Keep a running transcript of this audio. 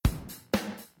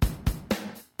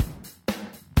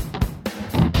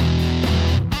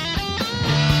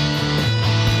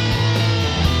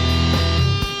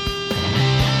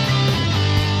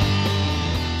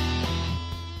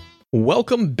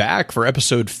welcome back for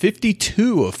episode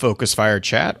 52 of Focus Fire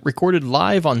Chat, recorded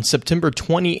live on September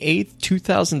 28th,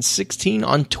 2016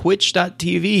 on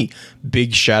twitch.tv.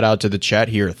 Big shout out to the chat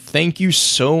here. Thank you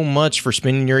so much for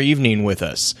spending your evening with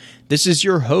us. This is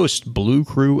your host, Blue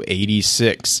Crew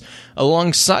 86.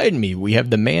 Alongside me, we have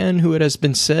the man who, it has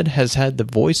been said, has had the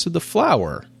voice of the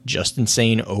flower, Justin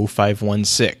Sane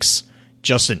 0516.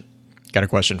 Justin, got a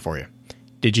question for you.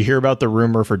 Did you hear about the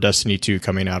rumor for Destiny 2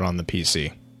 coming out on the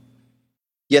PC?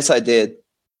 Yes, I did.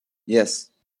 Yes,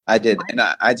 I did. And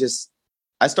I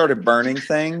started burning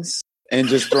things and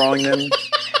just throwing them.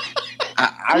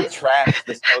 I trashed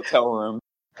this hotel room.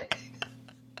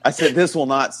 I said, this will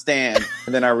not stand.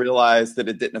 And then I realized that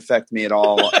it didn't affect me at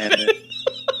all. And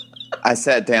I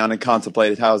sat down and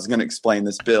contemplated how I was going to explain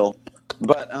this bill.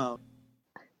 But no,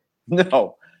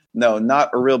 not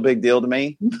a real big deal to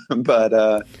me.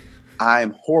 But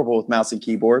I'm horrible with mouse and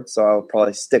keyboard, so I'll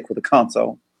probably stick with the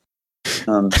console.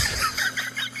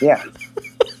 Yeah.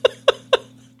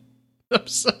 I'm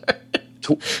sorry.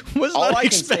 All I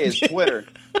can say is Twitter.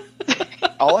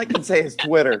 All I can say is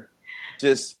Twitter.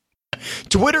 Just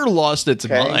Twitter lost its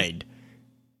mind.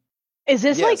 Is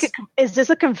this is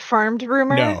this a confirmed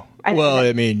rumor? No.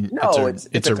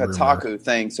 It's a Kotaku rumor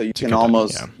thing, so you can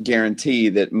almost guarantee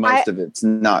that most of it's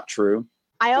not true.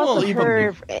 I also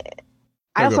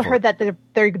heard that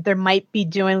there might be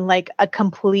doing like a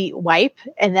complete wipe,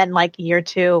 and then like year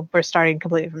 2 we're starting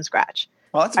completely from scratch.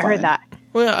 Well, that's fine. I heard that.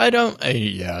 Well,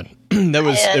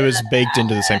 it was baked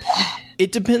into the same.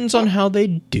 It depends on how they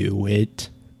do it.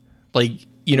 Like,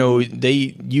 getting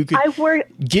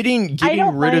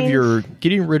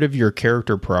rid of your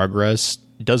character progress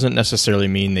doesn't necessarily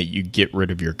mean that you get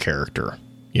rid of your character.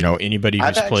 Anybody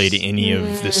who's played any of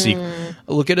the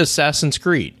look at Assassin's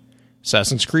Creed.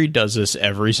 Assassin's Creed does this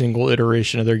every single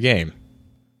iteration of their game.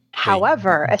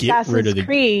 However, Assassin's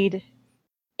Creed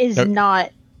is not...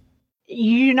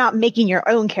 You're not making your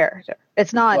own character.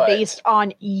 It's not based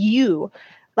on you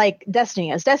like Destiny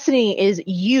is. Destiny is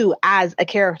you as a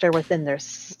character within their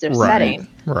setting.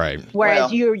 Right.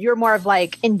 Whereas you're more of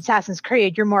like, in Assassin's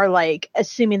Creed, you're more like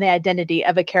assuming the identity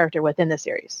of a character within the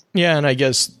series. Yeah, and I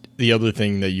guess the other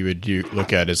thing that you would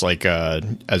look at is like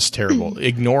as terrible,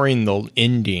 ignoring the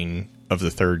ending of the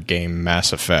third game,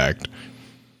 Mass Effect.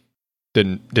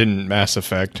 Didn't Mass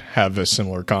Effect have a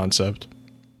similar concept?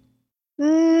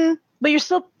 But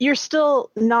you're still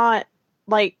not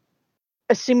like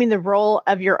assuming the role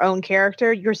of your own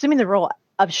character. You're assuming the role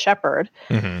of Shepard,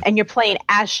 and you're playing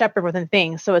as Shepard within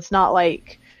things. So it's not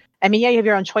like, you have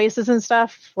your own choices and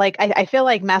stuff. Like I feel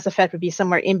like Mass Effect would be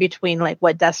somewhere in between like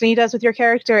what Destiny does with your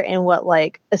character and what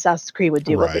like Assassin's Creed would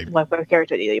do with what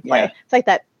character do you play. Yeah. It's like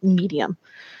that medium.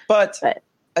 But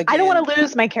again, I don't want to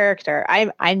lose my character.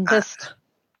 I'm just.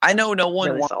 I know no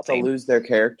one wants to lose their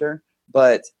character,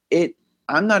 but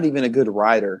I'm not even a good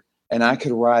writer, and I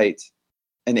could write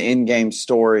an in-game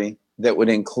story that would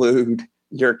include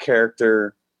your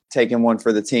character taking one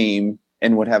for the team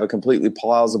and would have a completely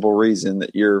plausible reason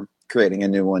that you're creating a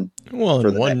new one. Well,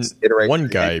 one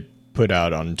guy put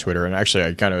out on Twitter, and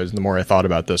actually the more I thought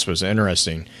about this was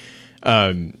interesting.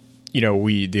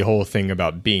 The whole thing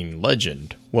about being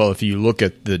legend. Well, if you look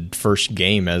at the first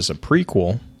game as a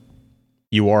prequel,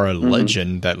 you are a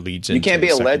legend that leads into. You can't be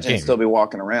a legend game. and still be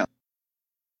walking around.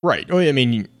 Right. Well,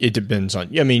 it depends on.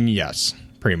 Yes,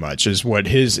 pretty much is what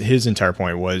his entire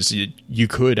point was. You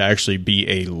could actually be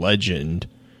a legend,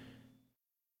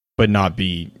 but not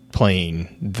be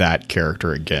playing that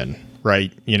character again,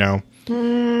 right?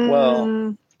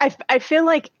 Well, I feel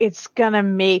like it's gonna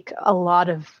make a lot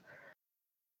of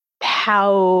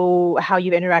how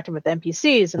you've interacted with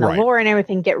NPCs and the lore and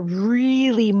everything get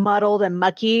really muddled and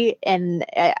mucky, and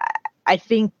I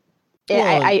think.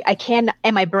 I can,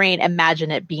 in my brain,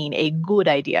 imagine it being a good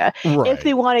idea. Right. If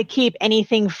they want to keep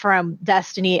anything from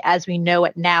Destiny as we know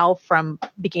it now from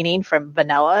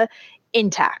vanilla,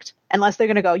 intact. Unless they're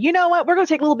going to go, you know what, we're going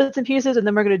to take little bits and pieces and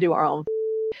then we're going to do our own,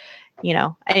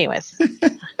 anyways.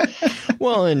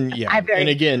 Well, and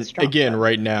again,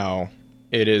 right now,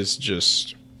 it's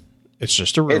just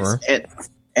a rumor.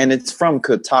 And it's from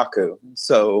Kotaku,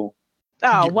 so...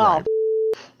 Oh, well... Right.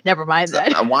 Never mind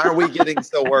that. Why are we getting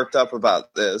so worked up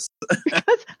about this?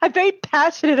 Because I'm very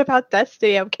passionate about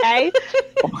Destiny, okay?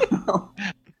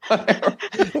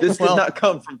 This did not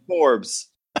come from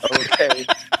Forbes, okay?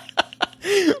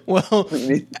 Well,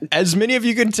 as many of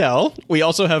you can tell, we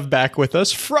also have back with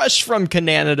us, fresh from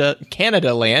Canada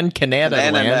land,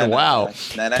 wow,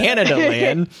 Canada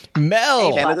land,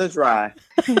 Mel. Canada's dry.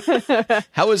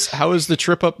 How was the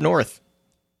trip up north?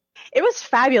 It was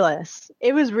fabulous.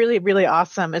 It was really, really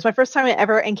awesome. It was my first time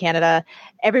ever in Canada.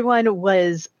 Everyone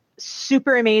was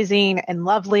super amazing and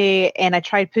lovely. And I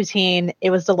tried poutine. It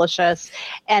was delicious.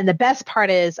 And the best part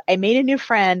is I made a new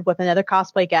friend with another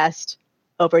cosplay guest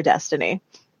over Destiny.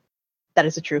 That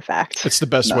is a true fact. It's the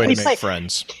best way to make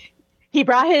friends. He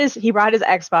brought his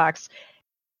Xbox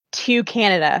to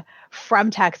Canada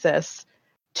from Texas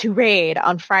to raid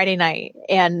on Friday night,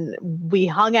 and we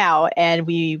hung out and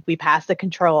we passed the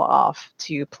control off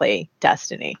to play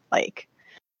Destiny. Like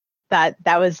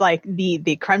that was like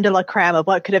the creme de la creme of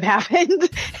what could have happened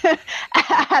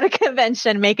at a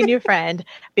convention. Make a new friend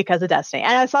because of Destiny.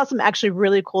 And I saw some actually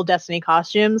really cool Destiny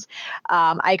costumes.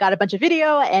 I got a bunch of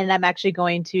video, and I'm actually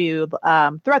going to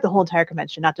throughout the whole entire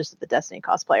convention, not just the Destiny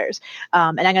cosplayers.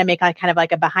 And I'm going to make kind of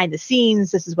like a behind the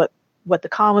scenes. This is what the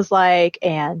con was like,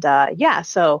 and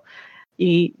so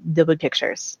there'll be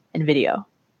pictures and video.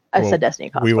 I said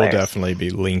Destiny cosplayers. We will definitely be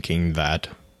linking that.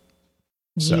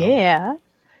 So yeah.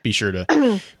 Be sure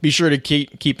to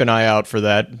keep an eye out for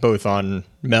that, both on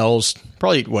Mel's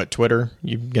probably Twitter.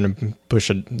 You're gonna push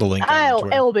the link.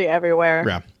 It'll be everywhere.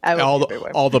 Yeah, all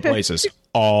the places,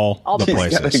 all the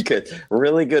places.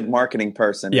 Really good marketing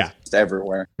person. Yeah, just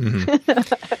everywhere.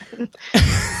 Mm-hmm.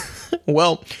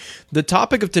 Well, the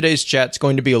topic of today's chat is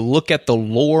going to be a look at the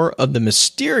lore of the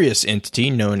mysterious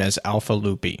entity known as Alpha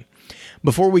Lupi.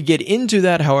 Before we get into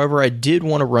that, however, I did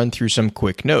want to run through some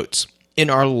quick notes. In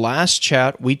our last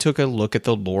chat, we took a look at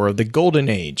the lore of the Golden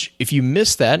Age. If you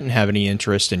missed that and have any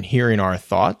interest in hearing our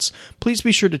thoughts, please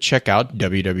be sure to check out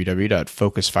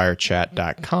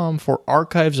www.focusfirechat.com for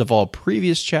archives of all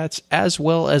previous chats, as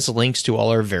well as links to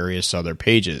all our various other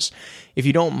pages. If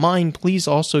you don't mind, please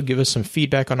also give us some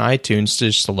feedback on iTunes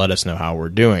just to let us know how we're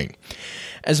doing.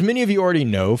 As many of you already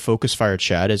know, Focus Fire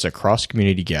Chat is a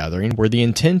cross-community gathering where the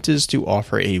intent is to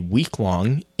offer a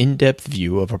week-long, in-depth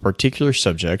view of a particular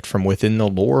subject from within the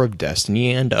lore of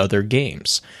Destiny and other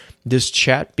games. This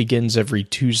chat begins every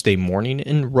Tuesday morning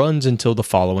and runs until the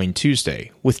following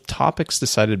Tuesday, with topics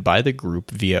decided by the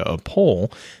group via a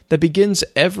poll that begins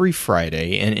every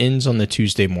Friday and ends on the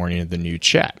Tuesday morning of the new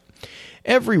chat.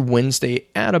 Every Wednesday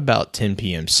at about 10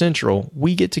 p.m. Central,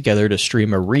 we get together to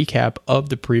stream a recap of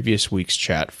the previous week's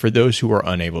chat for those who are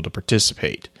unable to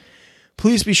participate.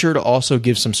 Please be sure to also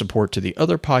give some support to the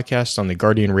other podcasts on the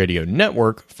Guardian Radio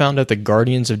Network found at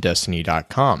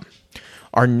theguardiansofdestiny.com.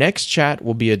 Our next chat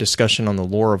will be a discussion on the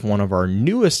lore of one of our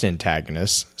newest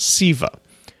antagonists, Siva.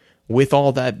 With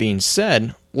all that being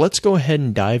said, let's go ahead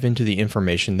and dive into the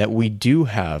information that we do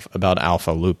have about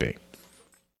Alpha Lupi.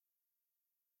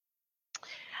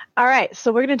 All right,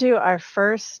 so we're going to do our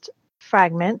first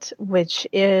fragment, which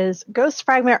is Ghost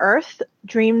Fragment Earth,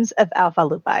 Dreams of Alpha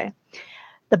Lupi.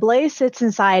 The blaze sits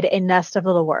inside a nest of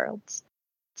little worlds,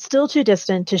 still too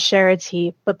distant to share its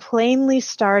heat, but plainly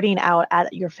starting out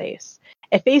at your face.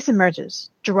 A face emerges,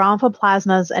 drawn from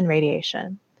plasmas and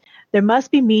radiation. There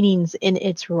must be meanings in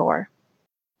its roar.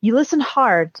 You listen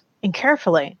hard and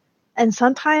carefully, and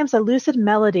sometimes a lucid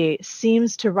melody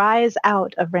seems to rise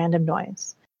out of random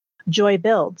noise. Joy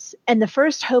builds, and the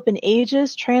first hope in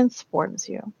ages transforms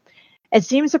you. It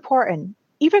seems important,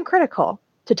 even critical,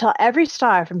 to tell every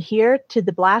star from here to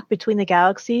the black between the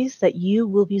galaxies that you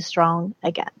will be strong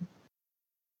again.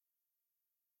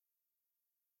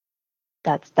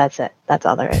 That's it. That's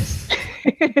all there is.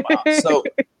 Wow. So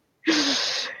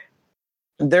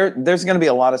there's going to be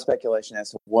a lot of speculation as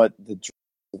to what the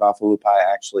dreams of Alpha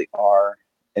Lupi actually are.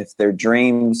 If they're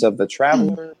dreams of the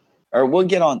Traveler, or we'll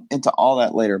get on into all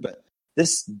that later. But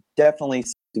this definitely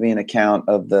seems to be an account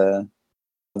of the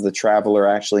Traveler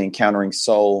actually encountering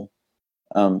Sol,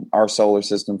 our solar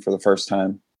system, for the first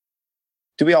time.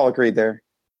 Do we all agree there?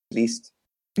 At least.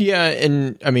 Yeah,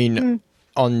 and I mean,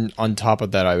 on top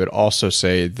of that, I would also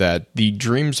say that the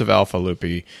dreams of Alpha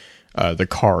Lupi, the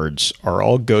cards, are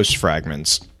all ghost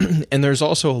fragments, and there's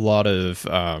also a lot of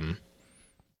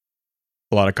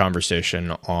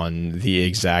conversation on the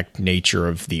exact nature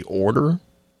of the order.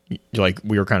 Like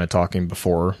we were kind of talking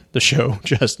before the show,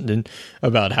 Justin,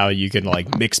 about how you can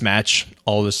like mix match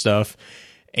all this stuff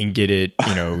and get it,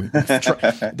 you know.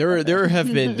 There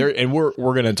have been there, and we're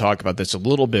going to talk about this a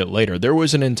little bit later. There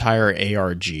was an entire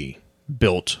ARG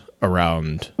built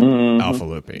around Alpha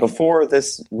Lupi before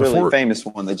this famous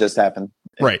one that just happened.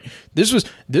 Right. This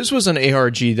was an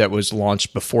ARG that was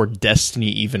launched before Destiny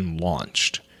even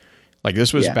launched. Like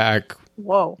this was back.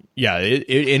 Whoa. Yeah.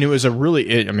 It was a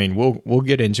really. I mean, we'll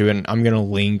get into it. And I'm going to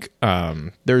link.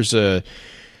 There's a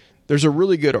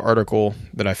really good article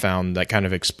that I found that kind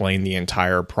of explained the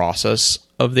entire process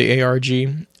of the ARG.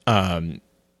 And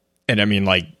I mean,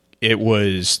 like it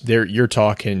was there. You're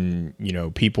talking. You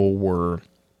know, people were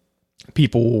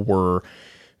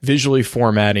visually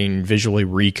formatting, visually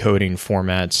recoding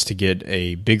formats to get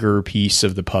a bigger piece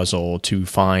of the puzzle, to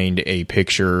find a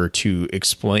picture, to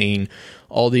explain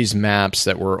all these maps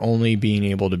that were only being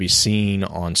able to be seen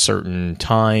on certain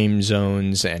time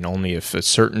zones, and only if a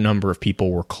certain number of people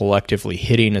were collectively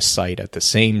hitting a site at the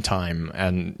same time,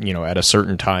 and at a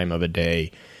certain time of a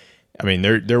day. I mean,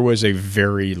 there was a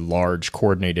very large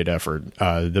coordinated effort.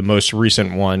 The most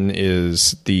recent one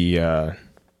is the ARG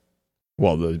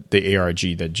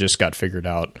that just got figured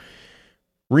out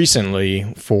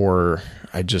recently for,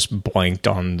 I just blanked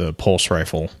on the pulse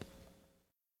rifle.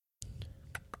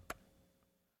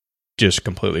 Just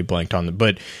completely blanked on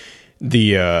but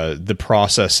the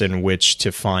process in which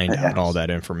to find out all that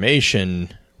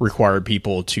information required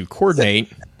people to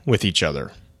coordinate with each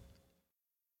other.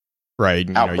 Right.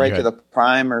 Outbreak of the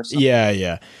Prime or something.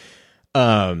 Yeah.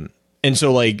 And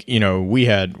so, we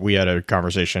had a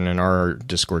conversation in our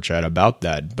Discord chat about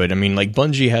that. But I mean,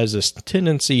 Bungie has this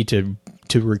tendency to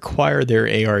require their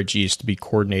ARGs to be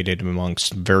coordinated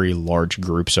amongst very large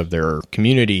groups of their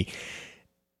community,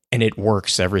 and it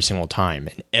works every single time.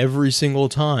 And every single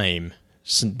time,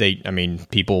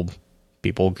 people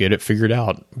get it figured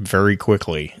out very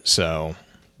quickly. So,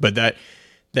 but that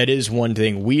is one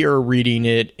thing. We are reading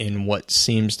it in what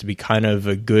seems to be kind of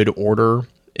a good order.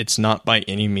 It's not by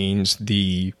any means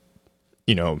this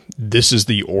is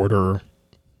the order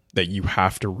that you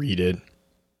have to read it.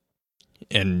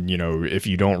 And, if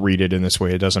you don't read it in this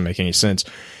way, it doesn't make any sense.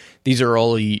 These are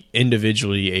all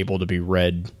individually able to be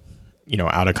read,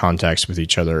 out of context with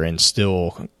each other, and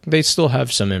they still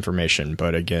have some information.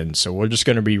 But again, so we're just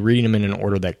going to be reading them in an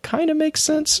order that kind of makes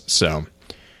sense. So,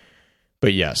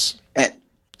 but yes, I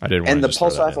didn't. And the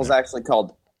pulse rifle is actually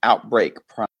called Outbreak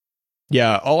Prime.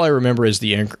 Yeah, all I remember is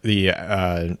the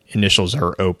initials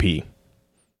are OP.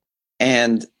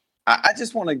 And I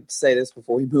just want to say this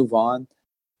before we move on.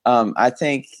 I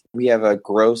think we have a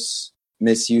gross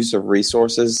misuse of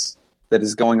resources that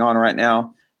is going on right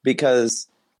now, because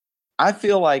I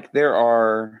feel like there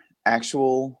are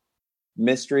actual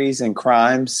mysteries and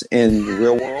crimes in the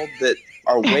real world that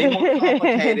are way more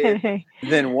complicated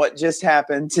than what just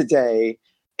happened today.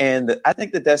 And I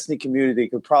think the Destiny community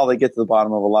could probably get to the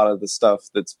bottom of a lot of the stuff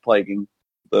that's plaguing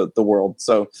the world.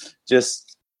 So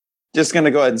just going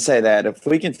to go ahead and say that if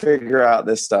we can figure out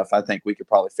this stuff, I think we could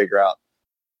probably figure out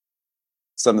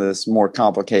some of this more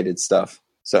complicated stuff.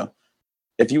 So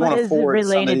if you want to forward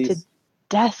related some of these, to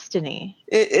Destiny,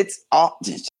 it's all,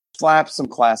 just slap some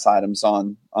class items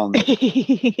on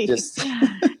just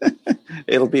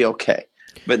it'll be okay.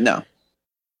 But no,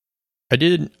 I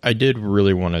did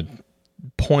really want to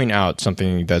point out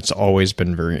something that's always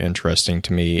been very interesting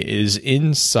to me is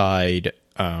inside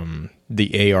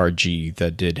the ARG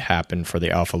that did happen for the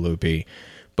Alpha Loopy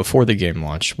before the game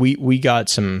launched. We got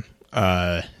some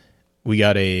we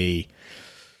got a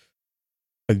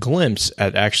glimpse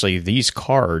at actually these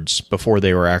cards before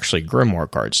they were actually Grimoire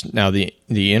cards. Now the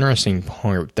interesting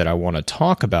point that I want to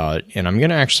talk about, and I'm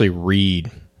going to actually read.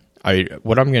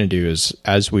 What I'm going to do is,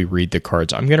 as we read the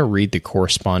cards, I'm going to read the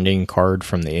corresponding card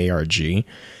from the ARG.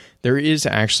 There is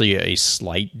actually a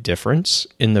slight difference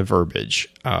in the verbiage,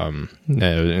 and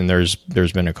there's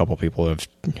been a couple people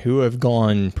who have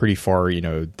gone pretty far.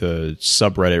 The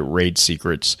subreddit Raid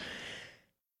Secrets.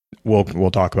 We'll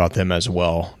talk about them as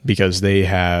well, because they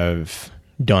have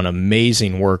done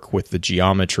amazing work with the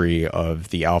geometry of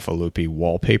the Alpha Loopy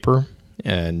wallpaper,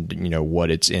 and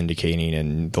what it's indicating,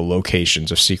 and the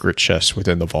locations of secret chests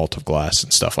within the Vault of Glass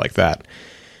and stuff like that.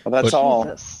 Well, that's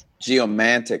all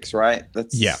geomantics, right?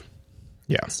 Yeah.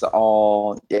 It's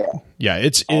all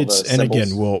it's and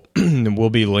again we'll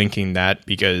be linking that,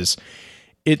 because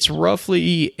it's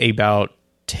roughly about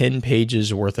 10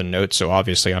 pages worth of notes. So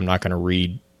obviously I'm not going to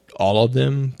read all of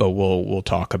them, but we'll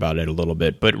talk about it a little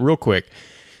bit. But real quick,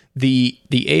 the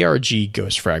ARG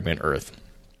Ghost Fragment Earth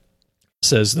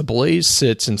says the blaze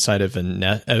sits inside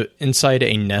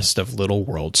a nest of little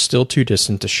worlds, still too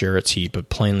distant to share its heat, but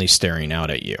plainly staring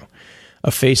out at you. A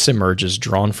face emerges,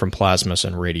 drawn from plasmas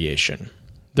and radiation.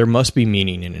 There must be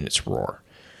meaning in its roar.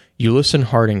 You listen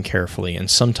hard and carefully, and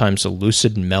sometimes a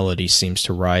lucid melody seems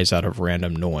to rise out of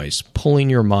random noise,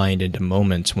 pulling your mind into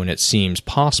moments when it seems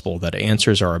possible that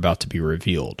answers are about to be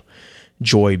revealed.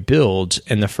 Joy builds,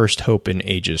 and the first hope in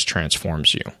ages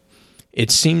transforms you. It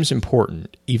seems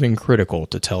important, even critical,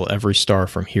 to tell every star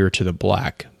from here to the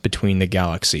black between the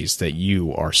galaxies that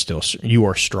you are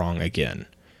strong again.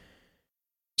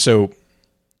 So,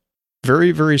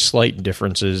 very, very slight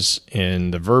differences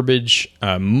in the verbiage,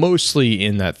 mostly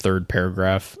in that third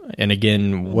paragraph. And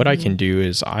again, what I can do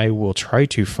is I'm going to try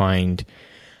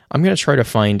to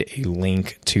find a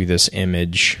link to this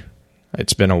image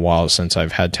It's been a while since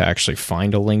I've had to actually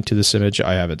find a link to this image.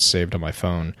 I have it saved on my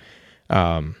phone.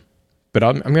 But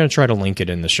I'm going to try to link it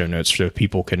in the show notes so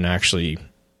people can actually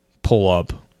pull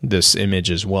up this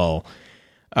image as well.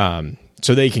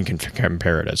 So they can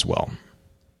compare it as well.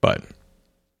 But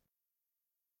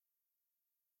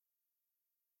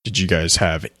did you guys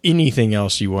have anything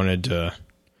else you wanted to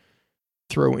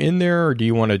throw in there, or do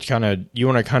you want to kind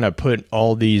of put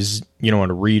all these, want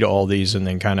to read all these and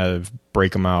then kind of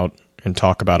break them out and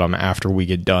talk about them after we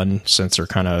get done, since they're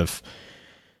kind of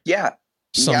we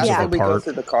go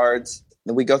through the cards.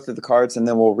 We go through the cards and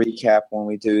then we'll recap when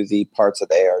we do the parts of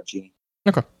the ARG.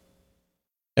 Okay.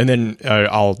 And then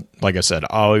I'll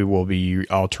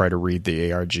try to read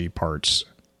the ARG parts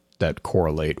that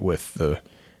correlate with the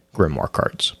Grimoire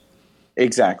cards.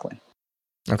 Exactly.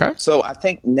 Okay. So I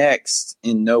think next,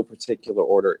 in no particular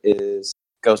order, is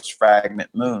Ghost Fragment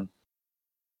Moon.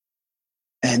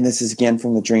 And this is again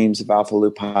from the Dreams of Alpha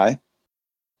Lupi.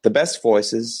 The best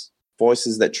voices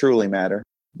that truly matter,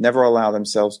 never allow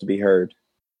themselves to be heard.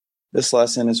 This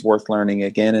lesson is worth learning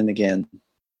again and again,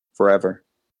 forever.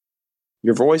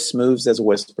 Your voice moves as a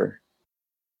whisper,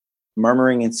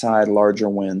 murmuring inside larger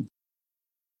wind.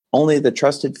 Only the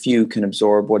trusted few can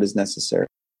absorb what is necessary.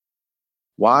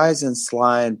 Wise and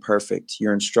sly and perfect,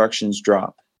 your instructions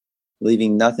drop,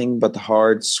 leaving nothing but the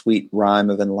hard, sweet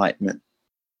rhyme of enlightenment.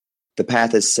 The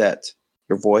path is set.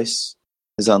 Your voice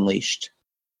is unleashed.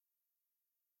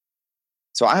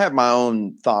 So I have my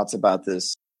own thoughts about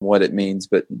this, what it means,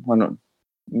 but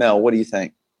Mel, what do you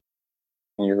think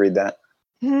when you read that?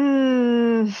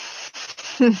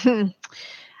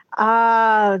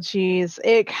 Geez.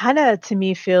 It kind of, to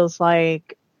me, feels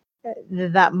like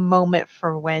that moment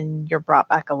for when you're brought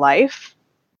back alive.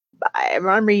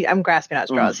 I'm grasping at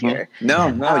straws here. No,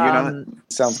 you're not.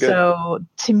 Sounds good. So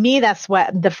to me, that's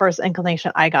what the first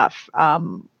inclination I got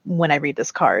when I read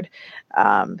this card.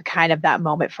 Kind of that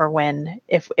moment for when,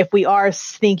 if we are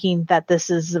thinking that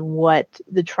this is what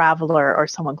the Traveler or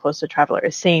someone close to Traveler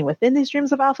is saying within these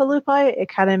Dreams of Alpha Lupi, it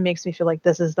kind of makes me feel like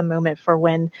this is the moment for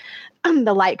when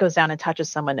the light goes down and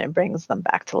touches someone and brings them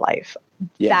back to life.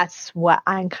 Yeah. That's what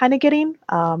I'm kind of getting.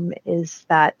 Is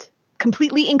that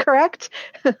completely incorrect?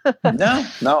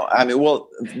 No. I mean, well,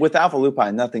 with Alpha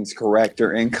Lupi, nothing's correct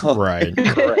or incorrect.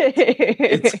 Right.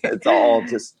 It's all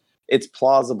just, it's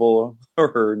plausible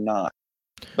or not.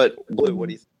 But Blue, what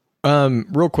do you think?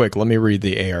 Real quick, let me read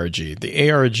the ARG.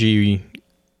 The ARG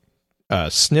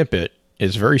snippet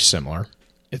is very similar.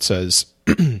 It says,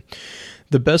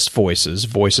 the best voices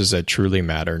that truly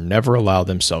matter, never allow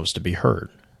themselves to be heard.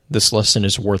 This lesson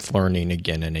is worth learning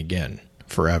again and again,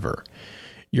 forever.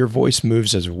 Your voice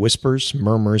moves as whispers,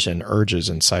 murmurs, and urges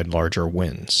inside larger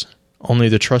winds. Only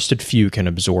the trusted few can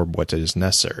absorb what is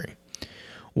necessary.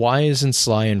 Wise and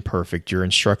sly and perfect, your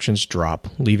instructions drop,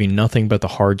 leaving nothing but the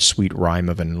hard, sweet rhyme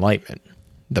of enlightenment.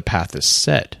 The path is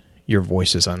set, your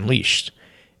voice is unleashed,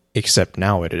 except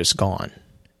now it is gone,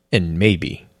 and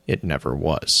maybe it never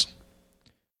was.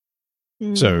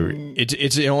 So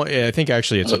it's I think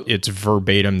actually it's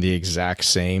verbatim the exact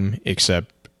same,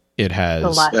 except it has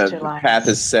the path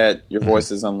is set, your voice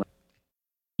is unleashed.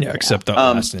 Yeah, except the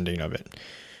last ending of it.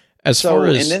 As far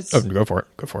as go for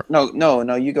it.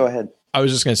 No, you go ahead. I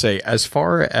was just going to say, as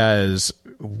far as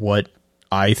what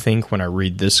I think when I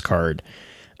read this card,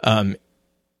 I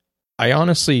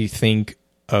honestly think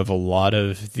of a lot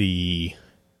of the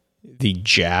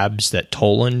jabs that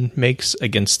Toland makes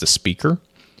against the speaker,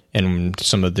 and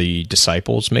some of the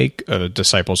disciples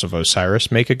of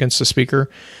Osiris make against the speaker,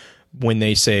 when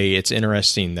they say it's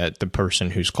interesting that the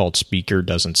person who's called speaker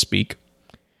doesn't speak,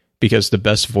 because the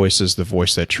best voices, the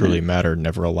voice that truly matter,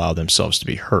 never allow themselves to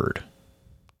be heard.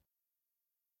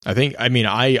 I think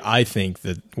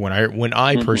that when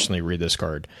I personally read this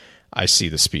card, I see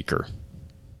the speaker.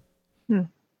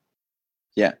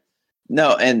 Yeah.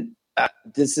 No, and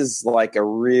this is like a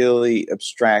really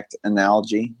abstract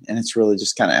analogy, and it's really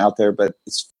just kind of out there, but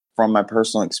it's from my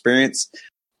personal experience.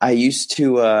 I used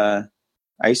to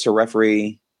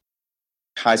referee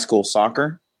high school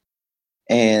soccer,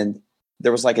 and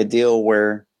there was like a deal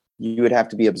where you would have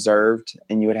to be observed,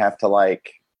 and you would have to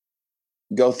like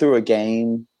go through a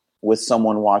game with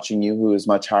someone watching you who is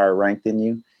much higher ranked than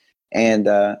you. And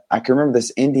I can remember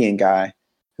this Indian guy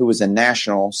who was a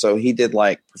national, so he did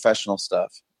like professional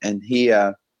stuff, and he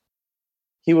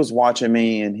was watching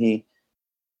me, and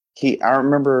I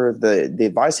remember the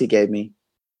advice he gave me,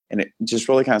 and it just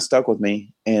really kind of stuck with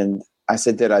me. And I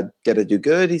said, did I do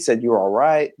good? He said, you were all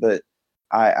right, but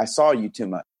I saw you too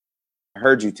much. I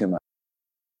heard you too much.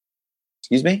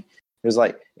 Excuse me? It was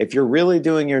like, if you're really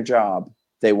doing your job,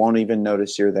 they won't even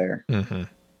notice you're there. Mm-hmm.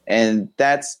 And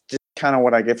that's just kind of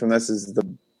what I get from this is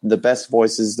the best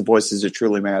voices, the voices that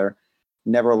truly matter,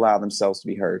 never allow themselves to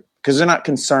be heard because they're not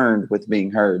concerned with being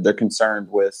heard. They're concerned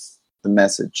with the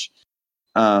message.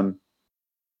 And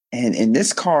in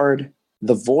this card,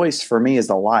 the voice for me is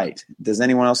the light. Does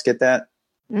anyone else get that?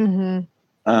 Mm-hmm.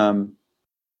 I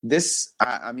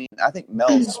think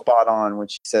Mel's spot on when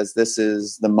she says this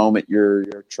is the moment your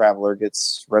traveler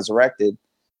gets resurrected.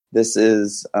 This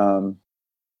is, the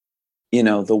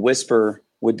whisper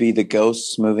would be the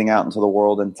ghosts moving out into the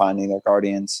world and finding their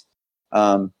guardians.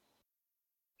 And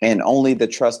only the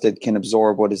trusted can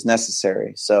absorb what is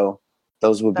necessary. So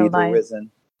those would be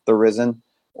the risen,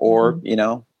 or,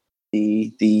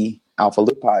 the Alpha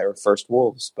Lupi or first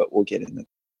wolves, but we'll get into that.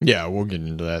 Yeah, we'll get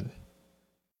into that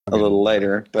a little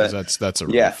later, but that's a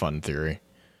really fun theory.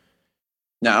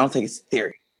 No, I don't think it's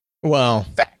theory. Well,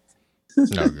 fact.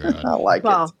 No good. I like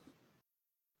it.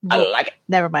 I like it.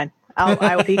 Never mind.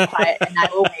 I will be quiet and I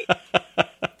will wait.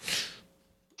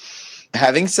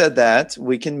 Having said that,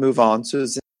 we can move on to.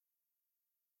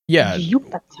 Yeah,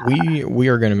 we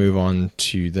are going to move on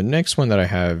to the next one that I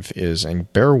have is,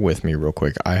 and bear with me real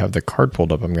quick. I have the card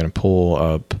pulled up. I'm going to pull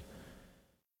up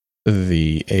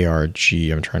the ARG.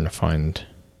 I'm trying to find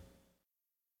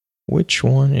which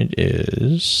one it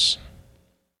is.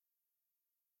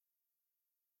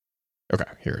 Okay,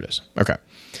 here it is. Okay.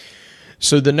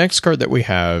 So the next card that we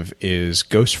have is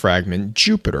Ghost Fragment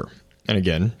Jupiter. And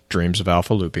again, Dreams of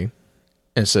Alpha Lupi.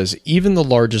 And it says, even the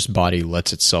largest body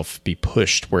lets itself be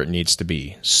pushed where it needs to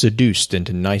be, seduced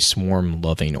into nice, warm,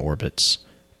 loving orbits.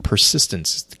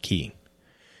 Persistence is the key.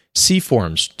 Sea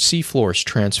floors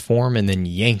transform and then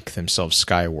yank themselves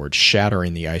skyward,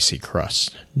 shattering the icy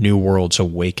crust. New worlds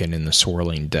awaken in the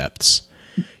swirling depths.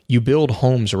 You build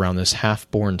homes around this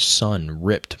half-born sun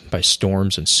ripped by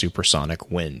storms and supersonic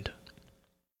wind.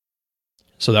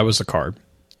 So that was the card.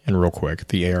 And real quick,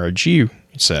 the ARG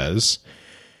says,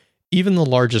 even the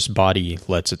largest body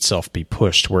lets itself be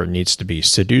pushed where it needs to be,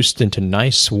 seduced into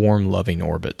nice, warm, loving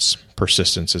orbits.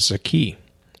 Persistence is a key.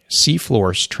 Sea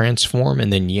floors transform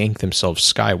and then yank themselves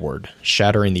skyward,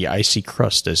 shattering the icy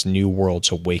crust as new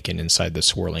worlds awaken inside the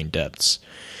swirling depths.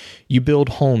 You build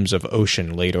homes of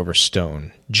ocean laid over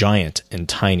stone, giant and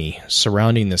tiny,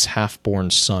 surrounding this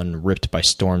half-born sun ripped by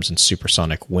storms and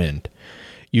supersonic wind.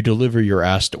 You deliver your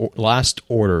last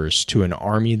orders to an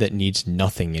army that needs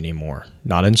nothing anymore,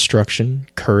 not instruction,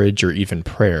 courage, or even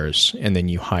prayers, and then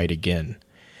you hide again.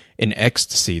 In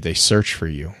ecstasy, they search for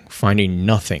you, finding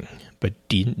nothing but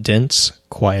dense,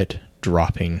 quiet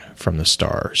dropping from the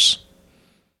stars.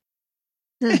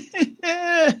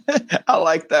 I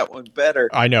like that one better.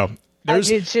 I know. I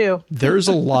do too. There's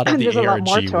a lot of the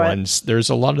ARG ones. There's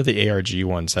a lot of the ARG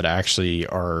ones that actually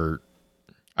are.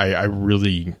 I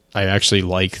actually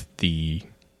like the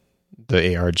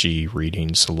ARG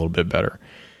readings a little bit better.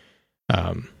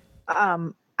 I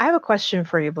have a question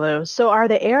for you, Blue. So are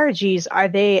the ARGs, are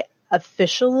they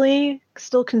officially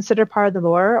still considered part of the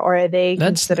lore, or are they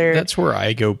considered? That's where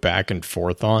I go back and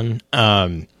forth on.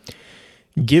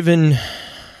 Given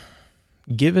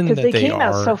that they came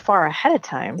out so far ahead of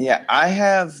time. Yeah, I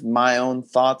have my own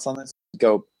thoughts on this.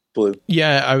 Go, Blue.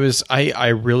 Yeah, I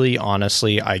really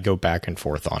honestly I go back and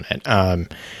forth on it.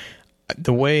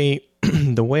 The way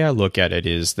I look at it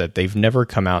is that they've never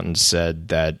come out and said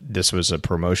that this was a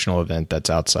promotional event that's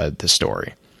outside the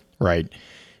story, right?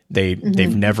 They've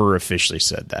never officially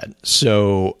said that.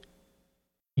 So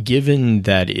given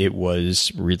that it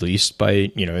was released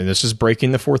by, and this is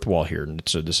breaking the fourth wall here,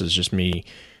 so this is just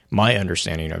my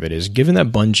understanding of it is, given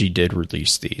that Bungie did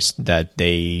release these, that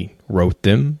they wrote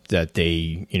them, that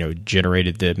they,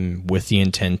 generated them with the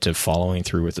intent of following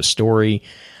through with the story,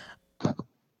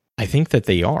 I think that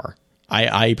they are.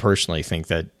 I personally think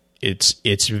that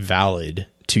it's valid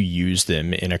to use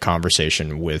them in a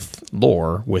conversation with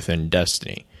lore within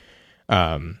Destiny.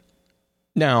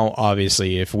 Now,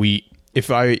 obviously, if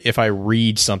I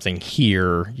read something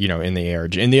here, in the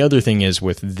ARG, and the other thing is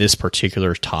with this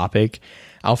particular topic,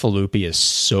 Alpha Lupi is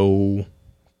so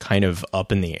kind of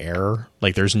up in the air.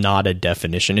 Like, there's not a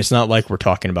definition. It's not like we're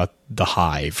talking about the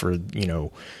Hive or,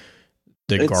 the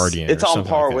Guardian. It's on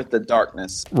par like with the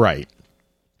Darkness. Right.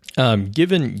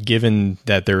 Given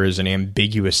that there is an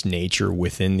ambiguous nature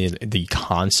within the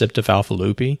concept of Alpha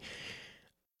Lupi,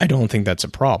 I don't think that's a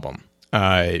problem.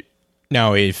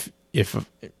 Now, if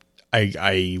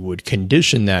I would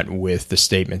condition that with the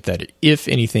statement that if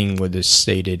anything was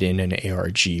stated in an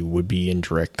ARG would be in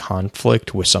direct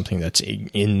conflict with something that's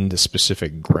in the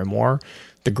specific grimoire,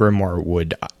 the grimoire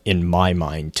would, in my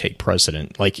mind, take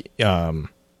precedent. Like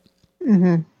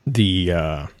the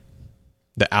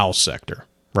Owl Sector,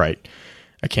 right?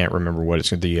 I can't remember what it's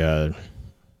the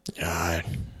I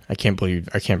can't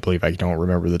believe I don't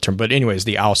remember the term. But anyways,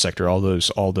 the Owl Sector, all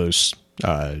those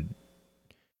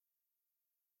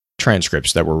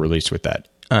transcripts that were released with that.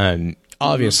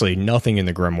 Obviously, nothing in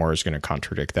the Grimoire is going to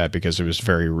contradict that because it was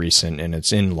very recent and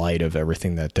it's in light of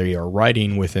everything that they are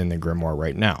writing within the Grimoire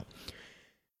right now.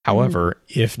 However,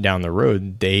 if down the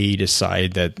road they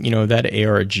decide that, that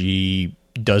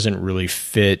ARG doesn't really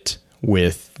fit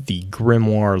with the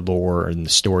Grimoire lore and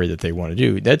the story that they want to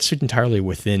do, that's entirely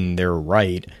within their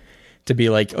right to be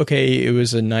like, okay, it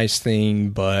was a nice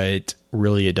thing, but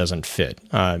really it doesn't fit.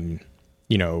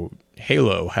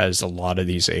 Halo has a lot of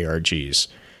these ARGs.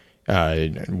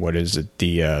 What is it?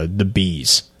 The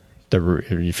Bees.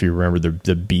 If you remember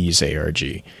the Bees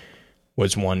ARG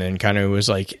was one, and kind of was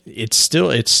like it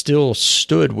still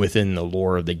stood within the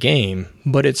lore of the game,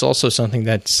 but it's also something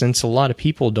that, since a lot of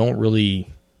people don't really,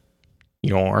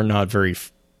 are not very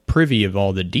privy of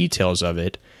all the details of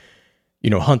it,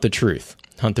 Hunt the Truth.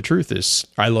 Hunt the Truth is,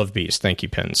 I love Bees. Thank you,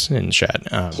 Pins in chat.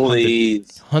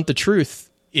 Please. Hunt the Truth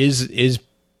is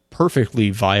perfectly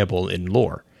viable in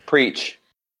lore. Preach.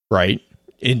 Right?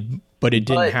 But it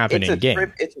didn't happen in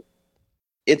game.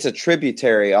 It's a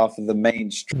tributary off of the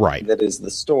main story that is the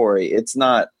story. It's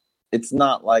not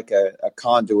like a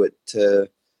conduit to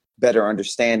better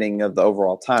understanding of the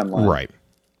overall timeline. Right.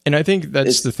 And I think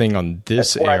that's the thing on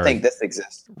this ARG. I think this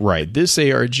exists. Right. This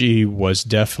ARG was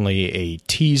definitely a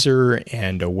teaser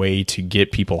and a way to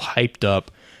get people hyped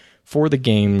up for the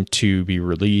game to be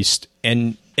released.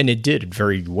 And it did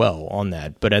very well on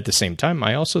that. But at the same time,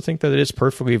 I also think that it is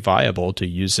perfectly viable to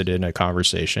use it in a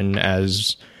conversation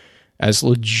as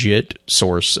legit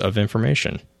source of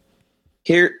information.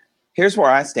 Here's where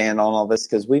I stand on all this,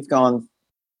 because we've gone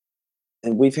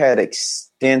and we've had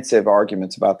extensive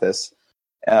arguments about this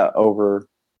over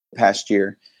the past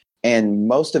year. And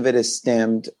most of it is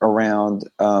stemmed around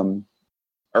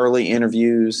early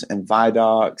interviews and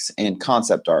Vidocs and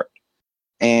concept art.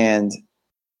 And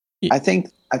I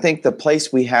think the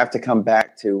place we have to come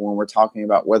back to when we're talking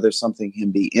about whether something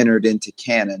can be entered into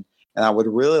canon, and I would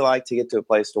really like to get to a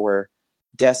place to where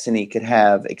Destiny could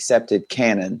have accepted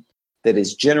canon that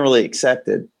is generally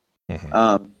accepted.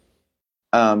 Mm-hmm.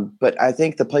 But I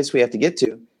think the place we have to get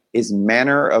to is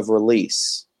manner of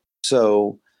release.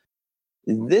 So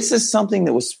this is something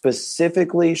that was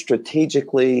specifically,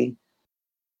 strategically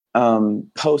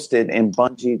posted in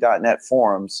Bungie.net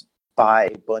forums by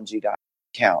Bungie.net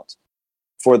account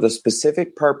for the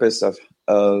specific purpose of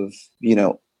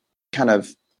kind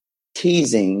of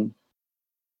teasing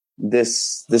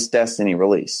this Destiny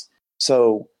release.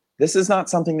 So this is not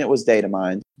something that was data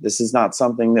mined. This is not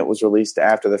something that was released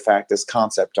after the fact as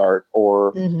concept art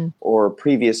or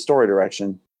previous story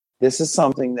direction. This is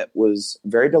something that was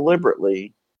very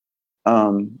deliberately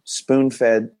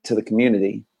spoon-fed to the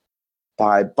community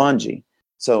by Bungie.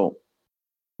 So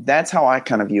that's how I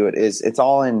kind of view it. Is it's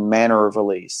all in manner of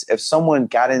release. If someone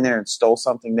got in there and stole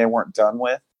something they weren't done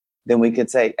with, then we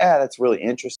could say, that's really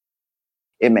interesting.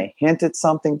 It may hint at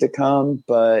something to come,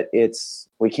 but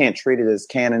we can't treat it as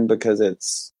canon because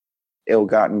it's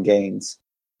ill-gotten gains.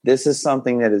 This is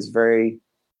something that is very,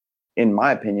 in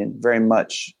my opinion, very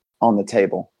much on the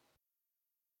table.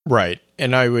 Right.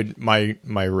 And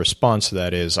my response to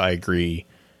that is I agree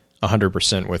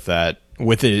 100% with that,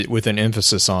 with an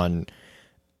emphasis on,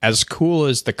 as cool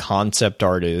as the concept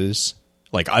art is,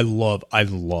 like I love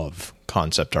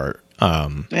concept art.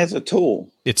 It's a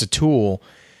tool. It's a tool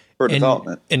for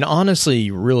development. And honestly,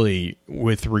 really,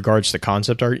 with regards to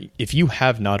concept art, if you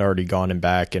have not already gone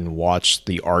back and watched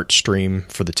the art stream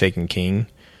for The Taken King,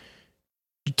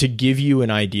 to give you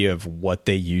an idea of what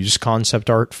they use concept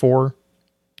art for,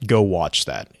 go watch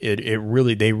that. They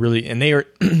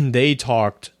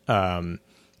talked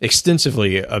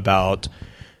extensively about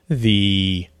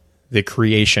the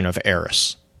creation of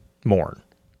Eris Morn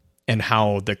and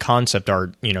how the concept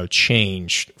art,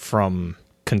 changed from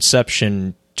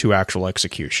conception to actual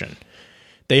execution.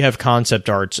 They have concept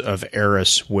arts of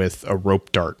Eris with a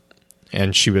rope dart,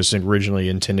 and she was originally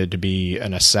intended to be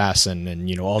an assassin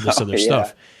and, all this other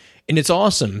stuff. And it's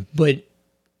awesome, but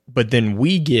then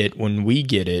when we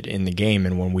get it in the game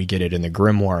and when we get it in the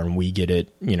Grimoire and we get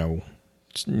it,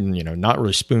 not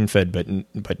really spoon-fed,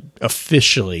 but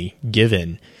officially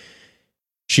given,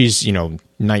 she's,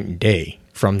 night and day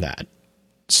from that.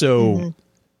 So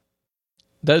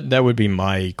that would be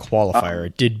my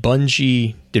qualifier. Did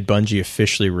Bungie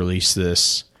officially release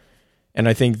this? And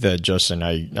I think that, Justin,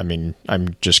 I mean,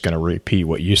 I'm just going to repeat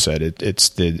what you said. It's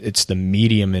the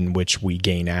medium in which we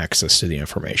gain access to the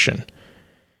information.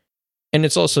 And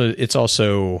it's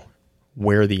also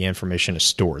where the information is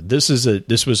stored. This was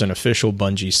an official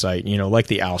Bungie site, like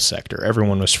the Owl Sector.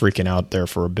 Everyone was freaking out there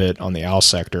for a bit on the Owl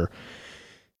Sector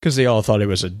because they all thought it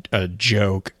was a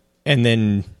joke. And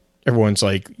then everyone's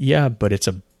like, yeah, but it's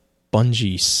a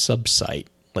Bungie subsite.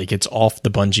 Like, it's off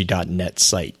the Bungie.net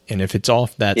site. And if it's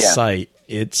off that site,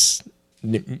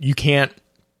 you can't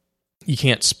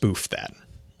spoof that.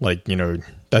 Like,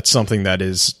 that's something that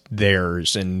is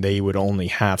theirs, and they would only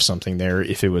have something there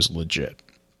if it was legit.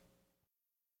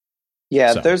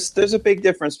 Yeah, so there's a big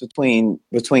difference between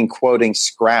quoting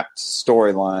scrapped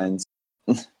storylines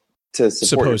to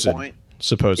support your point.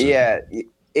 Supposedly. Yeah,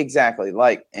 exactly.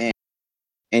 Like,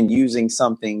 and using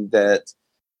something that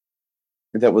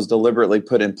was deliberately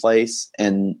put in place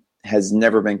and has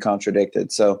never been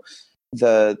contradicted. So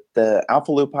the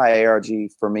Alpha Lupi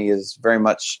ARG for me is very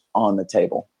much on the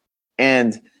table.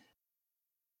 And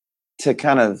to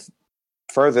kind of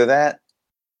further that,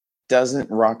 doesn't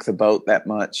rock the boat that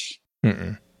much.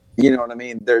 Mm-mm. You know what I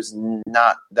mean? There's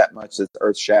not that much that's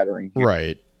earth shattering,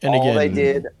 right? And all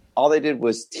they did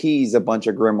was tease a bunch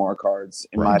of Grimoire cards.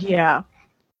 Yeah.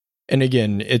 And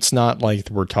again, it's not like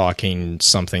we're talking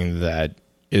something that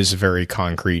is very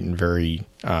concrete and very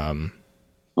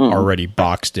already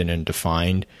boxed in and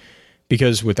defined.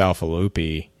 Because with Alpha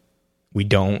Lupi,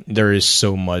 there is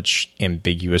so much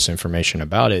ambiguous information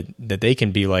about it that they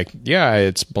can be like, yeah,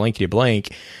 it's blankety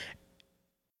blank.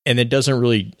 And it doesn't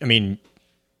really, I mean,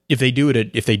 if they do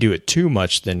it too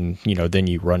much, then, then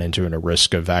you run into a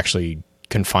risk of actually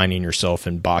confining yourself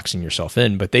and boxing yourself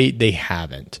in, but they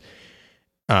haven't.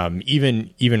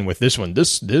 Even with this one,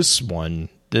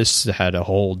 this had a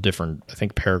whole different, I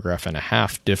think, paragraph and a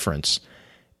half difference.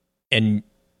 And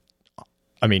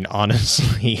I mean,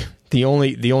 honestly, the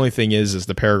only thing is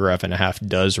the paragraph and a half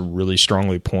does really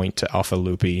strongly point to Alpha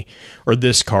Lupi, or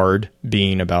this card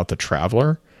being about the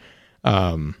Traveler.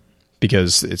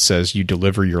 Because it says you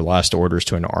deliver your last orders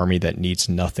to an army that needs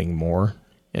nothing more,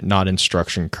 not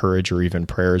instruction, courage, or even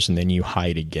prayers, and then you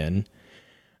hide again.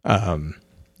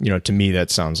 To me, that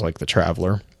sounds like the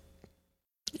Traveler.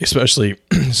 Especially,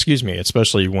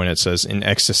 especially when it says, in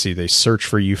ecstasy, they search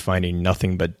for you, finding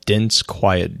nothing but dense,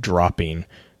 quiet dropping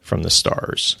from the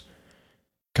stars.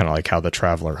 Kind of like how the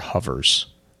Traveler hovers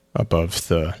above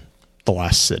the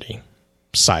last city,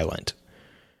 silent.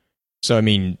 So, I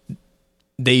mean,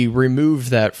 they removed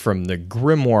that from the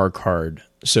Grimoire card.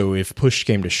 So if push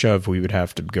came to shove, we would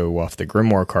have to go off the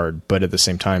Grimoire card. But at the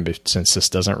same time, since this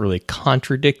doesn't really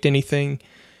contradict anything,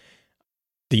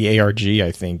 the ARG,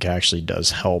 I think, actually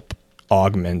does help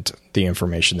augment the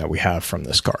information that we have from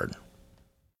this card.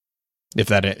 If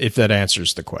that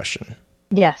answers the question.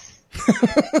 Yes.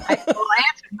 I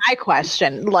answered my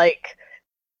question. Like,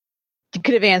 you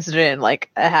could have answered it in like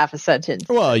a half a sentence.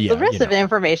 Well, yeah. The rest of the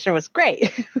information was great.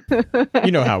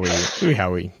 You know how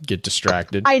we get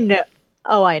distracted. I know.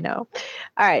 Oh, I know.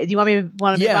 All right. Do you want to move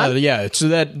on? Yeah. So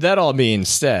that all being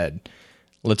said,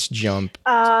 let's jump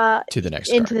to the next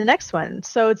card. Into the next one.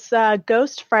 So it's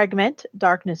Ghost Fragment,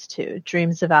 Darkness 2,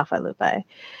 Dreams of Alpha Lupi.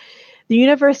 The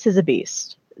universe is a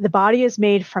beast. The body is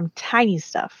made from tiny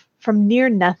stuff, from near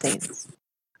nothings,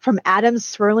 from atoms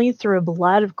swirling through a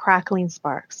blood of crackling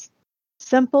sparks.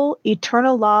 Simple,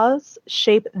 eternal laws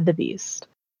shape the beast.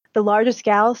 The largest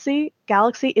galaxy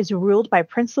is ruled by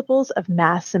principles of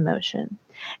mass and motion.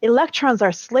 Electrons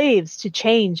are slaves to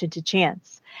change and to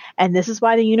chance, and this is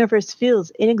why the universe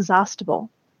feels inexhaustible,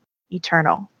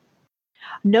 eternal.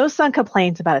 No sun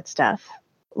complains about its death.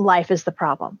 Life is the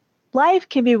problem. Life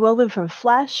can be woven from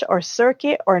flesh or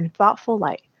circuit or in thoughtful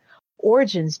light.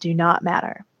 Origins do not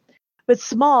matter. But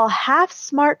small,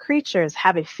 half-smart creatures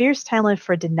have a fierce talent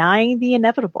for denying the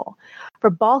inevitable, for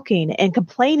balking and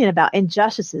complaining about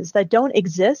injustices that don't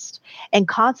exist and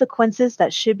consequences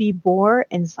that should be borne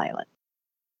in silence.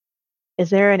 Is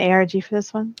there an ARG for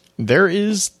this one? There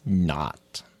is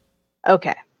not.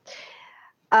 Okay.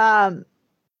 To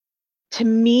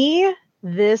me,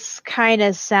 this kind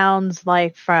of sounds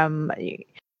like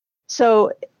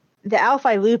so the Alpha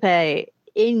Lupi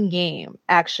in-game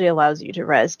actually allows you to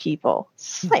res people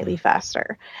slightly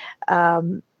faster.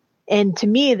 And to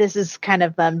me, this is kind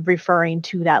of referring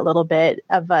to that little bit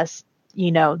of us,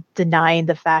 denying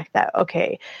the fact that,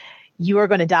 okay, you are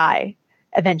going to die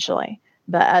eventually.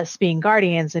 But us being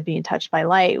guardians and being touched by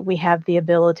light, we have the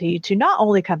ability to not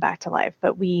only come back to life,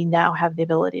 but we now have the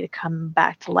ability to come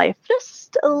back to life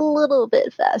just a little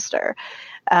bit faster.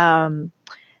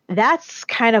 That's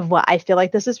kind of what I feel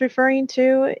like this is referring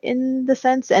to in the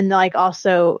sense. And like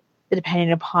also,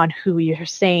 depending upon who you're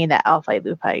saying that Alpha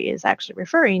Lupi is actually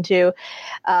referring to,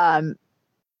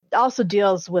 also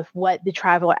deals with what the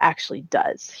Traveler actually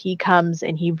does. He comes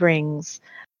and he brings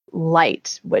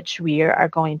light, which we are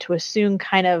going to assume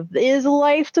kind of is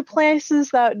life to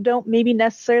places that don't maybe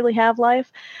necessarily have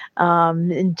life,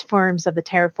 in terms of the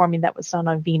terraforming that was done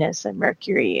on Venus and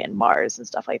Mercury and Mars and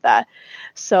stuff like that.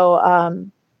 So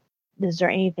is there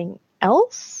anything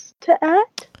else to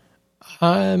add?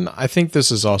 I think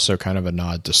this is also kind of a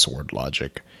nod to sword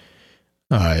logic,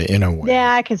 in a way.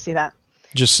 Yeah, I can see that.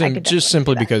 Just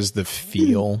simply because the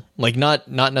feel, like not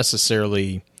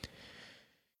necessarily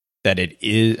that it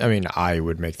is. I mean, I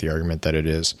would make the argument that it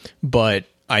is, but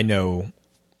I know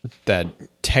that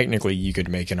technically you could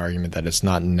make an argument that it's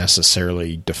not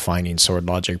necessarily defining sword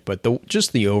logic, but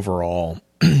the overall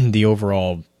the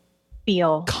overall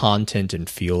feel, content and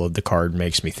feel of the card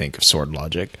makes me think of sword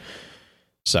logic.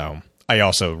 So I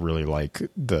also really like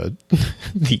the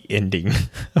ending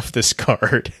of this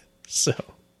card. So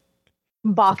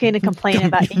balking and complaining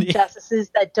about injustices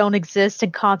that don't exist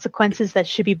and consequences that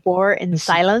should be bore in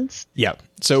silence. Yeah.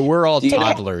 So we're all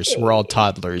toddlers. We're all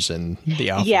toddlers in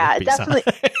the alphabet. Yeah, definitely.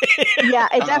 Yeah,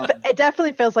 it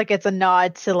definitely feels like it's a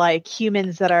nod to like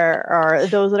humans that are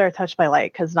those that are touched by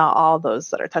light, because not all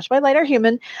those that are touched by light are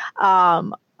human.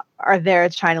 Are there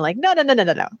trying to like no.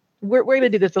 We're going to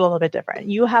do this a little bit different.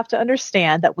 You have to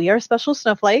understand that we are special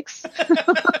snowflakes.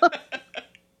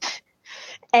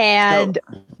 And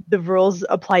the rules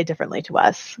apply differently to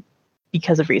us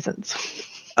because of reasons.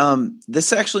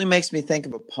 This actually makes me think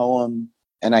of a poem,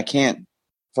 and I can't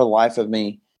for the life of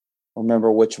me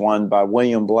remember which one, by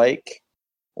William Blake,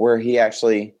 where he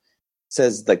actually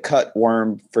says the cut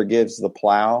worm forgives the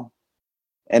plow.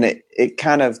 And it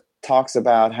kind of talks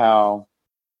about how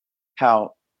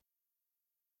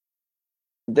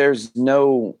there's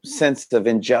no sense of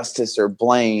injustice or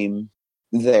blame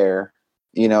there,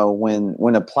 you know,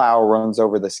 when a plow runs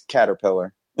over this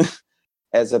caterpillar,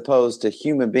 as opposed to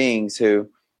human beings who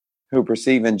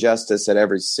perceive injustice at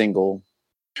every single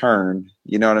turn.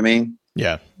 You know what I mean?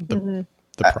 Yeah. The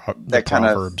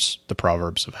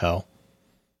Proverbs of Hell.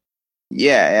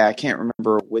 Yeah, I can't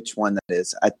remember which one that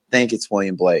is. I think it's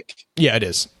William Blake. Yeah, it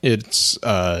is. It's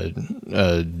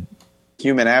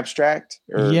Human Abstract?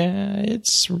 Or? Yeah,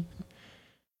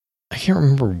 I can't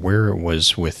remember where it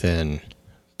was within,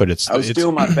 but I was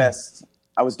doing my best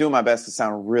to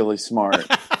sound really smart.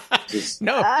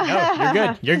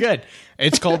 No, you're good.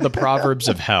 It's called the Proverbs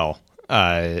of Hell.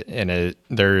 And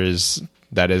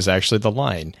that is actually the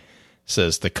line. It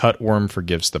says the cut worm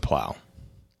forgives the plow.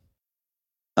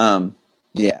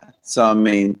 Yeah. So I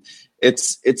mean,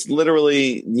 it's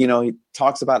literally, you know, he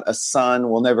talks about a sun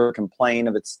will never complain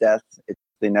of its death. It's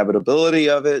the inevitability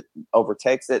of it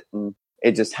overtakes it, and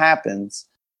it just happens.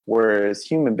 Whereas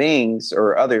human beings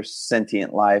or other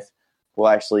sentient life will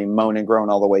actually moan and groan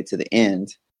all the way to the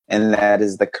end. And that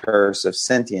is the curse of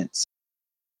sentience.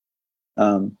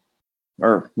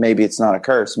 Or maybe it's not a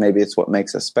curse. Maybe it's what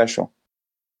makes us special.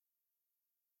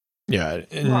 Yeah.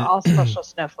 We're all special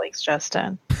snowflakes,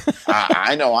 Justin.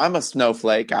 I know I'm a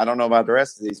snowflake. I don't know about the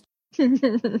rest of these.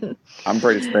 I'm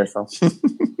pretty special.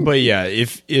 But yeah,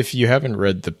 if you haven't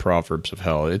read the Proverbs of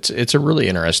Hell, it's a really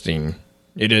interesting.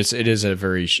 It's a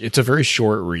very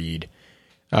short read.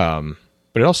 But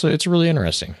it's really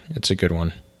interesting. It's a good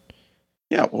one.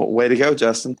 Yeah, well, way to go,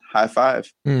 Justin. High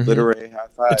five. Mm-hmm. Literary high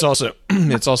five.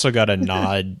 It's also got a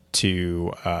nod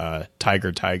to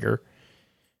Tiger,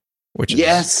 which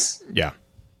yes. Yeah.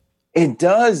 It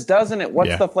does, doesn't it?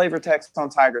 What's the flavor text on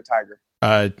Tiger?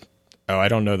 I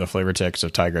don't know the flavor text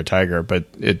of Tiger,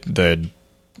 but the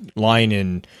line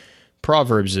in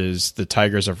Proverbs is the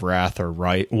tigers of wrath are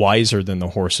wiser than the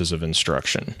horses of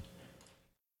instruction.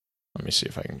 Let me see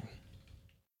if I can.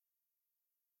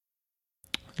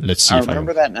 Let's see. I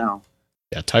remember that now.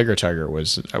 Yeah, Tiger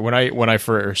was when I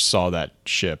first saw that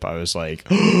ship, I was like,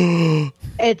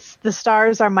 "It's the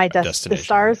stars are my destination. The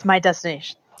stars, my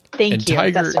destination." Thank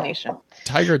you, destination.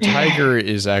 Tiger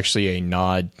is actually a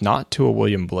nod not to a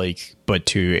William Blake, but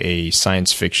to a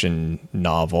science fiction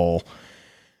novel.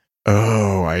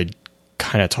 Oh, I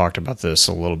kind of talked about this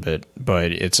a little bit,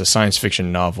 but it's a science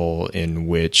fiction novel in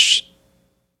which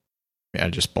I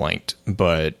just blanked,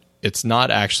 but it's not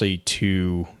actually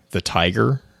to the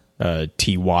tiger,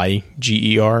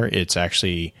 Tyger. It's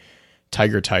actually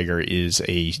Tiger is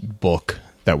a book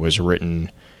that was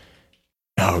written.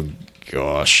 Oh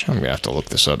gosh, I'm gonna have to look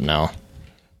this up now,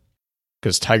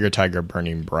 because Tiger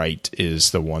Burning Bright is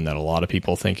the one that a lot of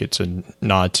people think it's a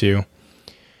nod to,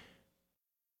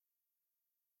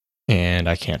 and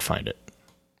I can't find it.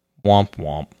 Womp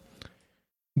womp.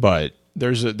 But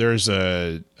there's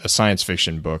a science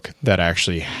fiction book that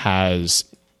actually has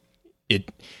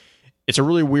it. It's a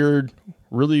really weird,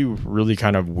 really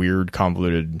kind of weird,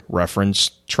 convoluted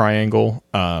reference triangle.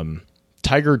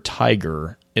 Tiger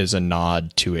Tiger is a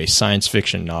nod to a science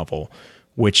fiction novel,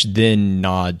 which then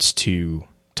nods to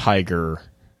Tiger,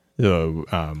 the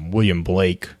William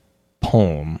Blake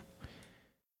poem,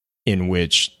 in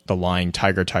which the line,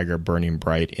 "Tiger, tiger, burning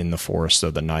bright in the forest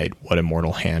of the night, what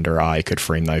immortal hand or eye could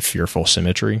frame thy fearful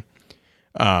symmetry?"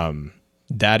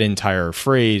 That entire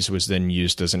phrase was then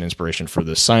used as an inspiration for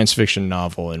the science fiction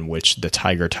novel, in which the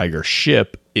Tiger Tiger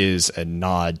ship is a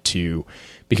nod to,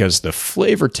 because the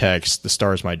flavor text, "The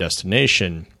Star Is My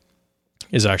Destination,"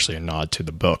 is actually a nod to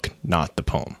the book, not the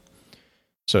poem.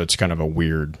 So it's kind of a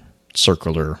weird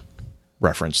circular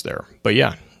reference there. But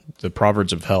yeah, the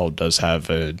Proverbs of Hell does have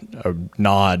a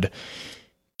nod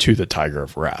to the Tiger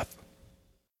of Wrath.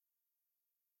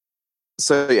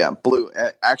 So yeah, Blue.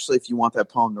 Actually, if you want that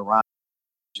poem to rhyme,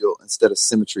 you'll, instead of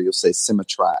symmetry, you'll say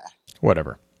symmetry.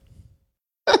 Whatever.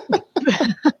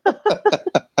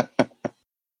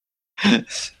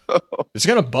 It's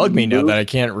gonna bug me now that I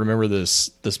can't remember this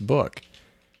book.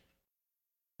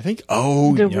 I think.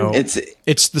 Oh no,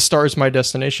 it's "The Star Is My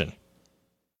Destination"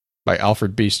 by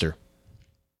Alfred Bester.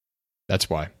 That's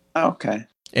why. Okay.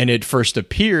 And it first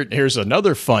appeared. Here's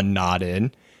another fun nod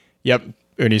in. Yep,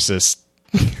 Unisys.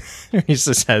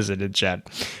 Unisys has it in chat.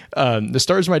 "The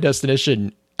Star Is My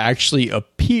Destination" actually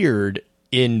appeared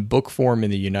in book form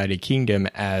in the United Kingdom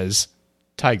as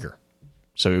Tiger.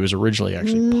 So it was originally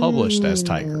actually published as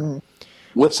Tiger.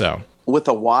 With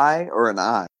a Y or an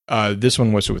I? This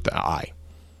one was with the I.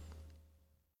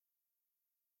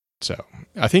 So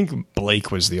I think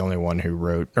Blake was the only one who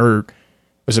wrote, or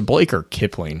was it Blake or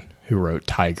Kipling who wrote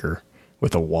Tiger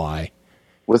with a Y?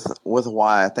 With a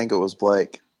Y, I think it was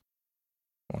Blake.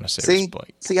 I want to say it was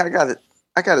Blake. See, I got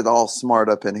it all smart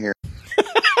up in here.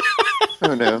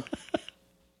 Who knew?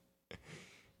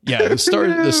 Yeah, the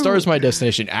Star Is My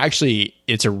Destination. Actually,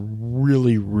 it's a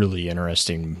really, really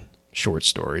interesting short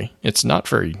story. It's not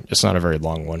a very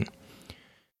long one.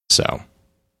 So,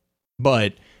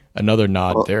 but another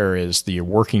nod there is the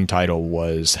working title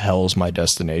was "Hell's My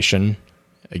Destination."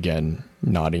 Again,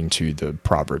 nodding to the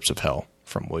Proverbs of Hell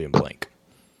from William Blake.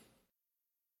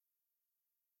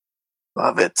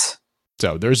 Love it.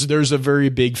 So there's a very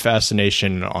big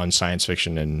fascination on science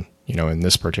fiction, and in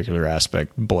this particular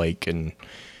aspect, Blake and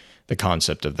the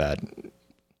concept of that,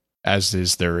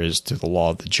 as there is to the Law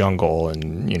of the Jungle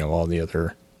and all the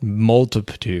other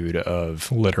multitude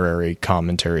of literary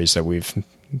commentaries that we've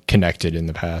connected in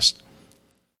the past.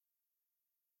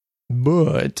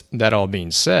 But that all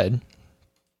being said,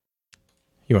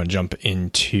 you want to jump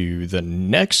into the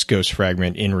next ghost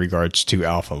fragment in regards to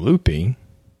Alpha Lupi.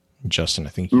 Justin, I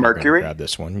think you're going to grab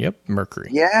this one. Yep, Mercury.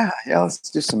 Yeah,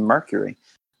 let's do some Mercury.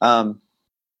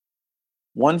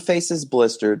 One face is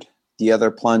blistered, the other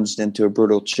plunged into a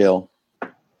brutal chill.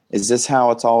 Is this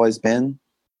how it's always been?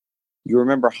 You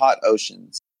remember hot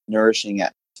oceans, nourishing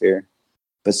atmosphere,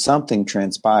 but something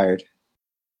transpired.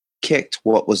 Kicked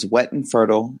what was wet and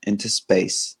fertile into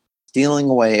space, stealing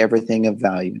away everything of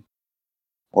value.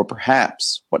 Or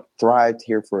perhaps what thrived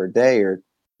here for a day or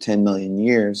 10 million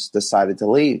years decided to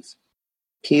leave,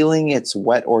 peeling its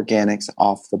wet organics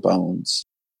off the bones.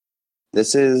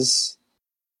 This is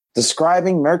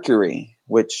describing Mercury,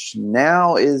 which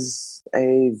now is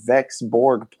a Vex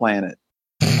Borg planet,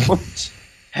 which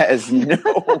has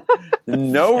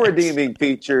no redeeming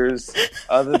features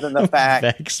other than the fact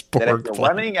that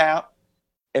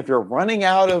if you're running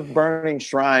out of burning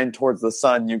shrine towards the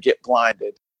sun, you get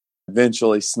blinded,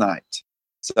 eventually sniped.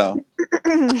 So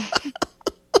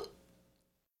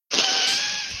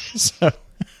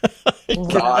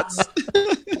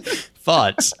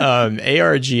thoughts.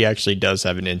 ARG actually does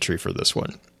have an entry for this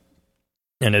one,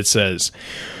 and it says,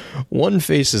 "One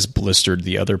face is blistered,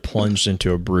 the other plunged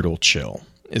into a brutal chill.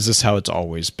 Is this how it's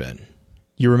always been?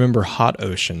 You remember hot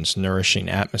oceans, nourishing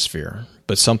atmosphere,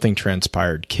 but something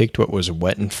transpired, kicked what was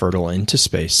wet and fertile into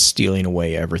space, stealing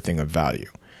away everything of value.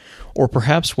 Or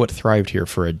perhaps what thrived here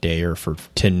for a day or for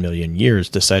 10 million years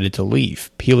decided to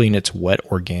leave, peeling its wet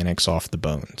organics off the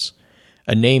bones.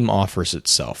 A name offers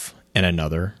itself, and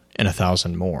another, and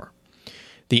 1,000 more.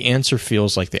 The answer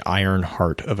feels like the iron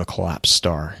heart of a collapsed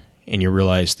star, and you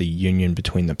realize the union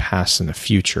between the past and the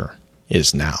future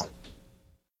is now."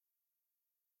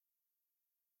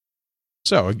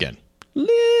 So again,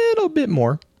 little bit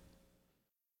more.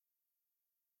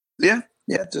 Yeah,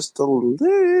 just a little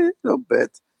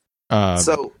bit.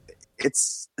 So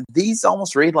these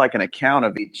almost read like an account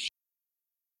of each,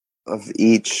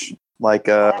 like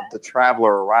the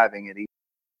traveler arriving at each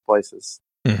places.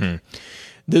 Mm-hmm.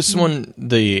 This one,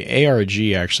 the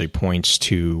ARG actually points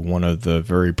to one of the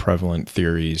very prevalent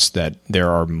theories that there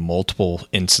are multiple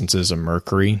instances of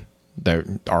Mercury that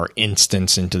are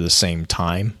instanced into the same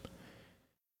time.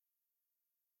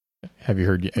 Have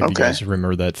you guys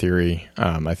remember that theory?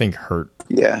 I think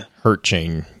Hurt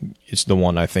Chain is the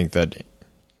one I think that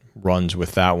runs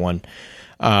with that one.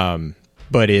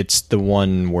 But it's the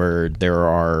one where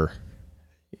the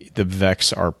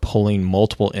Vex are pulling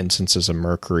multiple instances of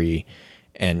Mercury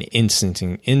and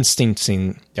instancing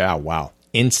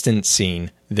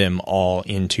them all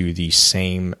into the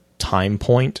same time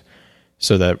point,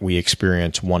 so that we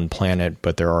experience one planet,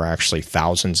 but there are actually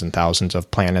thousands and thousands of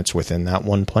planets within that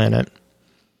one planet.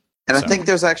 And I think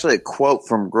there's actually a quote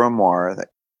from Grimoire that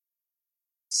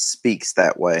speaks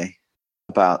that way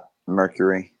about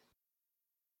Mercury.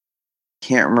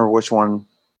 Can't remember which one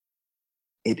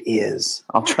it is.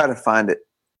 I'll try to find it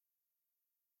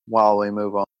while we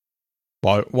move on.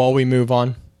 While we move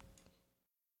on?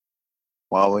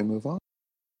 While we move on?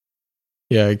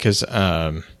 Yeah, because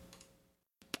I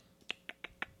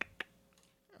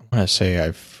want to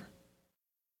say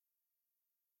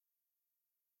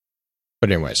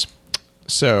But anyways,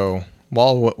 so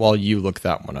while you look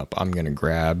that one up, I'm going to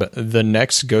grab the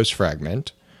next Ghost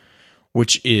Fragment,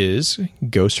 which is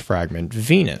Ghost Fragment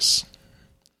Venus.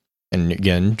 And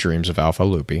again, Dreams of Alpha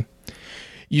Lupi.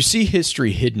 You see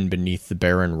history hidden beneath the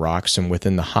barren rocks and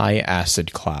within the high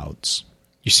acid clouds.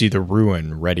 You see the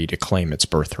ruin ready to claim its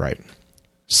birthright.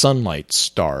 Sunlight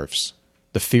starves.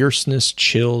 The fierceness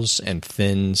chills and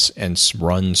thins and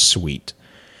runs sweet.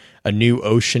 A new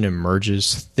ocean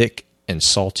emerges thick and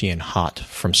salty and hot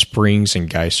from springs and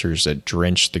geysers that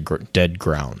drench the dead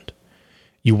ground.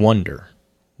 You wonder,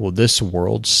 will this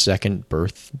world's second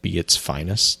birth be its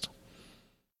finest?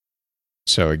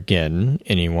 So again,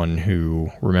 anyone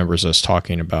who remembers us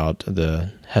talking about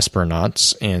the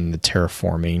Hesperonauts and the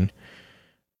terraforming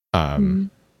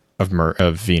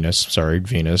of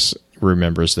Venus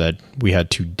remembers that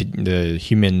the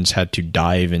humans had to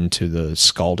dive into the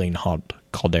scalding hot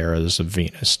calderas of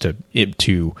Venus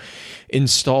to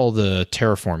install the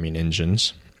terraforming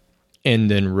engines. And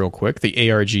then real quick,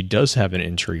 the ARG does have an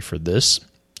entry for this,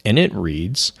 and it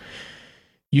reads,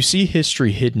 you see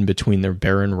history hidden between the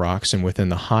barren rocks and within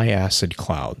the high acid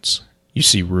clouds. You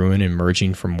see ruin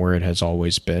emerging from where it has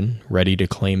always been, ready to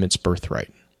claim its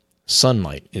birthright.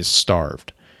 Sunlight is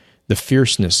starved. The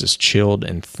fierceness is chilled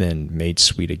and thinned, made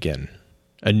sweet again.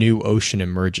 A new ocean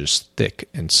emerges thick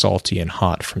and salty and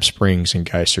hot from springs and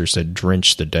geysers that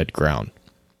drench the dead ground.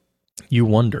 You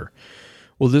wonder,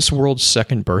 will this world's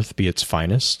second birth be its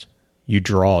finest? You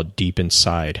draw deep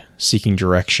inside, seeking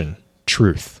direction,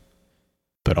 truth.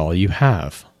 But all you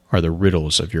have are the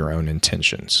riddles of your own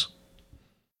intentions.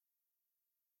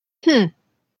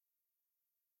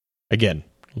 Again,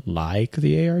 like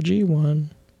the ARG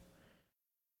one.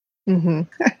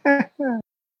 Mm-hmm.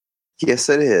 Yes,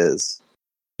 it is.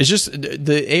 It's just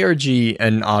the ARG,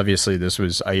 and obviously this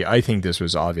was, I think this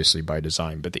was obviously by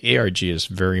design, but the ARG is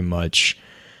very much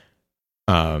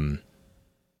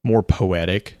more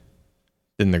poetic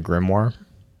than the Grimoire.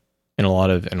 In a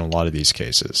lot of these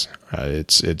cases,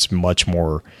 it's much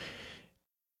more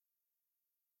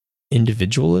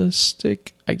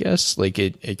individualistic, I guess. Like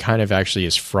it kind of actually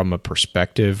is from a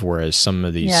perspective, whereas some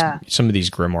of these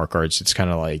Grimoire cards, it's kind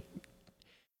of like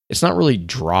it's not really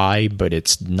dry, but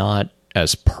it's not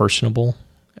as personable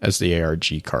as the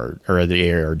ARG card or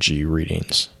the ARG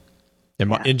readings.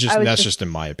 That's just in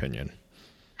my opinion.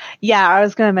 Yeah, I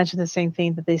was going to mention the same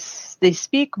thing, that they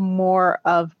speak more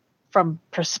of from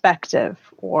perspective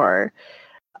or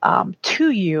to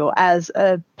you, as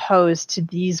opposed to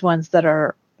these ones that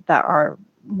are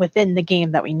within the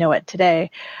game that we know it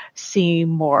today, seem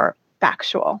more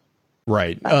factual.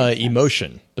 Right.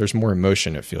 Emotion. There's more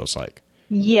emotion, it feels like.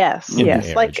 Yes. In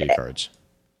the ARG cards.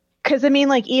 Because I mean,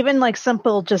 like, even like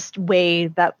simple just way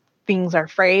that things are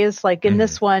phrased, like in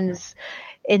this one's,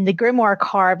 in the Grimoire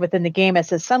card within the game, it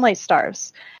says sunlight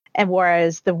starves. And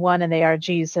whereas the one in the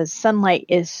ARG says sunlight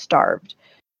is starved.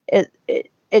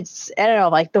 It's, I don't know,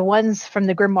 like the ones from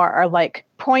the Grimoire are like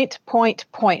point,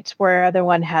 where the other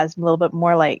one has a little bit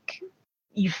more like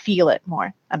you feel it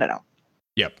more. I don't know.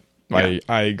 Yep. Yeah.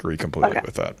 I agree completely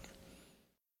with that.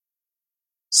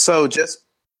 So just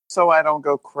so I don't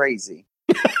go crazy.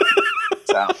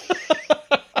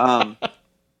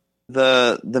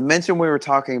 The mention we were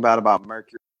talking about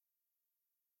Mercury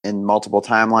in multiple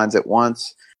timelines at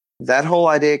once, that whole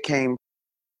idea came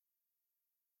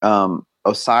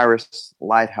Osiris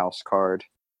Lighthouse card,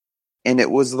 and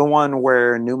it was the one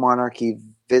where New Monarchy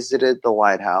visited the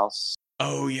lighthouse.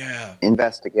 Oh yeah,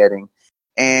 investigating,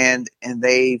 and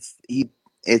it's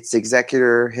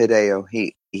Executor Hideo.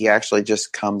 He actually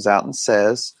just comes out and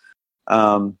says,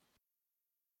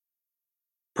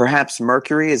 Perhaps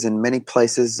Mercury is in many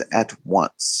places at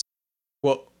once.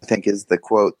 Well, I think is the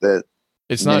quote that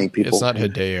it's many not. people. It's not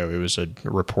Hideo. It was a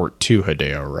report to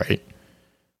Hideo, right?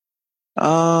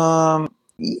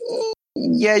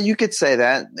 Yeah, you could say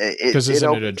that. Because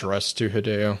isn't it addressed to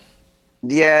Hideo?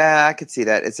 Yeah, I could see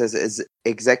that. It says is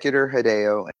Executor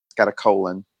Hideo. It's got a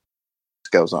colon.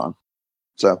 It goes on.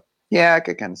 So yeah, I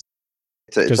could kind of.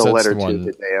 It's a letter to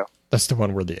Hideo. That's the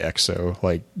one where the Exo,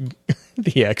 like,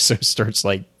 the Exo starts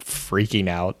like freaking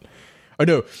out. Oh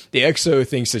no, the Exo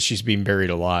thinks that she's being buried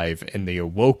alive, and the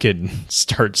Awoken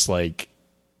starts like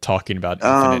talking about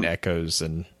infinite echoes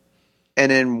and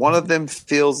then one of them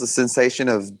feels the sensation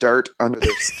of dirt under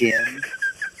their skin,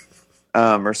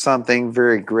 or something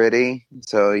very gritty.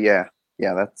 So yeah,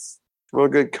 that's a real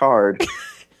good card.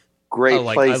 Great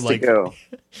place to go.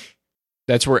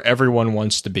 That's where everyone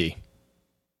wants to be.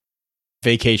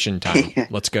 Vacation time.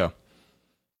 Let's go.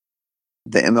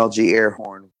 The MLG air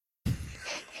horn.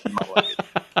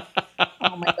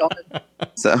 Oh my god.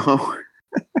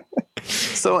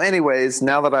 So anyways,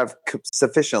 now that I've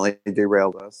sufficiently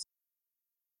derailed us.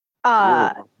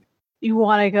 You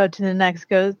want to go to the next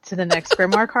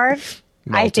grimoire card?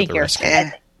 I think you're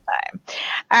spending time.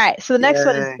 All right, so the next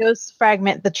one is Ghost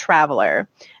Fragment, the Traveler,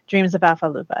 Dreams of Alpha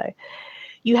Lupi.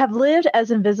 You have lived as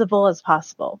invisible as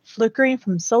possible, flickering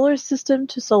from solar system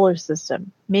to solar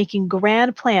system, making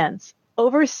grand plans,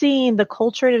 overseeing the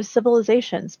culture of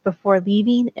civilizations before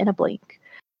leaving in a blink.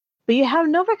 But you have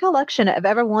no recollection of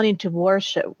ever wanting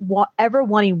worship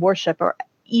or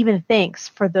even thanks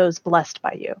for those blessed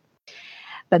by you.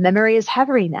 But memory is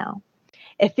heavy now.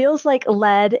 It feels like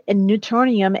lead and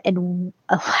neutronium and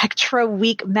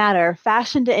electro-weak matter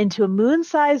fashioned into a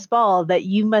moon-sized ball that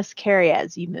you must carry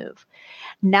as you move.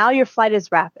 Now your flight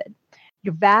is rapid.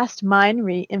 Your vast mind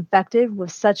infected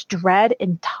with such dread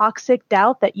and toxic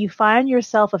doubt that you find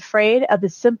yourself afraid of the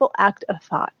simple act of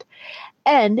thought.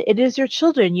 And it is your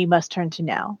children you must turn to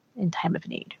now in time of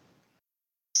need.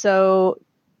 So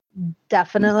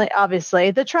definitely, obviously,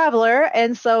 the Traveler.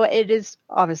 And so it is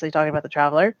obviously talking about the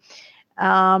Traveler.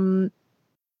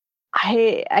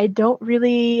 I don't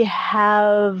really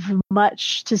have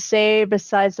much to say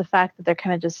besides the fact that they're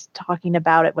kind of just talking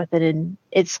about it within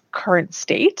its current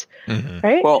state,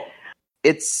 right? Well,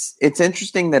 it's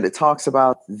interesting that it talks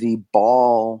about the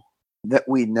ball that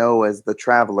we know as the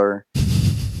Traveler,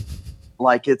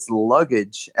 like it's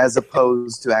luggage, as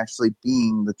opposed to actually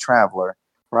being the Traveler,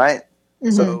 right?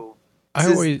 Mm-hmm. So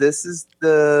this is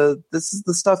the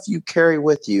stuff you carry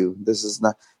with you. This is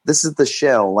the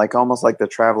shell, like almost like the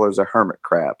Traveler's a hermit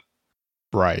crab.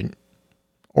 Right.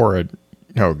 Or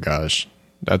oh gosh,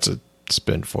 that's a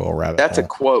spinfoil rabbit. That's hole. A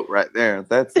quote right there.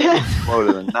 That's the quote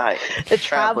of the night. The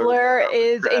Traveler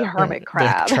is a hermit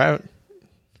crab.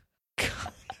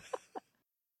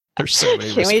 There's so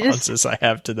many responses I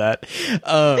have to that.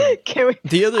 I can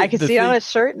see it on a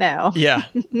shirt now. Yeah.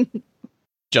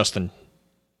 Justin,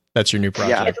 that's your new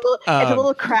project. Yeah. It's a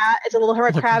little crab. It's a little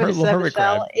hermit crab.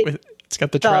 It's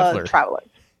got the Traveler.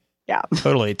 Yeah.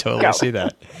 Totally see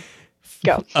that.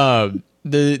 Go.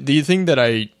 The thing that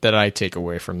I take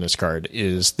away from this card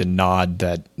is the nod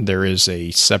that there is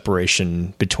a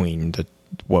separation between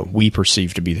what we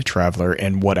perceive to be the Traveler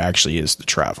and what actually is the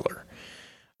Traveler.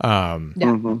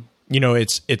 You know,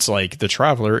 it's like the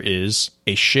Traveler is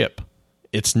a ship.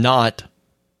 It's not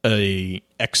a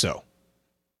exo.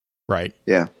 Right.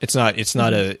 Yeah. It's not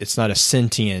a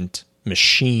sentient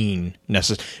machine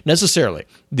necessarily.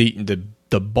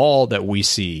 The ball that we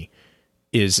see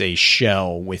is a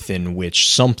shell within which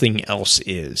something else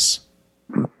is.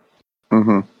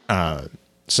 Mm-hmm.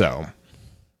 So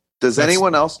does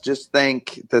anyone else just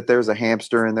think that there's a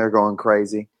hamster in there going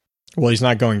crazy? Well, he's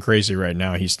not going crazy right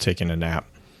now. He's taking a nap.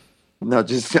 No,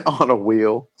 just on a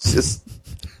wheel. Just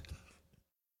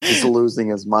losing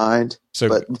his mind. So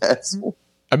but that's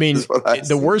I mean,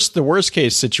 the worst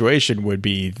case situation would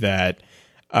be that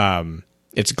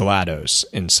it's GLaDOS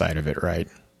inside of it, right?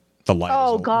 The light.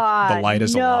 Oh God! The light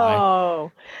is a lie.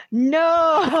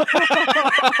 No.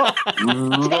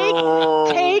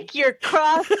 Take your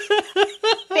cross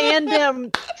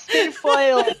fandom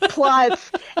tinfoil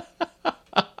plots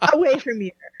away from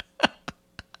here.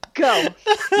 Go.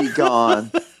 Be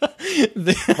gone,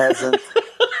 peasant.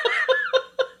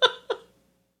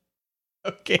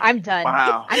 Okay. I'm done.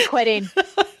 Wow. I'm quitting.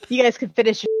 You guys can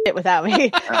finish your shit without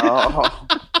me. Oh,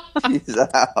 he's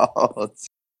out.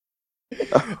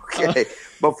 Okay.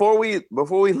 Before we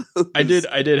lose, I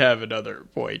did have another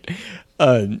point.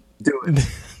 Do it.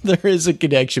 There is a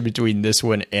connection between this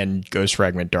one and Ghost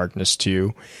Fragment Darkness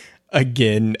 2.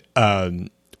 Again,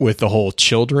 with the whole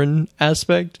children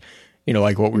aspect. You know,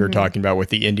 like what we were talking about with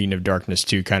the ending of Darkness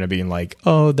 2 kind of being like,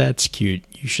 oh, that's cute.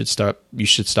 You should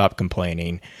stop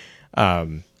complaining.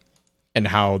 And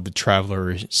how the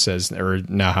Traveler says, or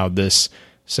now how this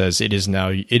says, it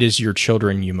is your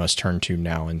children you must turn to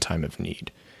now in time of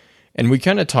need. And we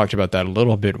kind of talked about that a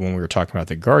little bit when we were talking about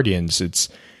the Guardians. It's,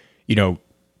 you know,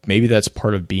 maybe that's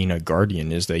part of being a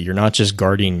Guardian, is that you're not just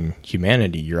guarding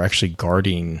humanity, you're actually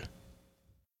guarding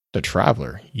the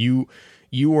Traveler. You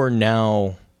are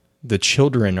now, the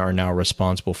children are now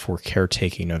responsible for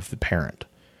caretaking of the parent.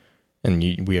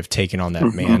 And we have taken on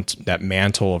that that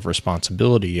mantle of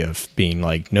responsibility of being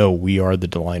like, no, we are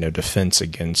the line of defense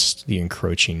against the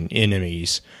encroaching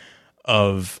enemies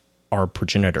of our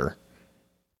progenitor.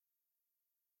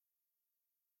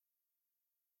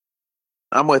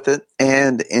 I'm with it,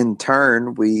 and in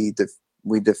turn, we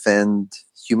defend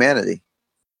humanity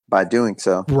by doing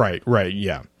so. Right,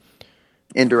 yeah.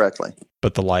 Indirectly.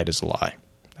 But the light is a lie.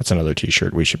 That's another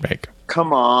T-shirt we should make.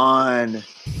 Come on.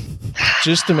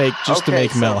 Just to make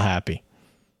Mel happy.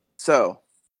 So,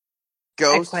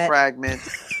 Ghost Fragment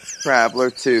Traveler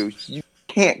 2. You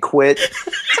can't quit.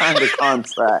 Sign the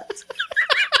contract.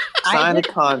 Sign the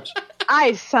contract.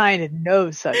 I signed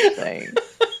no such thing.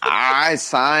 I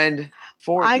signed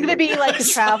for I'm going to be like the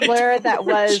Traveler that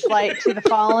was like to the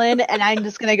Fallen, and I'm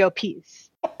just going to go peace.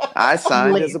 I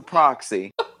signed as a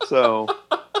proxy. So...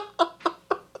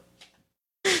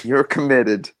 You're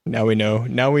committed. Now we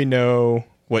know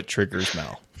what triggers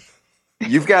Mel.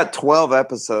 You've got 12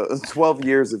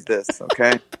 years of this,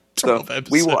 okay? So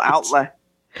episodes. we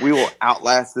will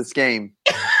outlast this game.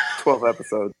 12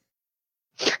 episodes.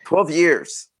 12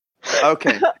 years.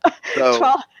 Okay. So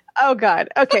 12, oh God.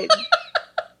 Okay.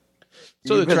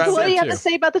 So what do you have to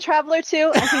say about the Traveler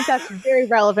 2? I think that's very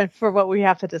relevant for what we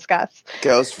have to discuss.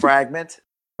 Ghost Fragment,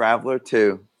 Traveler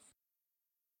 2.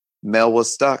 Mel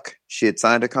was stuck. She had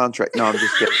signed a contract. No, I'm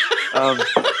just kidding.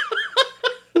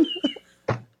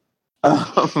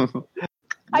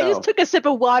 I just took a sip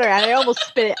of water and I almost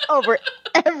spit it over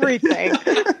everything.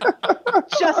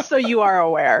 Just so you are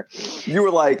aware. You were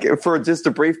like, for just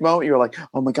a brief moment, you were like,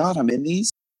 oh my God, I'm in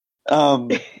these? No,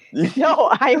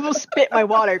 I almost spit my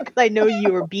water because I know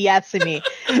you were BSing me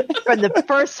from the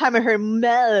first time I heard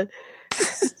Mel.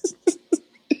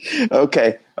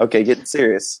 Okay, getting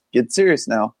serious. Get serious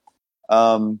now.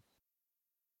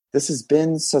 This has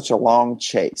been such a long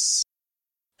chase.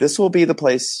 This will be the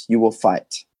place you will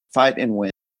fight and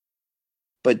win.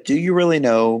 But do you really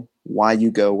know why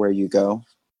you go where you go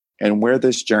and where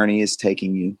this journey is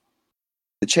taking you?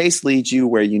 The chase leads you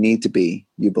where you need to be,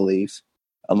 you believe,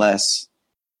 unless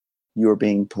you are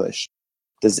being pushed.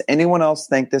 Does anyone else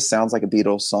think this sounds like a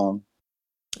Beatles song?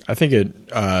 I think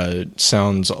it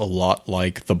sounds a lot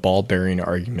like the ball bearing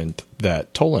argument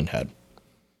that Toland had.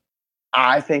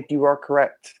 I think you are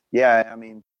correct. Yeah, I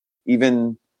mean,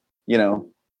 even, you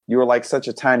were like such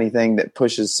a tiny thing that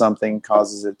pushes something,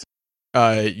 causes it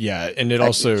to... yeah, and it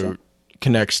also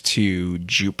connects to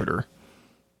Jupiter.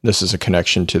 This is a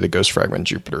connection to the Ghost Fragment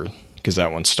Jupiter, because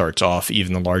that one starts off,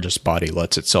 even the largest body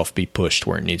lets itself be pushed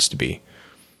where it needs to be.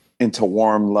 Into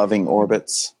warm, loving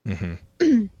orbits.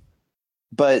 Mm-hmm.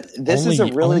 But this is a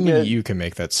really only good... you can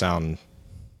make that sound...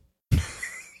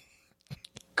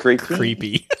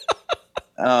 creepy.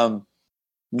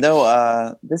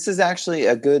 No, this is actually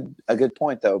a good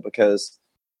point though, because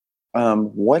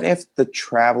what if the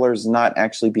Traveler's not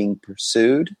actually being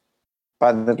pursued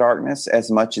by the darkness as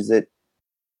much as it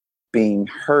being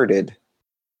herded?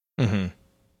 Mm-hmm.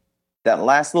 That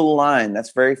last little line,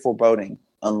 that's very foreboding,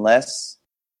 unless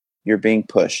you're being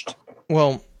pushed.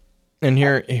 Well, and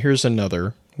here's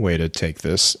another way to take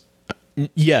this.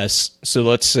 Yes, so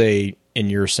let's say in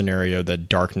your scenario that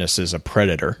darkness is a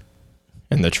predator.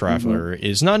 And the Traveler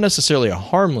is not necessarily a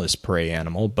harmless prey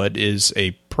animal, but is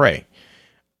a prey.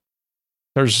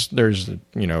 There's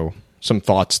some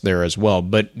thoughts there as well.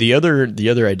 But the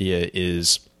other idea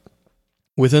is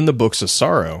within the Books of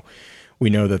Sorrow, we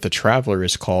know that the Traveler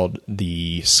is called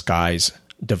the sky's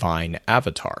divine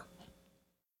avatar.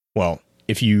 Well,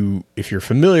 if you're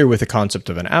familiar with the concept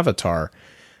of an avatar,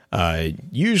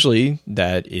 usually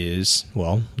that is,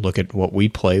 well, look at what we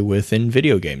play with in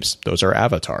video games. Those are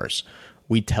avatars.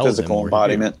 We tell physical them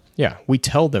embodiment. Yeah, we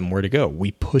tell them where to go.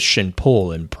 We push and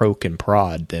pull and poke and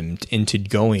prod them into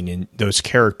going in those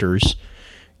characters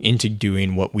into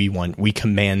doing what we want. We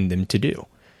command them to do.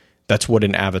 That's what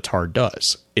an avatar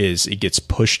does, is it gets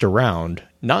pushed around,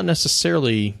 not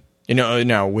necessarily,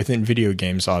 now within video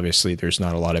games, obviously there's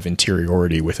not a lot of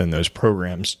interiority within those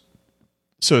programs.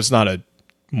 So it's not a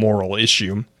moral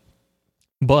issue,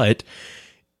 but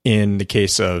In the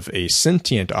case of a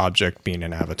sentient object being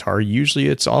an avatar, usually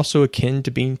it's also akin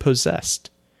to being possessed.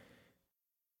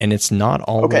 And it's not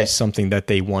always something that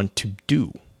they want to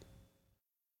do.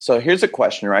 So here's a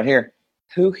question right here.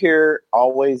 Who here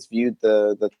always viewed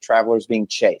the travelers being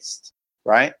chased,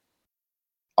 right?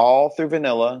 All through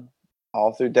vanilla,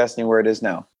 all through Destiny where it is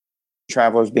now.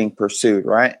 Travelers being pursued,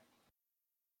 right?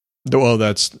 Well,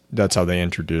 that's how they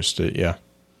introduced it, yeah.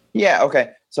 Yeah,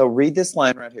 okay. So read this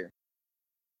line right here.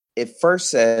 It first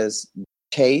says,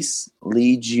 chase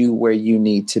leads you where you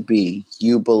need to be.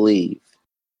 You believe.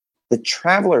 The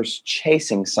traveler's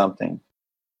chasing something.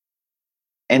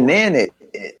 And then it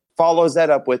follows that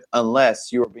up with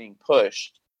unless you are being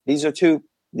pushed. These are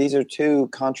two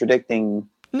contradicting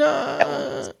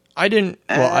elements. I didn't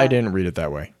read it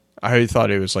that way. I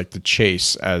thought it was like the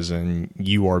chase as in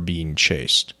you are being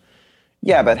chased.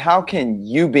 Yeah, but how can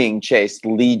you being chased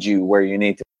lead you where you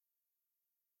need to?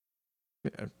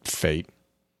 Fate.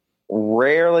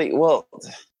 Rarely. Well,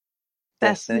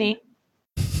 Destiny.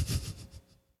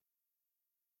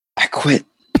 I quit.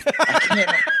 I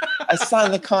can't. I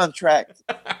signed the contract.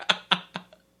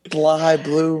 Fly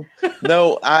blue.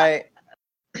 No, I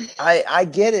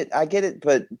get it. I get it.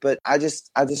 But I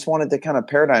just wanted to kind of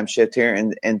paradigm shift here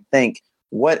and think,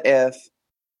 what if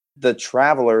the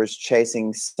traveler is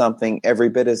chasing something every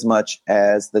bit as much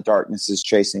as the darkness is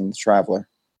chasing the traveler?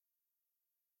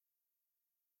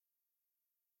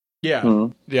 Yeah.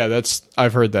 Yeah,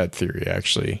 I've heard that theory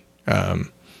actually.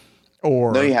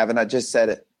 Or no, you haven't. I just said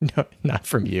it. No, not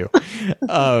from you.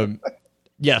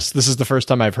 Yes, this is the first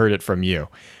time I've heard it from you.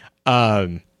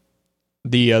 There's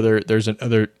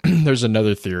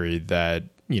another theory that,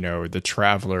 the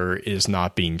traveler is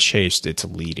not being chased, it's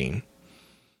leading.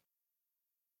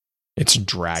 It's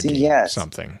dragging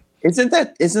something. Isn't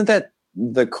that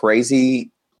the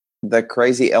crazy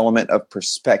element of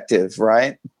perspective,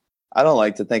 right? I don't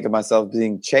like to think of myself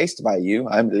being chased by you.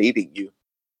 I'm leading you.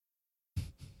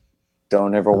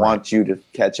 Don't ever want you to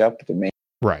catch up to me.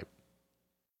 Right.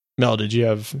 Mel, did you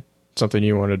have something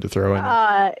you wanted to throw in?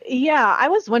 Yeah, I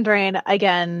was wondering,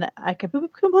 again, I could be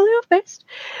completely off-based,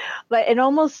 but it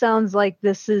almost sounds like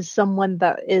this is someone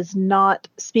that is not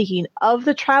speaking of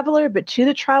the traveler, but to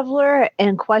the traveler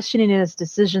and questioning his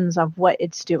decisions of what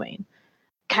it's doing.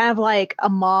 Kind of like a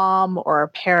mom or a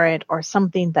parent or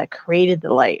something that created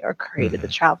the light or created the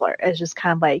traveler. It's just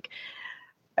kind of like,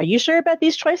 are you sure about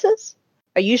these choices?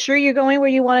 Are you sure you're going where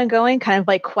you want to go? Kind of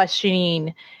like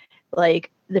questioning,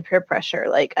 like, the peer pressure.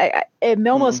 Like, it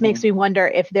almost makes me wonder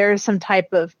if there's some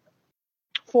type of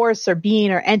force or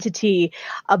being or entity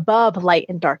above light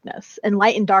and darkness. And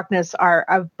light and darkness are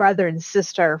a brother and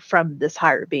sister from this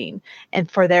higher being. And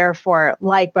therefore,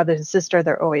 like brothers and sister,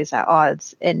 they're always at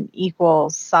odds and equal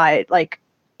side, like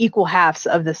equal halves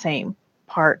of the same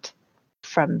part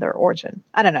from their origin.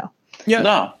 I don't know. Yeah,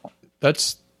 no,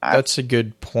 that's a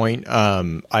good point.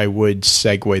 I would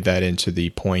segue that into the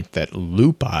point that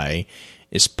lupi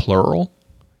is plural.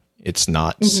 It's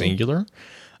not singular.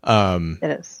 It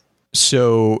is.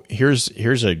 So here's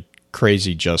a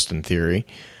crazy Justin theory.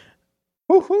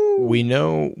 Woo-hoo. We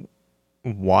know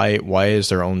why is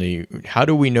there only? How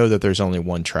do we know that there's only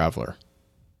one traveler?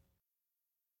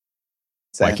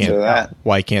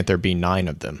 Why can't there be 9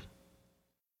 of them?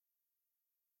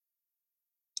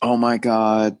 Oh my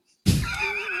God.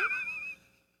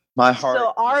 My heart.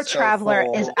 So our traveler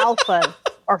is alpha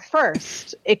or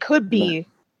first. It could be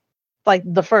like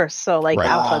the first. So like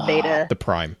alpha, beta, the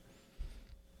prime.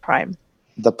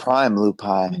 The prime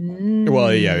lupi.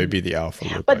 Well, yeah, it'd be the alpha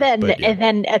lupi. But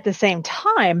then at the same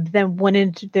time, then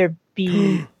wouldn't there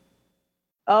be?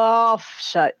 Oh,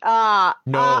 shut.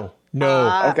 No.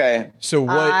 Okay. So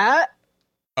what?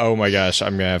 Oh my gosh,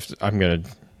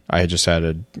 I just had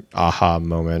an aha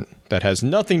moment that has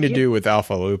nothing to do with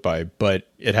alpha lupi, but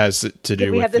it has to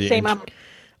do with the same.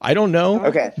 I don't know.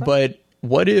 Okay, but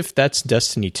what if that's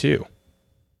Destiny 2?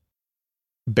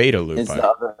 Beta lupi. It's the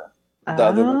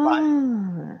other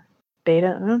lupi.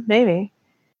 Beta, maybe.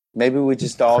 Maybe we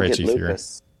just all Crazy get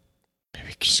lupus.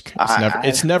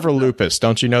 It's never lupus.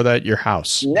 Don't you know that? Your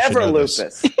house. Never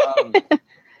lupus.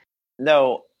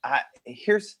 No,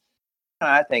 here's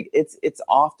I think it's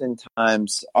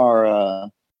oftentimes our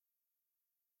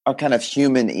kind of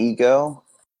human ego.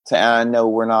 I know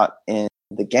we're not in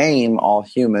the game all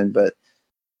human, but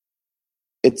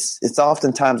it's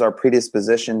oftentimes our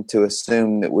predisposition to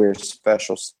assume that we're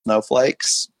special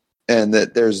snowflakes and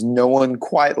that there's no one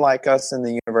quite like us in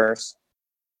the universe.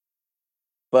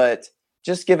 But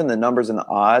just given the numbers and the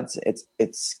odds,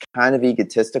 it's kind of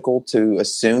egotistical to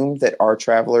assume that our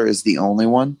traveler is the only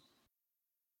one.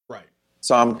 Right.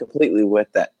 So I'm completely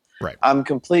with that. Right. I'm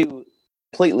completely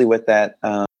completely with that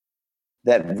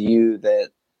that view that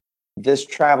this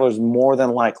traveler is more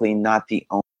than likely not the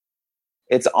only.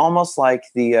 It's almost like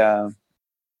the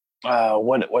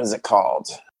what is it called?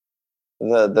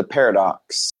 The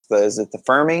paradox. Is it the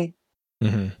Fermi?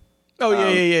 Mm-hmm. Oh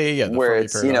yeah. Where Fermi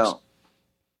it's paradox.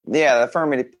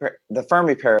 the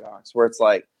Fermi paradox, where it's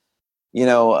like,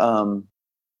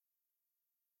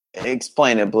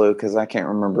 explain it, Blue, because I can't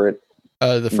remember it.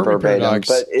 The Fermi verbatim, paradox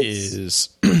but is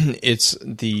it's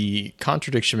the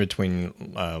contradiction between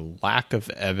lack of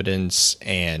evidence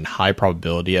and high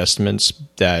probability estimates.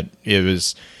 That it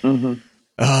was. Mm-hmm.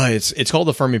 It's called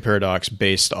the Fermi paradox,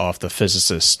 based off the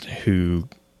physicist who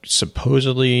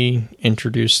supposedly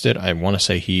introduced it. I want to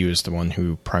say he was the one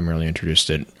who primarily introduced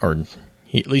it, or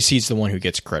at least he's the one who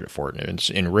gets credit for it.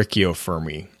 It's Enrico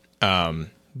Fermi.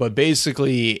 But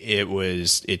basically,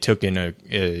 it took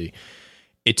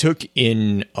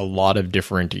in a lot of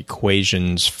different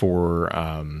equations for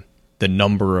the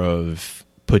number of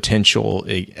potential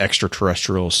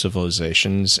extraterrestrial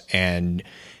civilizations, and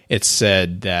it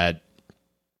said that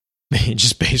it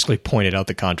just basically pointed out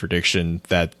the contradiction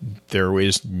that there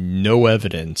is no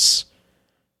evidence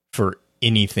for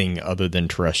anything other than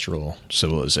terrestrial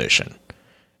civilization.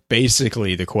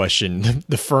 Basically, the question,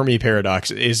 the Fermi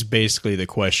paradox is basically the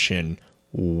question,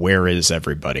 where is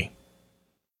everybody?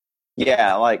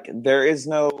 Yeah, like there is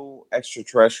no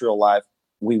extraterrestrial life.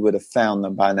 We would have found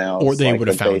them by now. Or they would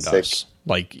have found us.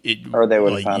 Or they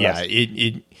would have found us.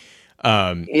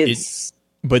 Yeah,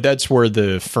 but that's where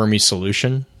the Fermi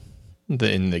solution,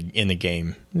 in the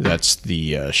game, that's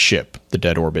the ship, the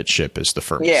dead orbit ship, is the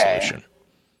Fermi solution.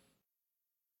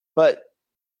 But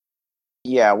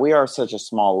yeah, we are such a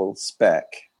small little speck.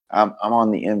 I'm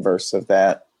on the inverse of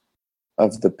that,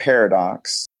 of the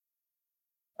paradox.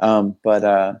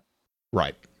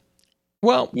 Right.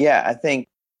 Well, yeah, I think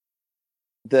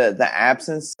the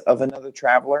absence of another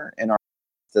traveler in our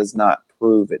does not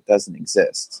prove it doesn't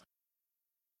exist.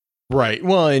 Right.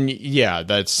 Well, and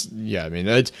I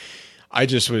mean, I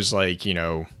just was like,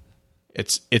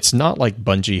 it's not like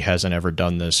Bungie hasn't ever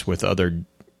done this with other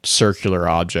circular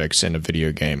objects in a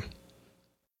video game.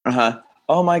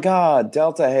 Oh my God,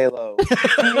 Delta Halo.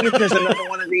 There's another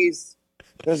one of these.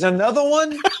 There's another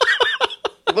one?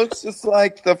 Looks just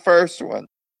like the first one.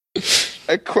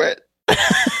 I quit.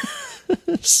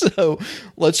 So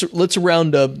let's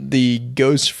round up the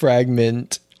ghost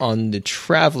fragment on the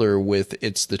Traveler with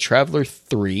it's the Traveler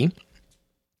 3.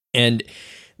 And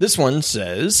this one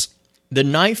says, the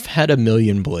knife had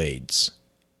 1,000,000 blades,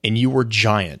 and you were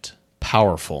giant,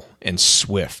 powerful, and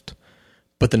swift.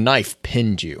 But the knife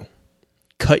pinned you,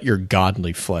 cut your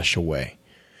godly flesh away.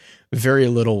 Very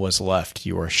little was left,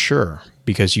 you are sure,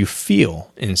 because you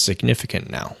feel insignificant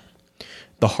now.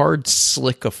 The hard,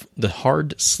 slick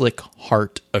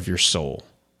heart of your soul,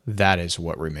 that is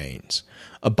what remains.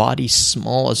 A body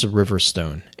small as a river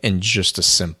stone and just as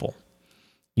simple.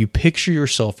 You picture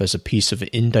yourself as a piece of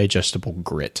indigestible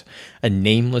grit, a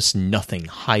nameless nothing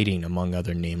hiding among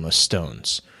other nameless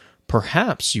stones.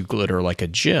 Perhaps you glitter like a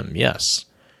gem, yes.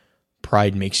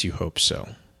 Pride makes you hope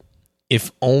so.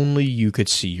 If only you could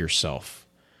see yourself.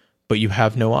 But you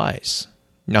have no eyes.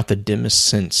 Not the dimmest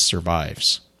sense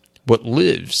survives. What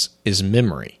lives is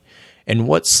memory. And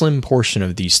what slim portion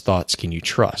of these thoughts can you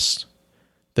trust?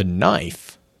 The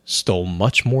knife stole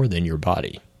much more than your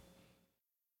body.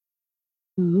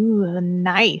 Ooh, a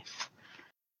knife.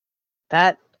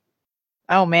 That.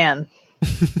 Oh man.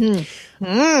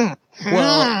 Well,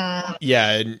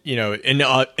 yeah,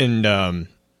 and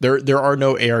there are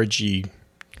no ARG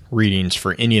readings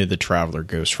for any of the Traveler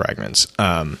Ghost fragments.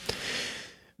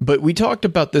 But we talked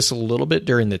about this a little bit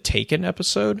during the Taken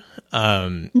episode.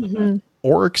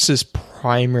 Oryx's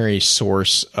primary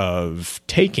source of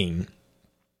taking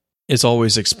is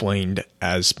always explained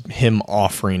as him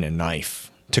offering a knife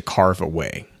to carve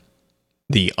away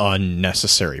the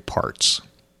unnecessary parts.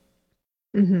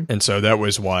 And so that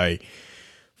was why,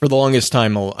 for the longest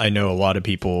time, I know a lot of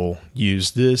people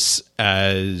use this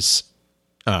as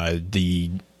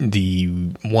the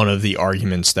one of the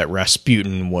arguments that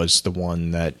Rasputin was the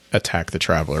one that attacked the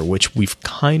Traveler, which we've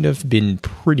kind of been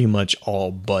pretty much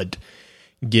all but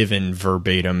given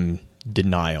verbatim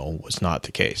denial was not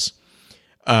the case.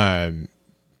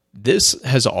 This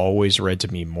has always read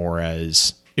to me more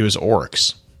as it was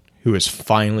Oryx who is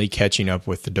finally catching up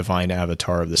with the divine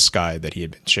avatar of the sky that he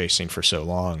had been chasing for so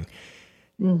long.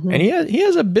 And he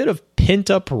has a bit of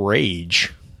pent-up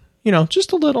rage.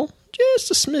 Just a little, just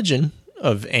a smidgen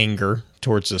of anger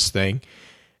towards this thing.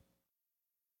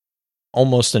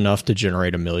 Almost enough to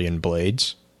generate 1,000,000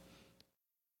 blades.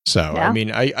 So, yeah. I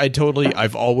mean,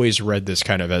 I've always read this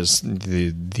kind of as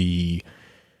the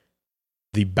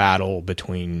the battle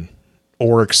between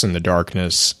Oryx in the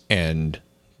darkness and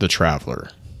the Traveler.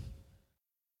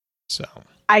 So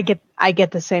I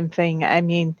get the same thing. I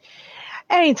mean,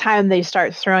 anytime they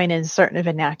start throwing in certain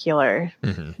vernacular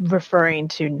referring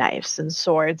to knives and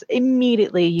swords,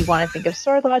 immediately you want to think of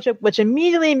sword logic, which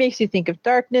immediately makes you think of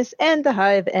darkness and the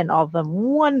hive and all the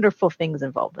wonderful things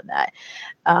involved in that.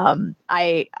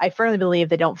 I firmly believe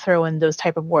they don't throw in those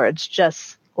type of words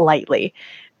just lightly.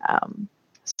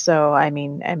 So I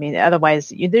mean,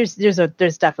 otherwise there's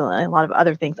definitely a lot of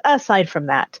other things aside from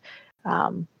that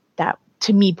that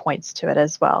to me points to it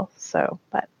as well. So,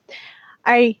 but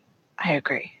I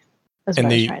agree. That's what I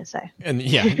was trying to say. And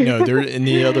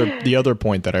the other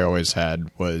point that I always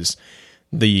had was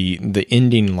the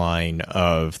ending line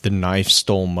of the knife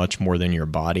stole much more than your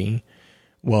body.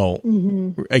 Well,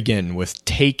 again, with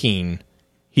taking,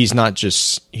 he's not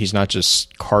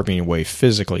just carving away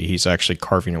physically, he's actually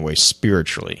carving away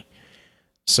spiritually.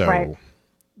 So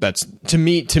that's to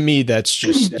me that's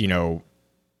just,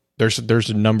 there's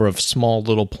a number of small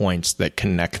little points that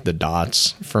connect the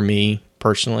dots for me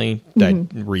personally that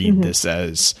read this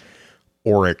as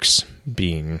Oryx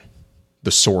being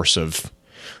the source of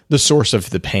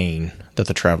the pain that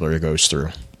the Traveler goes through.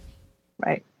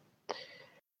 Right.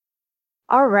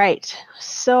 All right.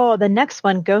 So the next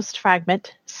one, Ghost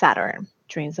Fragment, Saturn.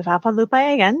 Dreams of Alpha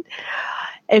Lupi again.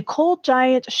 A cold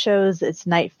giant shows its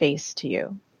night face to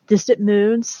you. Distant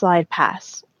moons slide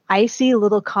past. Icy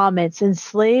little comets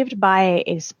enslaved by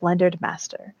a splendid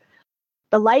master.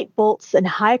 The light bolts and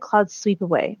high clouds sweep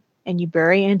away, and you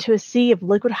bury into a sea of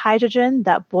liquid hydrogen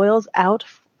that boils out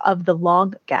of the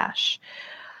long gash.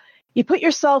 You put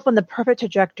yourself on the perfect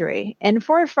trajectory, and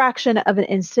for a fraction of an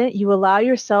instant, you allow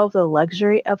yourself the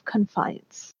luxury of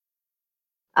confiance.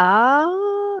 Yes.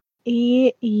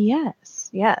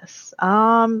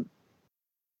 I'm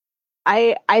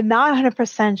not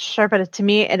 100% sure, but to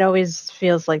me, it always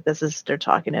feels like they're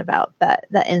talking about that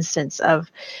instance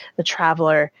of the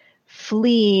Traveler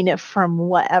fleeing from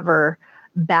whatever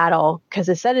battle, because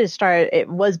it said it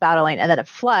was battling, and then it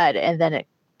fled, and then it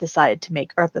decided to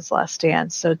make Earth its last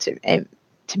stand. So to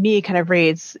me, it kind of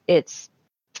reads it's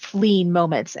fleeing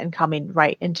moments and coming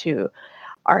right into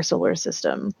our solar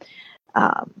system.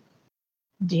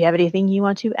 Do you have anything you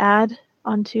want to add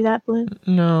onto that, Blue?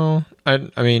 No, I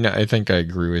mean, I think I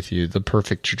agree with you. The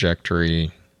perfect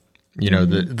trajectory,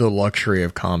 the luxury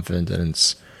of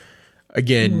confidence.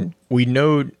 Again, we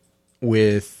know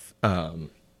with the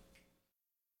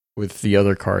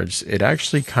other cards, it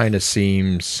actually kind of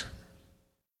seems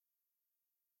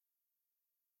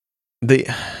it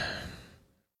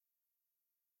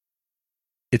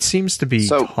seems to be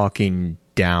talking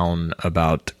down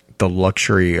about the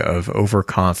luxury of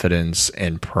overconfidence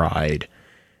and pride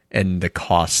and the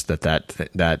cost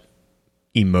that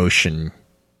emotion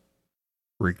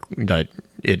that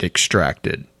it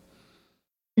extracted.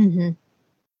 What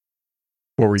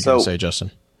were you going to say, Justin?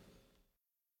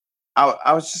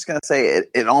 I was just going to say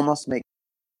it almost makes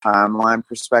timeline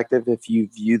perspective if you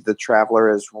view the Traveler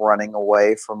as running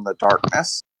away from the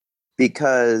darkness,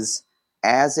 because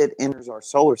as it enters our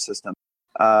solar system,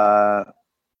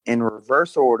 in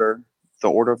reverse order, the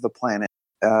order of the planet,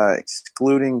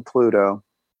 excluding Pluto,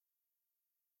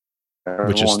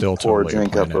 which is still totally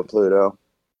drink up of Pluto.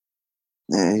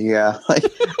 Yeah, like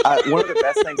one of the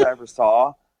best things I ever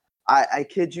saw. I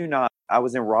kid you not. I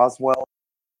was in Roswell,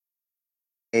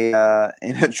 in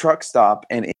a truck stop,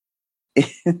 and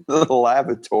in the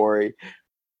lavatory,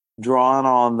 drawn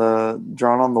on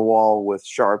the wall with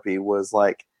Sharpie was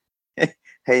like,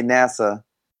 "Hey NASA,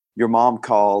 your mom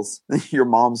calls. Your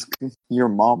mom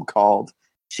called.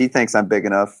 She thinks I'm big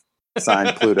enough."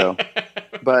 Signed, Pluto.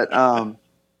 But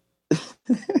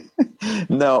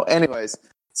no. Anyways,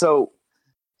 so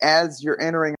as you're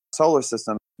entering the solar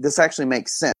system, this actually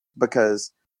makes sense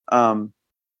because the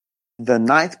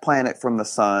ninth planet from the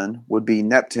sun would be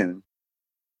Neptune.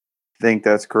 Think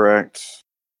that's correct? Is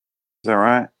that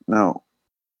right? No.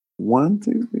 1,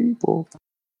 2, 3, 4.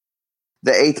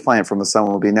 The eighth planet from the sun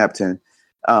will be Neptune.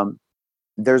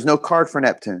 There's no card for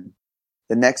Neptune.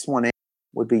 The next one in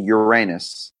would be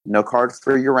Uranus. No card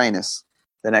for Uranus.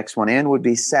 The next one in would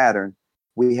be Saturn.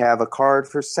 We have a card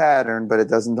for Saturn, but it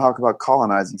doesn't talk about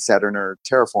colonizing Saturn or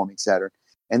terraforming Saturn.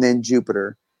 And then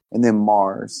Jupiter, and then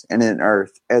Mars, and then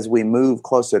Earth as we move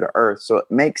closer to Earth. So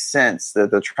it makes sense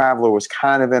that the Traveler was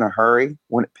kind of in a hurry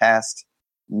when it passed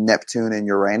Neptune and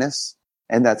Uranus.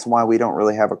 And that's why we don't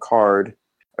really have a card,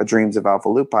 a Dreams of Alpha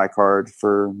Lupi card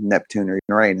for Neptune or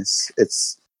Uranus.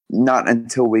 It's not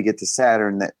until we get to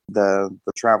Saturn that the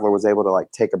Traveler was able to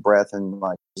like take a breath and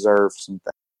like observe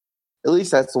something. At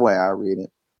least that's the way I read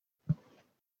it.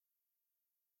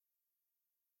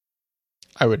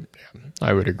 I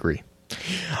would agree.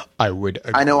 I would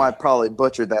agree. I know I probably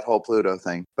butchered that whole Pluto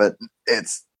thing, but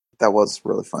that was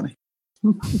really funny.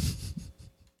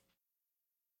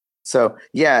 So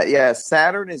yeah,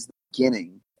 Saturn is the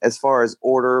beginning as far as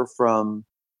order from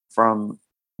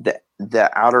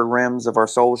the outer rims of our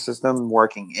solar system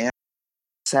working in.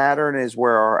 Saturn is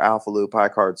where our Alpha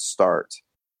Lupi cards start.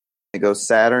 It goes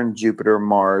Saturn, Jupiter,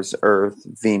 Mars, Earth,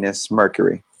 Venus,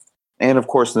 Mercury, and of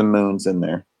course the moon's in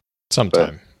there.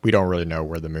 Sometime. But we don't really know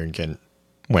where the moon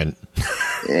went.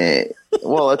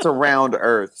 Well, it's around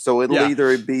Earth, so it'll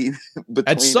either be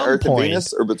between Earth and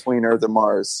Venus or between Earth and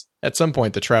Mars. At some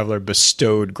point, the Traveler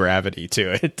bestowed gravity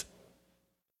to it.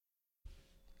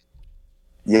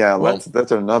 Yeah,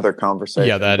 that's another conversation.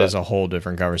 Yeah, that is a whole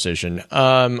different conversation.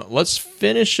 Let's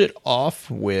finish it off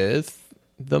with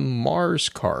the Mars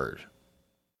card.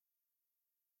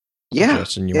 Yeah.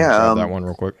 Justin, you want to grab that one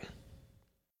real quick?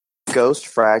 Ghost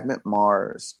Fragment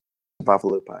Mars, Alpha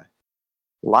Lupi.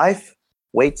 Life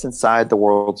waits inside the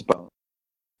world's bone.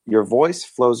 Your voice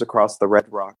flows across the red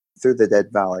rock through the dead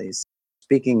valleys,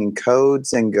 speaking in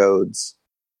codes and goads.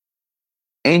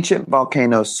 Ancient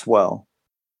volcanoes swell,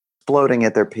 exploding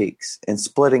at their peaks and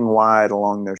splitting wide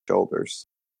along their shoulders.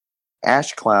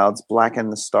 Ash clouds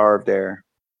blacken the starved air.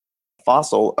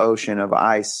 Fossil ocean of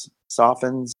ice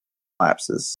softens,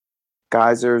 collapses.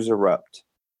 Geysers erupt,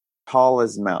 tall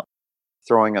as mountains,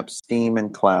 throwing up steam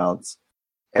and clouds.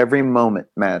 Every moment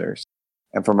matters,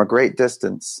 and from a great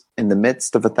distance, in the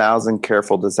midst of 1,000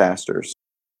 careful disasters,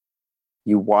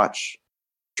 you watch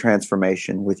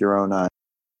transformation with your own eyes.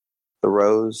 The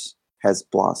rose has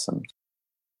blossomed.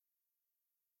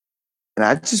 And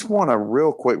I just want to,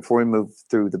 real quick, before we move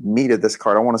through the meat of this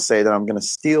card, I want to say that I'm going to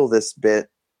steal this bit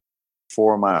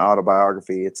for my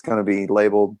autobiography. It's going to be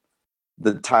labeled,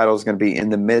 the title is going to be In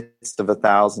the Midst of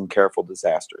 1,000 Careful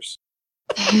Disasters.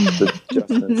 It's just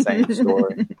an insane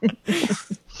story.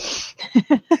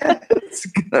 It's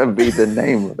going to be the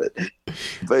name of it.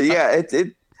 But yeah,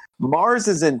 Mars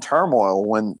is in turmoil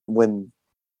when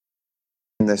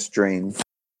in this dream.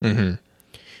 Mm-hmm.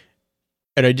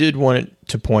 And I did want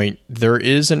to point, there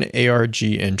is an ARG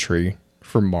entry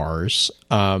for Mars,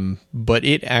 but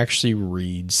it actually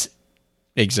reads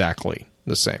exactly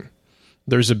the same.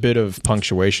 There's a bit of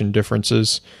punctuation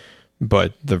differences,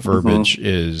 but the verbiage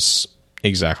is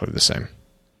exactly the same.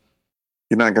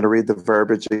 You're not going to read the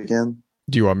verbiage again?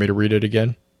 Do you want me to read it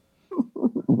again?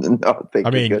 No,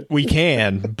 I mean, we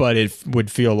can, but it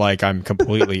would feel like I'm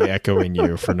completely echoing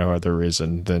you for no other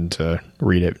reason than to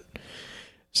read it.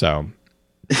 So...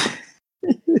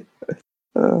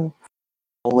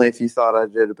 only if you thought I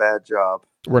did a bad job.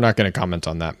 We're not going to comment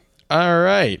on that. All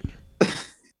right.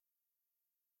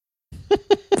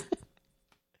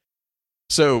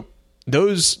 So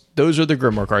those are the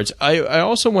Grimoire cards. I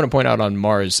also want to point out on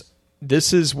Mars,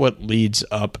 this is what leads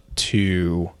up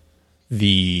to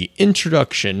the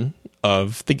introduction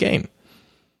of the game.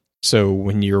 So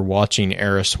when you're watching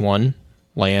Eris 1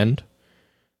 land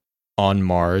on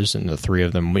Mars and the three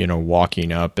of them,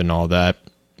 walking up and all that,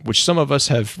 which some of us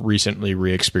have recently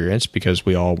re-experienced because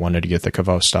we all wanted to get the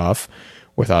Kvostov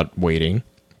without waiting.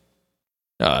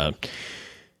 That's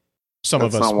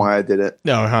not why I did it.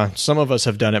 No, some of us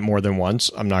have done it more than once.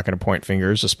 I'm not going to point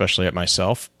fingers, especially at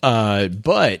myself.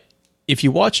 But if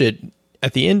you watch it,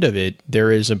 at the end of it,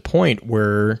 there is a point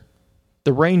where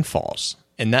the rain falls.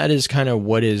 And that is kind of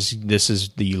this is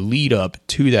the lead up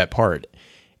to that part.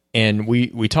 And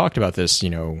we talked about this,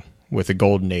 with the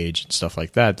Golden Age and stuff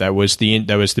like that. That was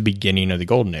the beginning of the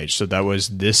Golden Age. So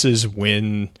this is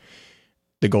when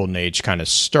the Golden Age kind of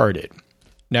started.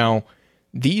 Now,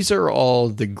 these are all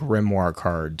the Grimoire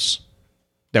cards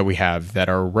that we have that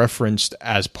are referenced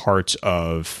as parts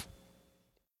of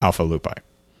Alpha Lupi.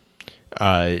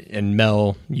 And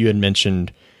Mel, you had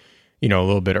mentioned, a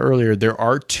little bit earlier, there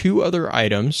are two other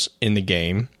items in the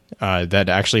game that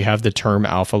actually have the term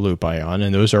Alpha Lupi on,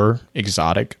 and those are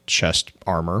exotic chest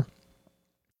armor.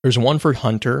 There's one for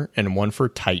Hunter and one for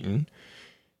Titan.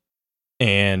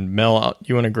 And Mel,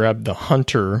 you want to grab the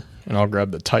Hunter, and I'll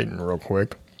grab the Titan real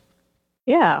quick.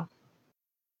 Yeah.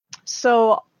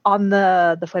 So on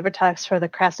the flavor text for the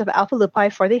crest of Alpha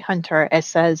Lupi for the Hunter, it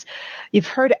says, "You've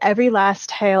heard every last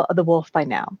tale of the wolf by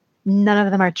now. None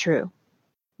of them are true.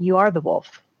 You are the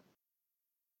wolf."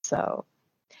 So,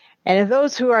 and if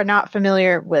those who are not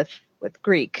familiar with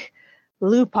Greek,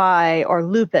 lupi or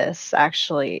lupus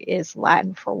actually is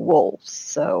Latin for wolves.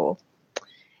 So,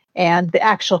 and the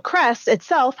actual crest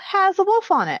itself has a wolf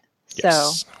on it.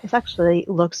 Yes. So it actually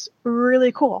looks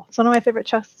really cool. It's one of my favorite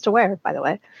chests to wear, by the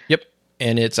way. Yep.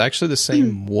 And it's actually the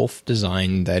same wolf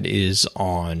design that is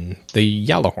on the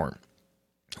Yalahorn,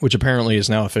 which apparently is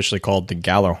now officially called the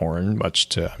Galahorn, much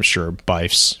to, I'm sure,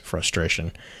 Bife's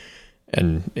frustration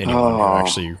and anyone who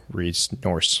actually reads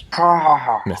Norse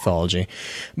mythology.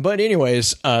 But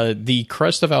anyways, the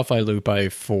crest of Alpha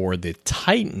Lupi for the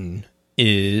Titan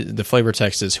is, the flavor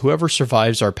text is, whoever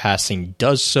survives our passing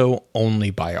does so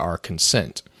only by our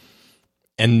consent.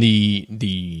 And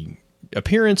the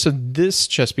appearance of this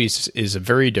chess piece is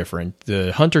very different.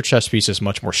 The Hunter chess piece is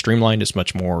much more streamlined. It's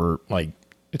much more like,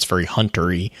 it's very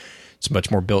huntery. It's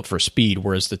much more built for speed,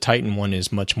 whereas the Titan one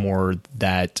is much more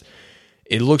that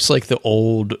it looks like the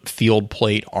old field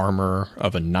plate armor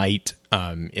of a knight.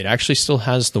 It actually still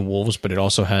has the wolves, but it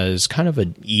also has kind of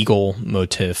an eagle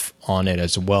motif on it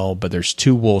as well. But there's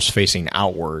two wolves facing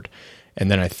outward.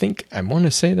 And then I want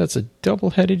to say that's a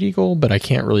double-headed eagle, but I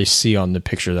can't really see on the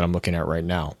picture that I'm looking at right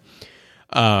now.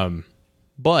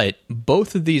 But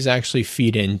both of these actually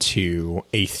feed into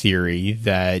a theory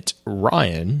that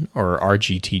Ryan, or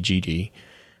RGTGD,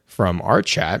 from our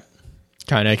chat,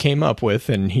 kind of came up with,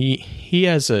 and he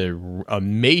has a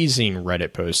amazing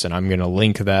Reddit post, and I'm going to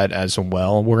link that as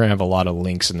well. We're going to have a lot of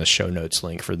links in the show notes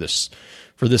link for this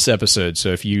episode. So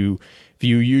if you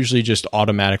usually just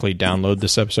automatically download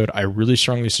this episode, I really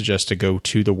strongly suggest to go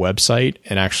to the website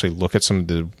and actually look at some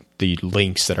of the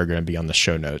links that are going to be on the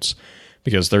show notes,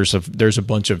 because there's a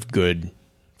bunch of good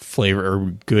flavor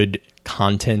or good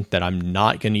content that I'm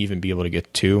not going to even be able to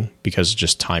get to because of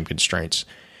just time constraints.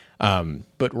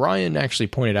 But Ryan actually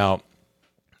pointed out,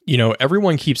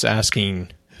 everyone keeps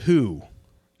asking who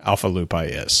Alpha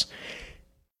Lupi is.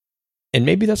 And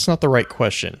maybe that's not the right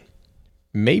question.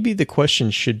 Maybe the question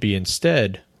should be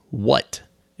instead, what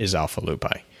is Alpha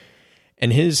Lupi?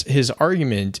 And his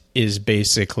argument is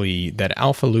basically that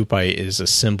Alpha Lupi is a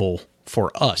symbol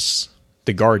for us,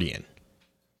 the Guardian,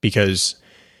 because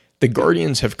the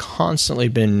Guardians have constantly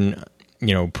been,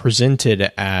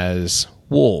 presented as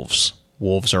wolves.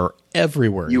 Wolves are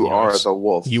everywhere. You are the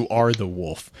wolf. You are the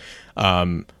wolf.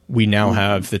 We now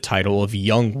have the title of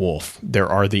Young Wolf. There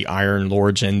are the Iron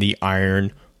Lords and the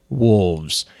Iron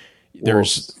Wolves.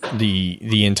 There's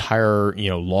the entire,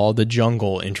 Law of the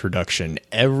Jungle introduction.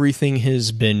 Everything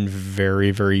has been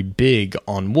very, very big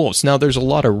on wolves. Now, there's a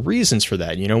lot of reasons for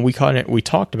that. We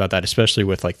talked about that, especially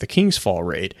with like the King's Fall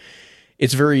raid.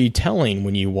 It's very telling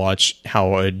when you watch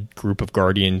how a group of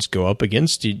Guardians go up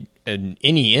against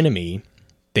any enemy.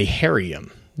 They harry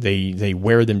them. They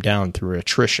wear them down through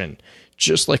attrition,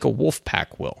 just like a wolf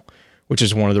pack will. Which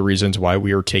is one of the reasons why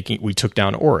we took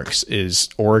down Oryx.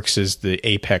 Oryx is the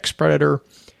apex predator,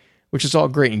 which is all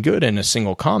great and good in a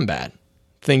single combat.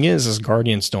 Thing is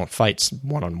Guardians don't fight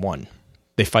one-on-one.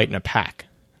 They fight in a pack.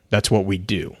 That's what we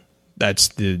do. That's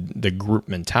the group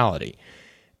mentality.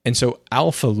 And so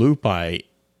Alpha Lupi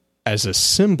as a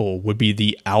symbol would be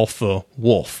the alpha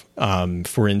wolf.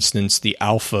 For instance, the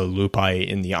Alpha Lupi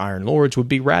in the Iron Lords would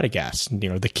be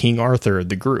Radagast, the King Arthur of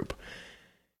the group.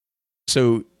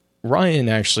 So Ryan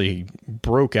actually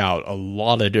broke out a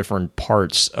lot of different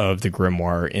parts of the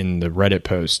grimoire in the Reddit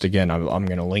post. Again, I'm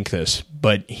going to link this,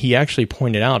 but he actually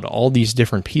pointed out all these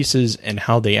different pieces and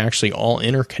how they actually all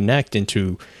interconnect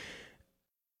into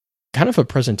kind of a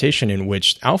presentation in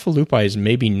which Alpha Lupi is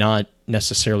maybe not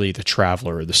necessarily the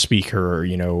traveler or the speaker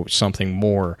or, something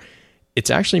more.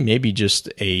 It's actually maybe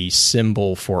just a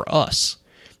symbol for us.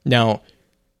 Now,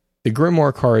 the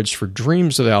grimoire cards for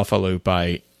Dreams of Alpha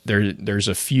Lupi, there's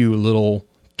a few little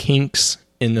kinks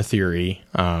in the theory,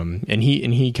 and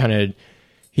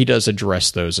he does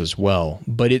address those as well.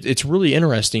 But it's really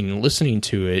interesting listening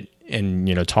to it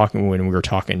and talking when we were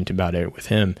talking about it with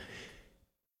him,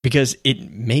 because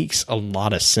it makes a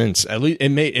lot of sense. At least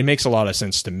it makes a lot of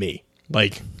sense to me.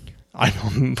 Like,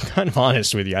 I'm kind of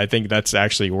honest with you. I think that's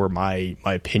actually where my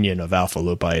opinion of Alpha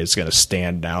Lupi is going to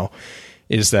stand now.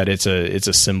 Is that it's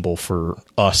a symbol for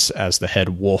us as the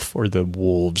head wolf or the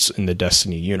wolves in the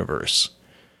Destiny universe.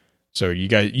 So you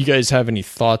guys have any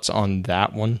thoughts on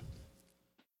that one?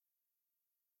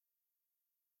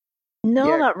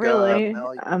 No, not really.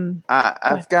 I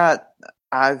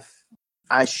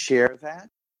share that,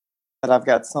 but I've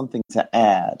got something to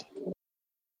add.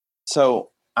 So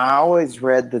I always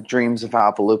read the Dreams of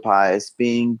Alpha Lupi as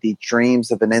being the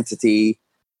dreams of an entity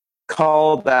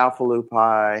called Alpha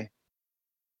Lupi.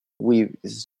 We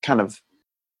kind of,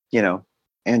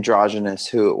 androgynous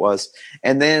who it was.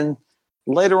 And then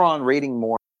later on, reading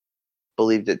more,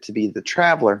 believed it to be the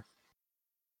Traveler.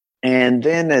 And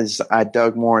then as I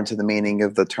dug more into the meaning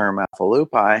of the term Alpha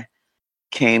Lupi,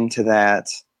 came to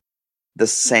the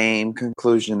same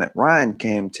conclusion that Ryan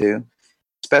came to,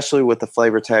 especially with the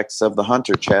flavor text of the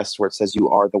Hunter chest where it says you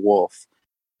are the wolf.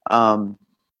 And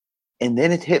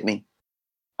then it hit me.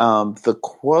 The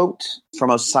quote from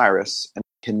Osiris, and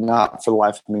I cannot for the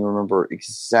life of me remember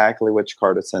exactly which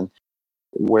card it's in,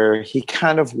 where he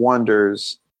kind of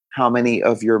wonders how many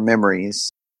of your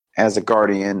memories as a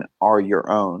guardian are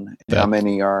your own, and how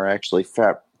many are actually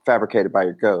fabricated by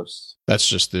your ghost. That's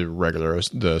just the regular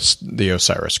the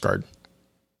Osiris card.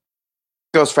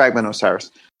 Ghost Fragment Osiris.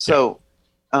 So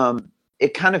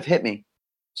it kind of hit me.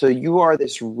 So you are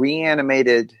this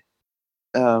reanimated,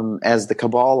 as the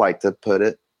Cabal like to put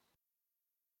it,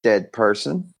 dead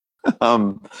person.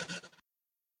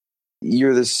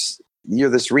 You're this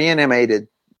reanimated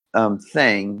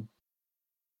thing.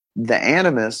 The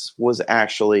Animus was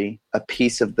actually a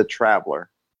piece of the Traveler.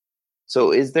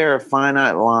 So is there a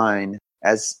finite line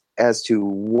as to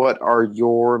what are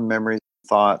your memories,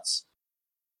 thoughts?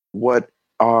 What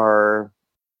are,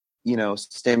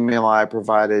 stimuli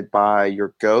provided by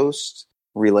your ghost,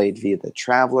 relayed via the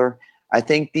Traveler? I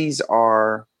think these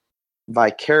are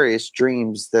vicarious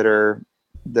dreams that are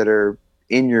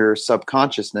in your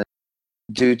subconsciousness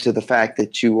due to the fact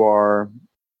that you are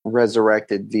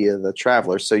resurrected via the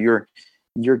Traveler. So you're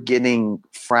getting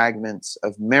fragments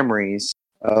of memories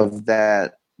of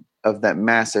that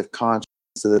massive consciousness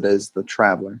that is the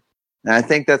Traveler. And I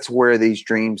think that's where these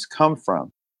dreams come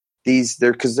from.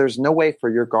 Because there's no way for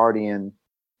your guardian,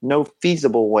 no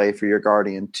feasible way for your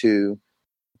guardian to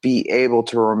be able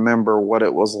to remember what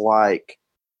it was like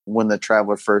when the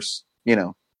Traveler first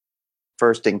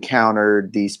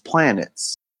encountered these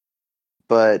planets.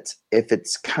 But if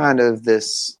it's kind of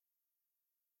this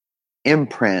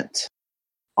imprint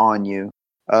on you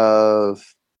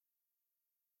of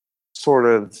sort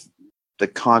of the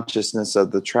consciousness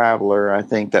of the Traveler, I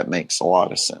think that makes a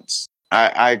lot of sense.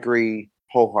 I agree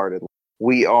wholeheartedly.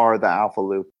 We are the Alpha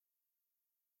Loop.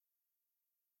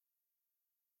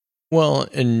 Well,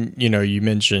 and you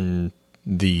mentioned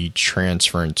the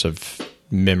transference of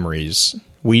memories.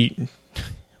 We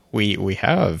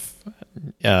have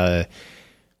a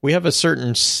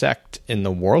certain sect in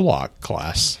the Warlock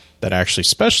class that actually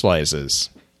specializes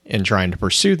in trying to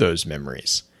pursue those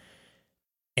memories,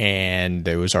 and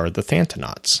those are the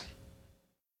Thantanauts.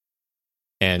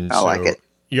 And I like it.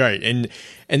 Right, and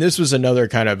this was another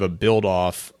kind of a build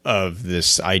off of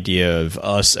this idea of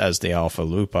us as the Alpha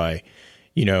Lupi.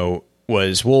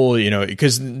 Because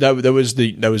that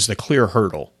was the clear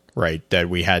hurdle, right, that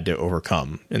we had to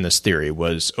overcome in this theory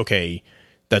was, okay,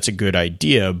 that's a good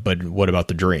idea, but what about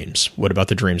the dreams? What about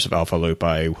the dreams of Alpha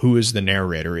Lupi? Who is the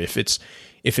narrator? If it's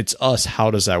us, how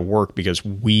does that work? Because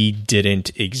we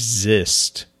didn't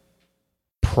exist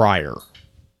prior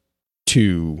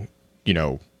to,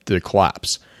 the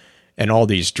collapse. And all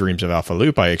these dreams of Alpha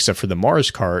Lupi, except for the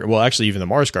Mars card, well, actually even the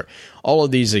Mars card, all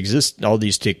of these exist, all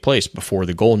these take place before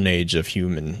the golden age of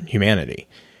humanity.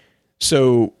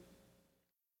 So,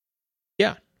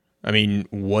 yeah. I mean,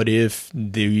 what if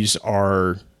these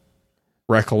are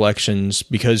recollections,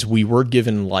 because we were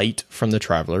given light from the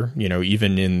Traveler,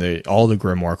 even in all the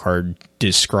Grimoire card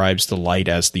describes the light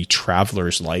as the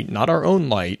Traveler's light, not our own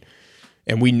light.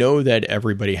 And we know that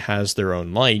everybody has their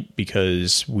own light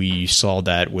because we saw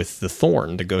that with the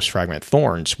Thorn, the Ghost Fragment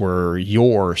Thorns, where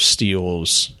Yor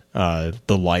steals the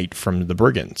light from the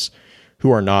Brigands,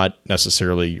 who are not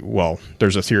necessarily, well,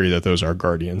 there's a theory that those are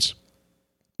guardians,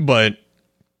 but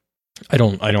I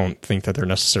don't think that they're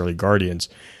necessarily guardians.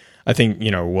 I think,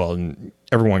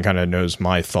 everyone kind of knows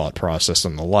my thought process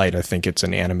on the light. I think it's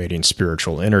an animating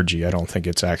spiritual energy. I don't think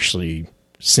it's actually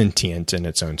sentient in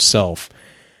its own self.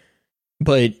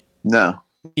 But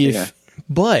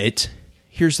but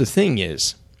here's the thing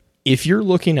is, if you're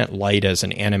looking at light as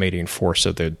an animating force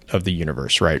of the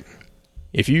universe, right?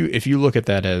 If you look at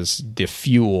that as the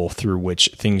fuel through which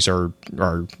things are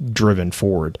driven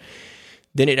forward,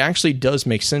 then it actually does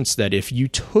make sense that if you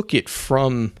took it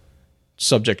from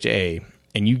subject A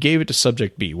and you gave it to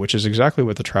subject B, which is exactly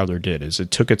what the Traveler did, is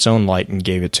it took its own light and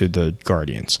gave it to the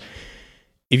Guardians.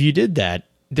 If you did that,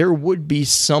 there would be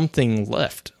something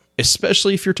left,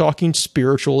 especially if you're talking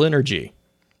spiritual energy,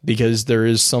 because there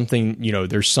is something,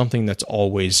 there's something that's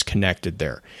always connected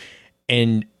there.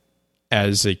 And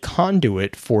as a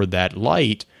conduit for that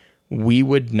light, we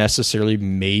would necessarily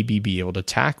maybe be able to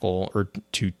tackle or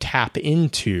to tap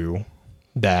into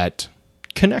that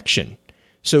connection.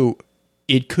 So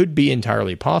it could be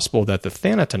entirely possible that the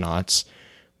Thanatonauts,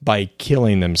 by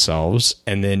killing themselves,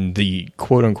 and then the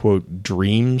quote-unquote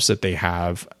dreams that they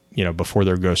have, before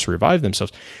their ghosts revive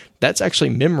themselves, that's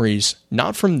actually memories,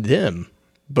 not from them,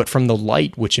 but from the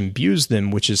light which imbues them,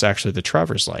 which is actually the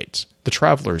Traveler's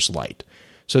light.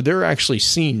 So they're actually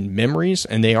seeing memories,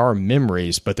 and they are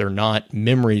memories, but they're not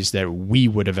memories that we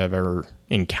would have ever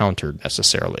encountered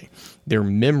necessarily. They're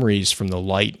memories from the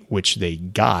light which they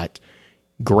got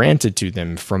granted to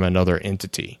them from another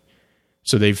entity.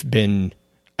 So they've been,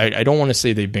 I don't want to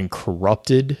say they've been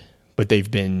corrupted, but they've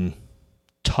been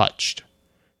touched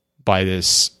by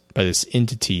this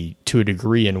entity to a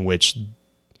degree in which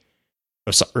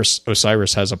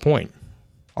Osiris has a point.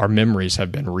 Our memories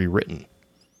have been rewritten.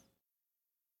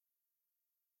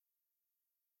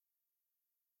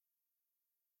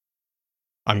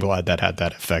 I'm glad that had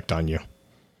that effect on you.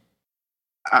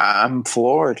 I'm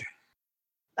floored.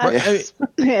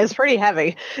 It's pretty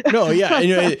heavy. No, yeah,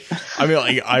 I mean,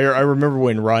 like I remember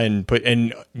when Ryan put,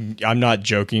 and I'm not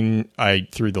joking. I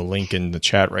threw the link in the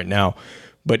chat right now,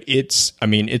 but it's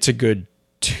a good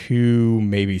 2,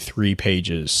 maybe 3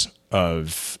 pages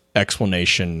of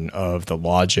explanation of the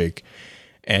logic,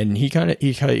 and he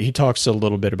talks a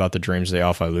little bit about the dreams of the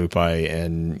Alpha Lupi,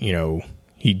 and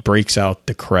he breaks out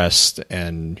the crest,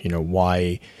 and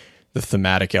why the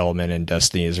thematic element in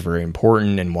Destiny is very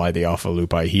important, and why the Alpha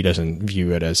Lupi, he doesn't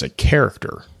view it as a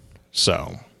character.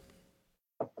 So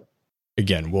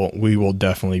again, we will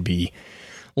definitely be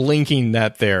linking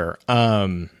that there.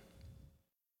 And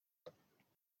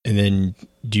then,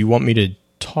 do you want me to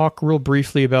talk real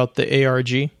briefly about the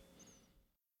ARG,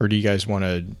 or do you guys want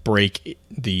to break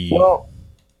the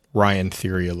Ryan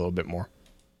theory a little bit more?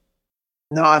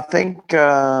 No, I think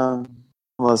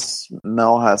unless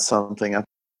Mel has something. I'm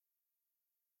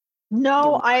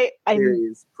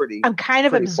kind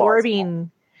of absorbing.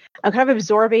 I'm kind of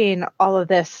absorbing all of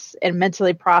this and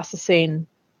mentally processing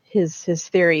his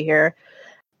theory here.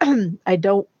 I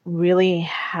don't really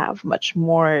have much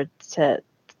more to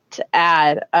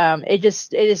add. It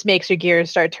just makes your gears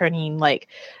start turning. Like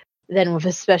then,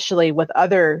 especially with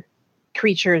other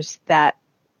creatures that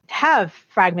have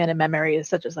fragmented memories,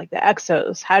 such as like the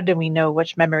Exos. How do we know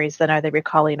which memories then are they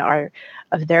recalling are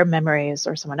of their memories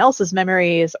or someone else's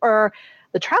memories or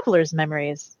the traveler's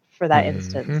memories for that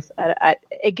instance?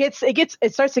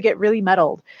 It starts to get really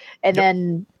muddled, and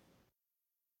then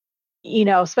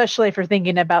especially if we're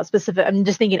thinking about specific. I'm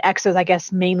just thinking Exos, I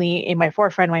guess, mainly in my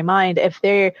forefront of my mind. If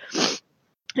they're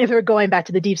going back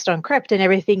to the Deepstone Crypt and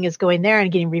everything is going there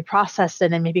and getting reprocessed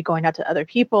and then maybe going out to other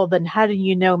people, then how do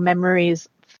you know memories?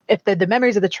 If the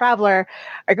memories of the traveler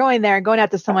are going there and going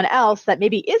out to someone else that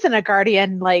maybe isn't a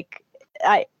guardian, like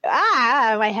my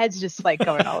head's just like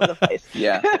going all over the place.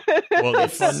 Yeah. Well,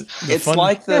 it's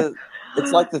like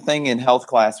the thing in health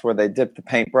class where they dip the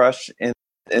paintbrush in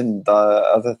the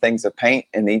other things of paint,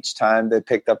 and each time they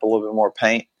picked up a little bit more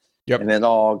paint, and it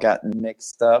all got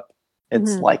mixed up.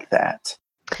 It's like that.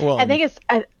 Well, I think it's.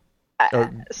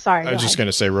 Sorry. I was just going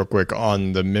to say real quick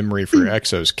on the memory for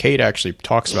Exos. Kate actually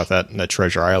talks about that in the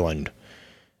Treasure Island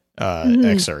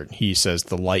excerpt. He says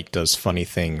the light does funny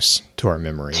things to our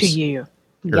memories. To you.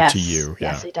 To you.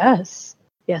 Yeah. Yes, it does.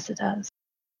 Yes, it does.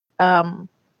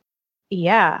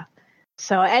 Yeah.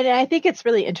 So, and I think it's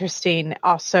really interesting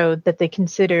also that they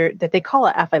call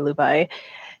it Alpha Lupi.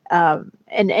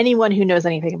 And anyone who knows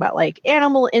anything about like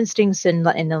animal instincts and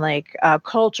like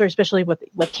culture, especially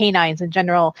with canines in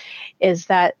general, is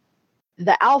that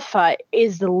the alpha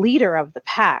is the leader of the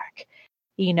pack,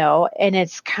 and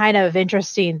it's kind of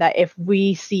interesting that if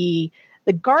we see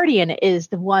the guardian is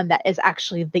the one that is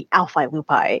actually the Alpha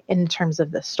Lupi in terms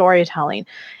of the storytelling.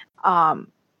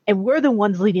 And we're the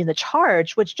ones leading the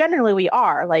charge, which generally we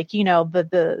are. Like,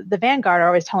 the Vanguard are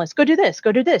always telling us, go do this,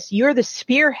 go do this. You're the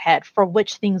spearhead for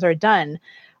which things are done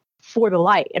for the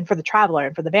light and for the traveler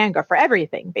and for the Vanguard, for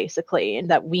everything, basically,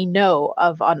 and that we know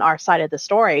of on our side of the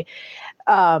story.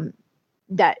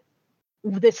 That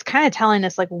this kind of telling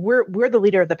us, like, we're the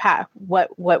leader of the pack.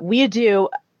 What we do,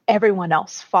 everyone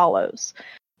else follows.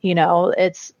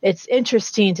 It's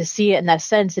interesting to see it in that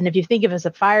sense. And if you think of it as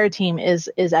a fire team is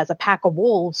as a pack of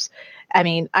wolves, I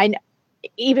mean,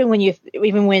 even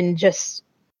when just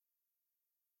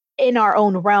in our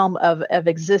own realm of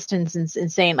existence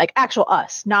and saying like actual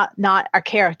us, not our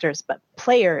characters, but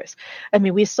players. I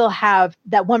mean, we still have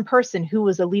that one person who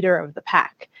was a leader of the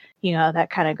pack, that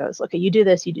kind of goes, okay, you do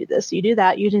this, you do this, you do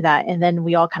that, you do that. And then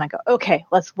we all kind of go, okay,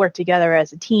 let's work together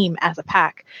as a team, as a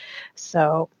pack.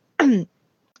 So,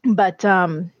 but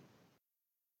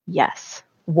yes,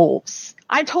 wolves.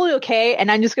 I'm totally okay,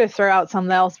 and I'm just going to throw out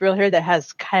something else real here that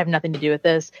has kind of nothing to do with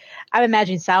this. I'm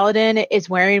imagining Saladin is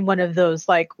wearing one of those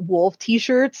like wolf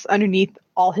t-shirts underneath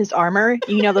all his armor.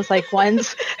 Those like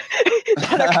ones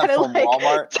that are kind of like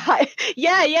Walmart.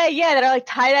 yeah, that are like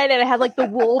tie-dyed and it had like the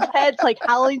wolf heads like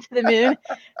howling to the moon.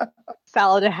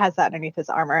 Saladin has that underneath his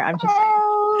armor. I'm just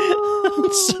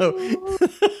So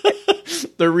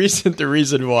the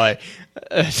reason why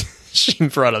she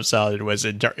brought up Saladin was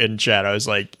in chat. I was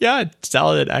like, yeah,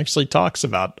 Saladin actually talks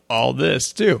about all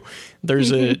this too.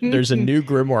 There's a new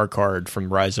grimoire card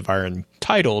from Rise of Iron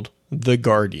titled The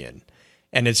Guardian,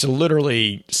 and it's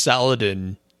literally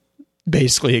Saladin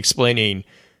basically explaining,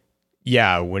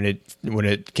 yeah, when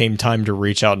it came time to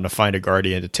reach out and to find a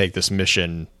guardian to take this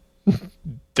mission,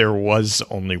 there was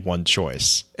only one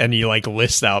choice. And he like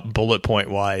lists out bullet point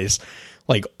wise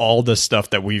like all the stuff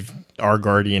that our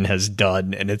guardian has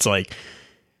done, and it's like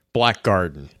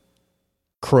Blackgarden,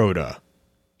 Crota,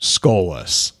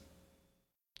 Skolas,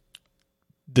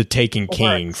 the Taken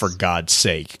King, for God's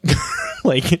sake.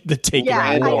 Like the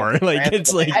Taken War. Like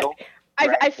it's like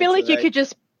I feel like you could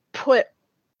just put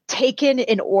Taken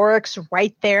in Oryx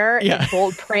right there in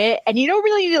bold print, and you don't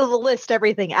really need to list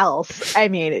everything else. I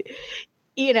mean,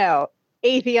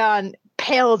 Atheon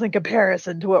pales in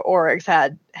comparison to what Oryx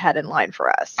had in line for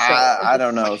us. So. I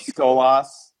don't know. Skolas.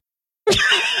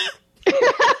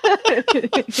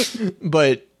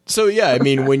 But so yeah, I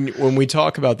mean, when we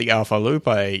talk about the Alpha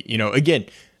Lupi, again,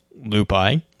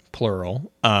 Lupi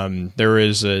plural.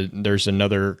 There's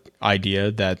another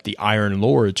idea that the Iron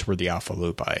Lords were the Alpha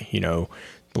Lupi.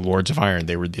 The Lords of Iron.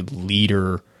 They were the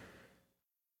leader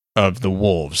of the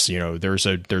wolves. There's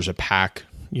a pack.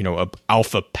 A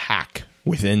alpha pack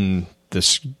within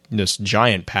this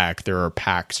giant pack. There are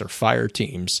packs or fire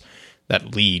teams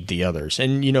that lead the others.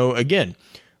 And again,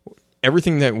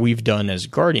 everything that we've done as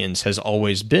Guardians has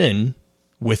always been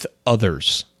with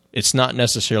others. It's not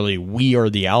necessarily we are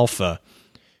the alpha.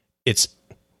 It's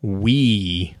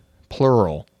we,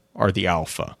 plural, are the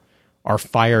alpha. Our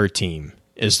fire team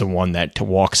is the one that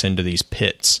walks into these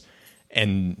pits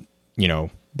and,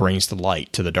 brings the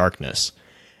light to the darkness.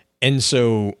 And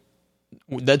so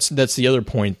that's the other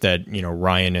point that,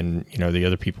 Ryan and, the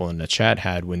other people in the chat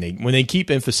had when they keep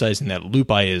emphasizing that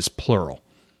Lupi is plural,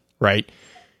 right?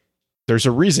 There's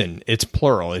a reason it's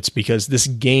plural. It's because this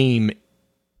game,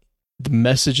 the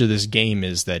message of this game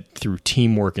is that through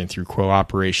teamwork and through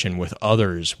cooperation with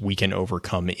others, we can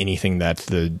overcome anything that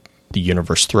the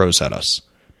universe throws at us.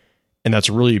 And that's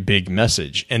a really big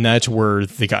message. And that's where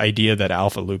the idea that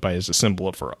Alpha Lupi is a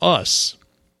symbol for us,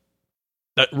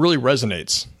 that really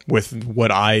resonates with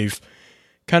what I've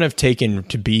kind of taken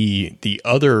to be the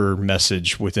other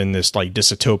message within this like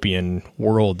dystopian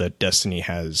world that Destiny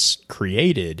has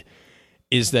created,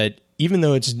 is that even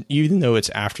though it's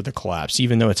after the collapse,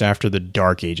 even though it's after the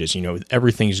Dark Ages,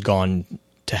 everything's gone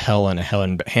to hell in a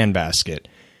handbasket,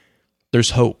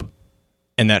 there's hope.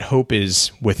 And that hope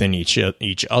is within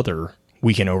each other.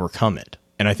 We can overcome it.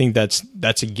 And I think that's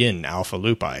again, Alpha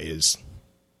Lupi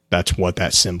that's what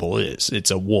that symbol is.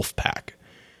 It's a wolf pack.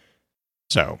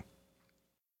 So,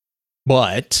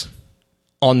 but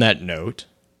on that note,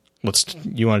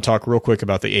 you want to talk real quick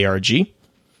about the ARG?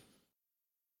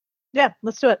 Yeah,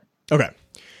 let's do it. Okay.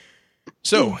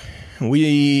 So when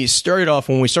we started off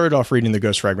reading the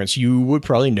Ghost Fragments, you would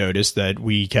probably notice that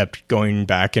we kept going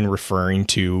back and referring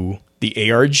to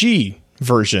the ARG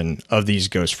version of these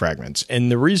Ghost Fragments.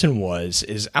 And the reason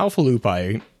is Alpha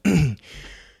Lupi,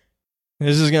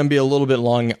 this is going to be a little bit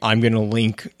long. I'm going to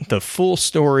link the full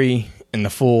story and the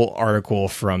full article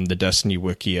from the Destiny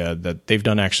Wikia that they've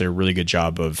done actually a really good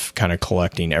job of kind of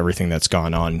collecting everything that's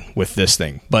gone on with this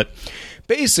thing. But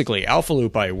basically, Alpha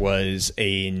Lupi was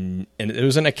an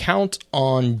account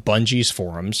on Bungie's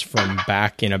forums from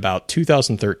back in about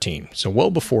 2013, so well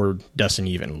before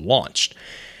Destiny even launched.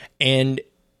 And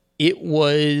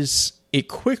it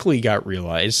quickly got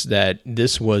realized that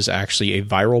this was actually a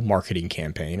viral marketing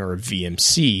campaign, or a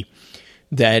VMC,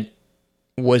 that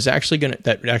was actually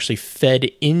that actually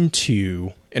fed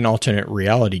into an alternate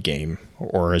reality game,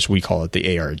 or as we call it,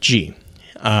 the ARG,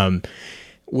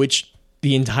 which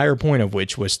the entire point of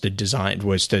which was to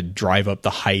drive up the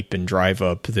hype and drive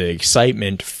up the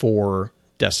excitement for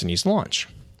Destiny's launch.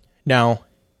 Now,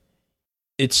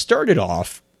 it started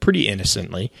off pretty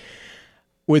innocently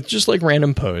with just like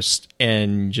random posts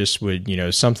and just would,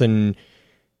 something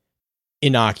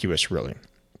innocuous really.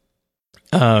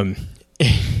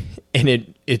 And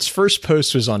its first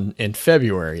post was in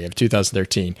February of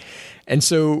 2013. And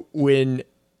so when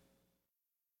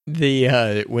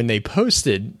they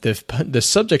posted, the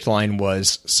subject line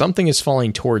was "something is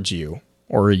falling towards you,"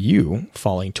 or you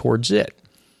falling towards it.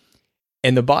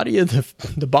 And the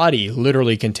body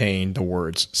literally contained the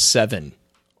words 7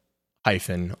 -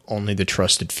 only the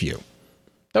trusted few.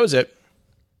 That was it.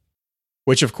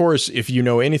 Which, of course, if you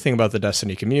know anything about the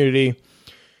Destiny community,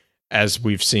 as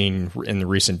we've seen in the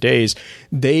recent days,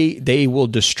 they will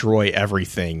destroy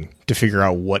everything to figure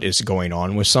out what is going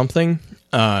on with something.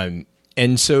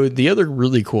 And so the other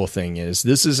really cool thing is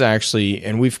this is actually,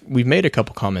 and we've made a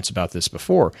couple comments about this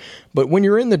before, but when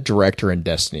you're in the director in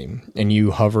Destiny and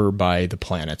you hover by the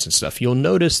planets and stuff, you'll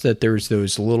notice that there's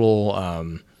those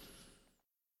little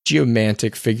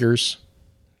geomantic figures,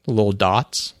 little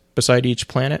dots beside each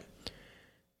planet.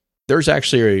 There's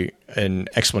actually an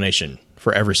explanation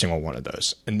for every single one of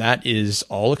those, and that is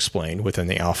all explained within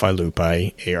the Alpha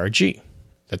Lupi ARG.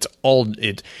 That's all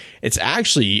it's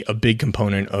actually a big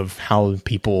component of how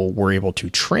people were able to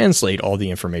translate all the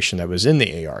information that was in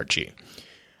the ARG.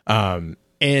 And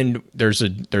there's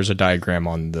a diagram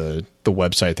on the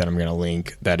website that I'm going to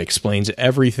link that explains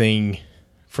everything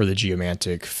for the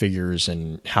geomantic figures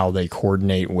and how they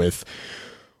coordinate with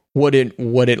what it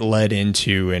led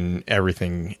into and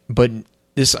everything. But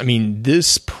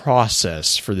this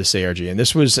process for this ARG, and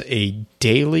this was a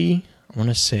daily, I want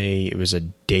to say it was a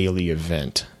daily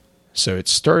event. So it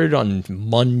started on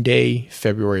Monday,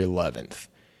 February 11th,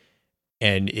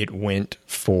 and it went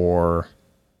for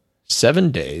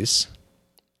 7 days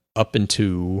up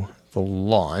into the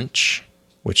launch,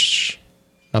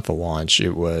 not the launch,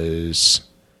 it was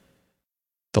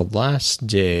the last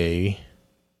day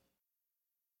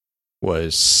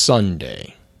was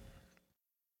Sunday.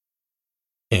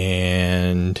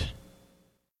 And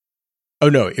oh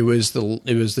no, it was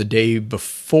the day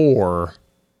before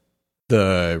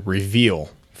the reveal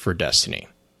for Destiny.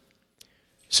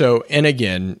 So, and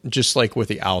again, just like with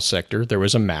the Owl Sector, there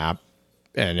was a map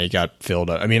and it got filled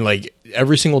up. I mean, like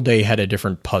every single day had a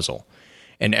different puzzle.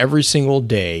 And every single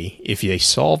day, if they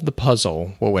solved the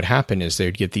puzzle, what would happen is they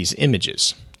would get these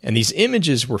images. And these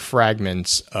images were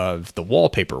fragments of the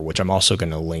wallpaper, which I'm also going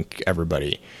to link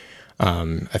everybody.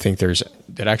 I think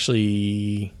that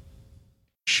actually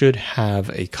should have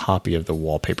a copy of the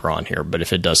wallpaper on here, but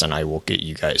if it doesn't, I will get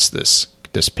you guys this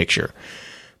picture.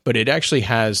 But it actually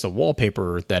has the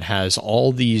wallpaper that has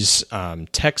all these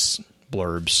text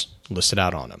blurbs listed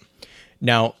out on them.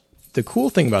 Now, the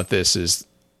cool thing about this is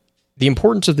the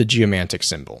importance of the geomantic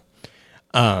symbol.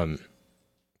 And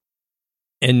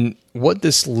what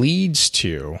this leads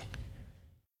to,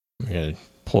 I'm going to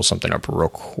pull something up real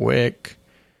quick.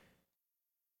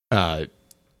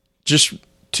 Just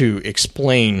to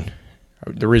explain,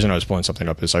 the reason I was pulling something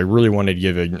up is I really wanted to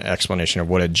give an explanation of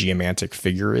what a geomantic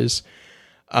figure is.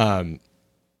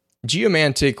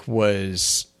 Geomantic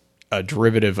was a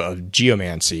derivative of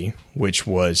geomancy, which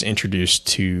was introduced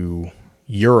to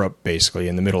Europe basically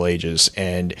in the Middle Ages,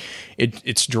 and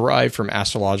it's derived from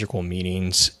astrological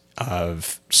meanings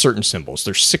of certain symbols.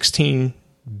 There's 16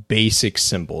 basic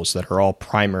symbols that are all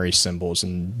primary symbols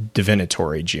in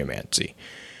divinatory geomancy.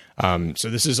 So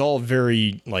this is all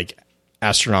very like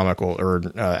astronomical or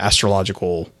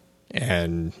astrological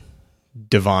and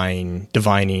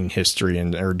divining history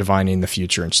or divining the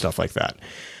future and stuff like that.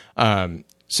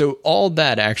 So all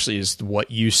that actually is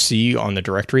what you see on the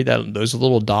directory. That those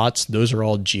little dots, those are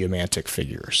all geomantic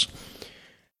figures.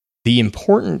 The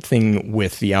important thing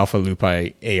with the Alpha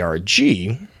Lupi ARG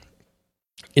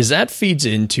is that feeds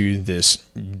into this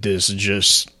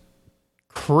just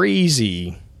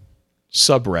crazy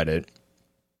subreddit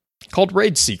called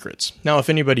Raid Secrets. Now, if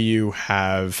anybody you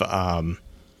have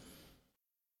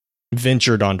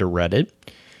ventured onto Reddit,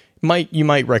 you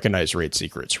might recognize Raid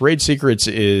Secrets. Raid Secrets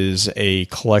is a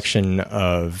collection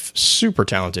of super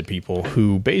talented people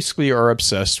who basically are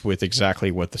obsessed with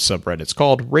exactly what the subreddit's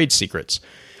called, Raid Secrets.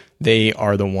 They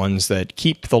are the ones that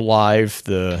keep alive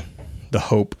the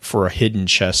hope for a hidden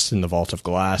chest in the Vault of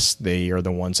Glass. They are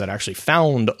the ones that actually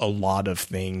found a lot of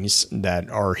things that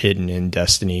are hidden in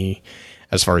Destiny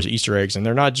as far as Easter eggs. And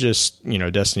they're not just,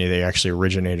 Destiny, they actually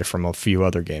originated from a few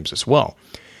other games as well.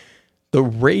 The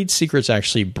Raid Secrets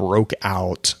actually broke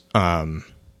out, and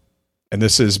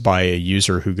this is by a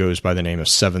user who goes by the name of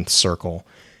Seventh Circle.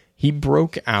 He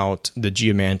broke out the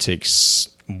Geomantics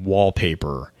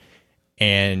wallpaper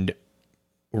and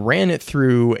ran it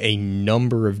through a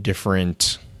number of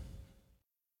different,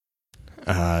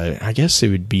 I guess it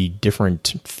would be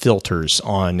different filters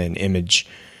on an image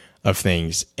of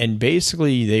things. And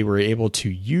basically they were able to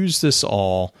use this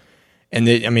all. And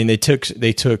they took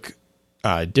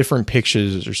different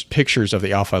pictures of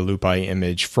the Alpha Lupi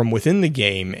image from within the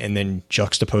game and then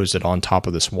juxtaposed it on top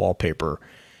of this wallpaper.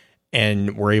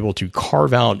 And were able to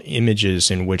carve out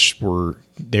images in which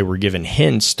they were given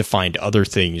hints to find other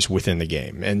things within the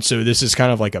game. And so this is kind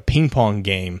of like a ping pong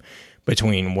game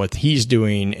between what he's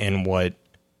doing and what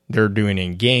they're doing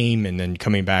in game, and then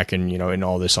coming back and and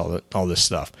all this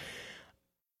stuff.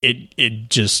 It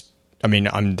just,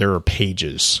 there are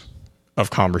pages of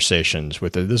conversations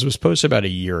with it. This was posted about a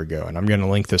year ago, and I'm going to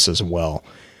link this as well.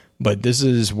 But this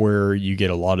is where you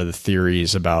get a lot of the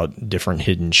theories about different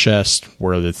hidden chests,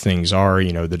 where the things are,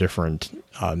 the different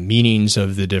meanings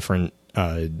of the different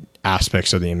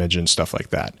aspects of the image and stuff like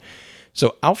that.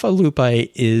 So Alpha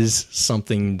Lupi is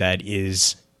something that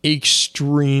is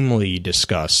extremely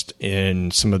discussed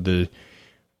in some of the,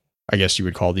 I guess you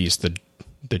would call these the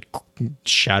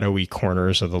shadowy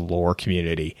corners of the lore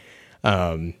community.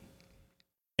 And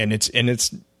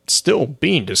it's still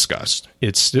being discussed.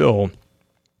 It's still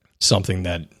something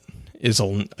that is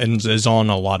on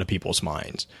a lot of people's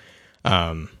minds.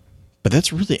 But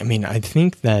that's really, I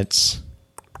think that's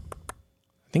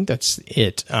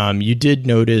it. You did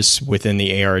notice within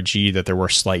the ARG that there were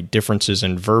slight differences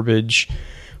in verbiage,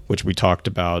 which we talked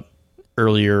about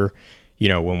earlier,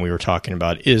 when we were talking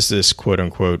about, is this quote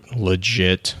unquote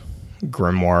legit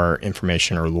grimoire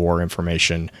information or lore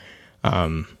information?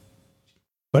 But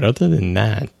other than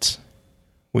that,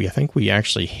 I think we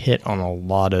actually hit on a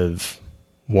lot of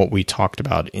what we talked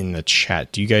about in the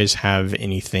chat. Do you guys have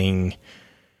anything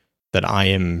that I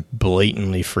am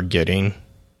blatantly forgetting?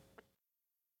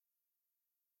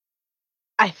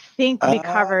 I think we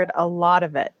covered a lot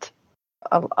of it.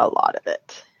 A lot of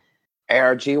it.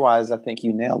 ARG wise, I think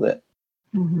you nailed it.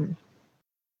 Mm-hmm.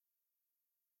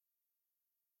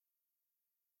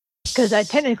 Because I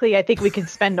think we could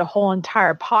spend a whole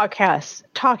entire podcast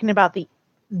talking about the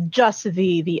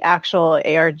actual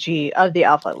ARG of the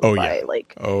Alpha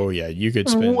Lupi. You could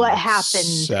spend what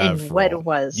happened and what it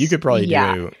was. You could probably do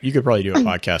a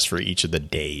podcast for each of the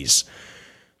days,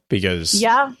 because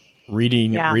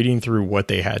reading through what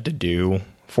they had to do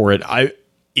for it,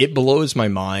 it blows my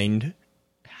mind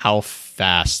how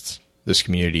fast this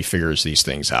community figures these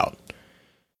things out.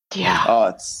 Yeah. Oh,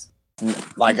 it's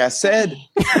like I said,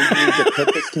 we need to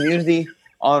put this community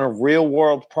on a real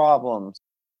world problems.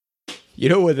 You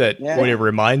know what what it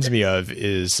reminds me of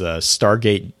is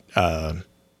Stargate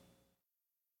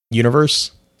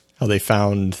Universe. How they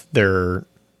found they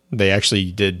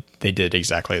did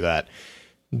exactly that.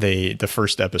 The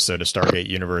first episode of Stargate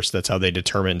Universe, that's how they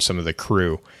determined some of the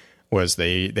crew, was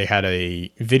they had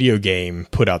a video game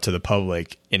put out to the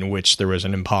public in which there was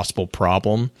an impossible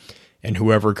problem, and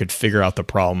whoever could figure out the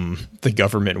problem, the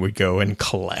government would go and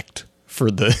collect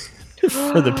for the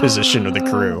position of the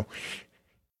crew.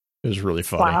 It was really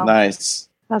funny. Wow. Nice.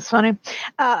 That's funny.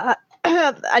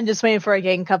 I'm just waiting for a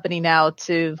game company now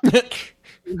to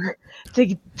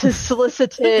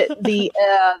solicit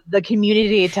the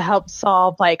community to help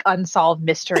solve unsolved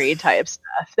mystery type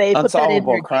stuff. They put that in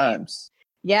unsolvable crimes.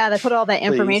 Yeah, they put all that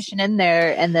information in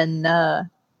there, and then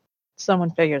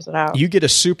someone figures it out. You get a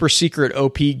super secret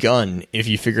OP gun if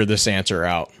you figure this answer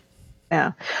out.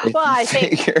 Yeah. Well, I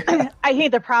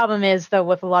think the problem is, though,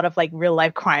 with a lot of real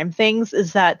life crime things,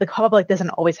 is that the public doesn't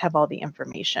always have all the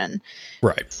information.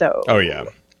 Right. So. Oh yeah.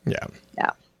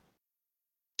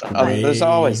 There's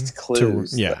always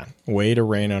clues. Way to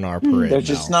rain on our parade. They're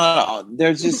just not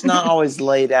always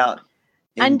laid out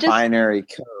in binary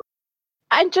code.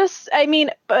 A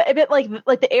bit like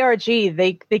the ARG,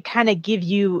 they kind of give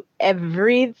you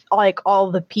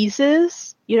all the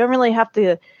pieces. You don't really have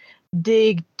to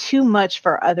dig too much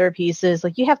for other pieces.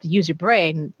 You have to use your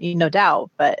brain, no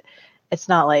doubt, but it's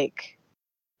not like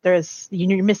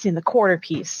you're missing the quarter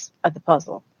piece of the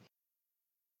puzzle.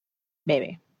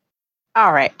 Maybe.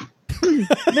 All right.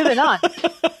 Moving on.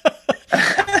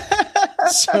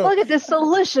 So, look at this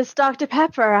delicious Dr.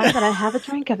 Pepper. I'm going to have a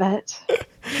drink of it.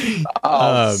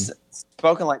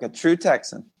 Spoken like a true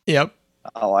Texan. Yep.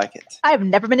 I like it. I've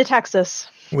never been to Texas.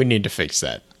 We need to fix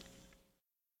that.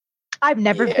 I've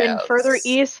never been further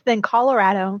east than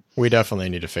Colorado. We definitely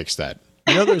need to fix that.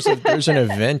 There's an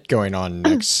event going on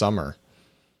next summer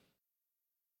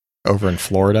over in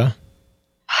Florida.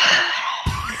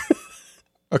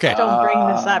 Okay. Don't bring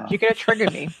this up. You're going to trigger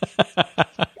me.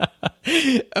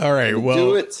 All right. Well,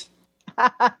 do it.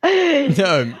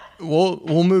 No,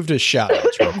 we'll move to shout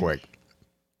outs real quick.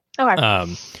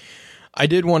 Okay. I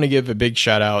did want to give a big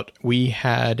shout out. We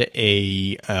had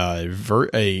a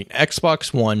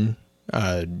Xbox One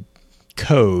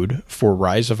code for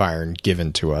Rise of Iron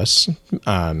given to us.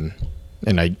 And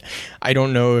I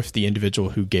don't know if the individual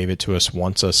who gave it to us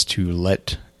wants us to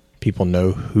let people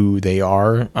know who they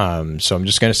are. So I'm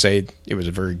just going to say it was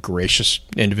a very gracious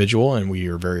individual, and we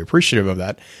are very appreciative of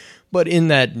that. But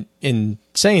in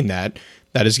saying that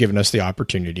has given us the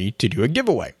opportunity to do a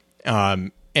giveaway.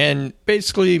 And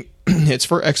basically it's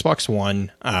for Xbox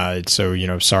One.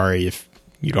 So, sorry if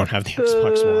you don't have the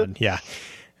Xbox One. Yeah.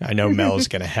 I know Mel's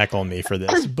going to heckle me for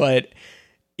this, but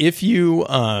if you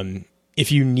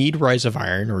if you need Rise of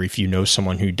Iron, or if you know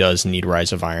someone who does need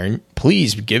Rise of Iron,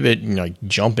 please give it,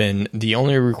 jump in. The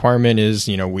only requirement is,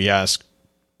 we ask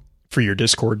for your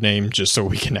Discord name just so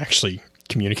we can actually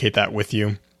communicate that with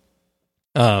you.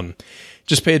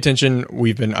 Just pay attention.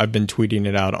 I've been tweeting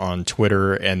it out on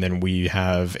Twitter, and then we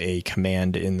have a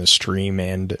command in the stream,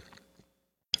 and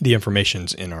the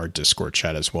information's in our Discord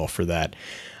chat as well for that.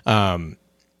 And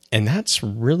that's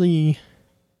really,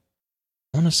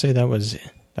 I want to say that was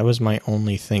my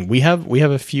only thing. We have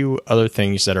a few other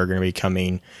things that are going to be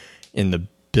coming in the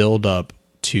build up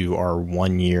to our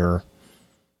 1 year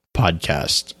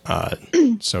podcast.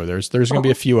 So there's going to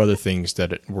be a few other things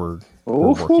that we're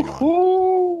working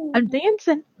on. I'm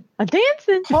dancing. I'm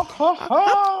dancing.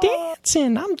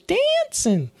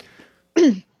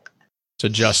 So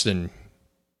Justin,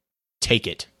 take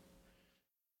it.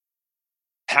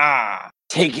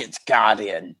 Take it,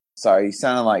 Guardian. Sorry, you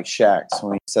sounded like Shax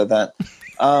when you said that.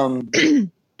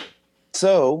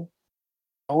 So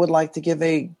I would like to give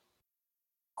a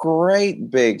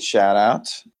great big shout out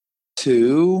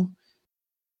to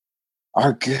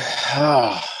our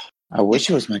I wish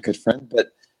he was my good friend,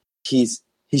 but he's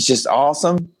just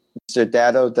awesome. Mr.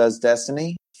 Dado Does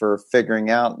Destiny, for figuring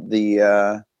out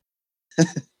the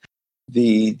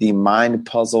the mind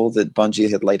puzzle that Bungie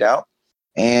had laid out.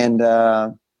 And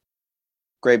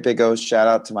great big O shout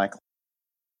out to my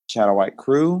Shadow White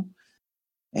crew.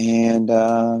 And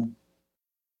I'm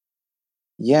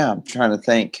trying to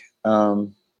think.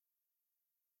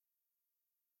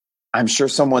 I'm sure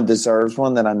someone deserves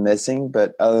one that I'm missing,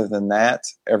 but other than that,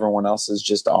 everyone else is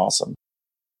just awesome.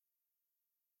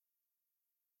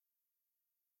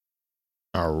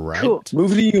 All right. Cool.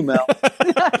 Move to you, Mel.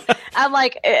 I'm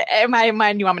like, am I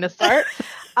mine? You want me to start?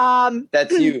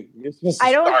 That's you. You're supposed to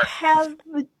I don't start. have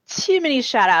too many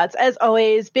shout outs. As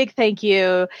always, big thank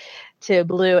you to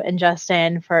Blue and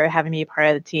Justin for having me part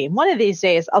of the team. One of these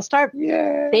days, I'll start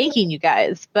thanking you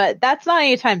guys, but that's not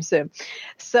anytime soon.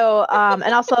 So,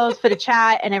 and also for the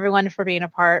chat and everyone for being a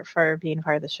part of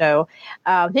the show.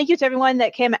 Thank you to everyone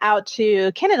that came out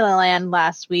to Canada Land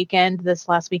this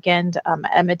last weekend,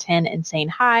 Edmonton, and saying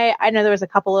hi. I know there was a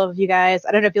couple of you guys.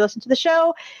 I don't know if you listened to the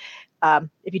show.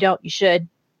 If you don't, you should,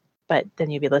 but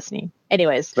then you'll be listening.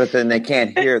 Anyways. But then they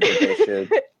can't hear that they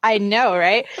should. I know,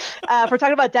 right? If we're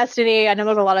talking about Destiny, I know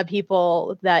there's a lot of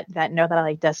people that know that I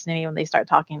like Destiny when they start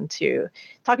talking to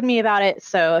me about it.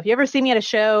 So if you ever see me at a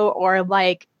show or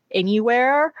like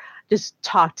anywhere, just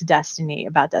talk to Destiny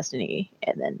about Destiny,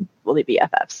 and then we'll be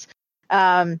BFFs.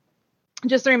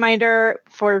 Just a reminder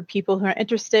for people who are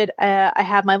interested, I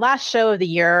have my last show of the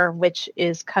year, which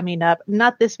is coming up,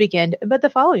 not this weekend, but the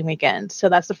following weekend. So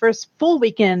that's the first full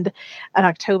weekend in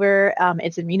October.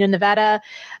 It's in Reno, Nevada.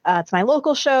 It's my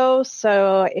local show.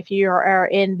 So if you are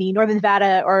in the Northern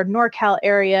Nevada or NorCal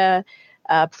area,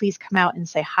 please come out and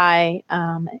say hi.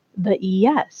 But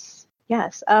yes.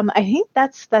 I think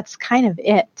that's kind of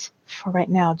it for right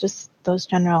now. Just those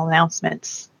general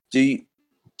announcements. Do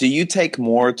you take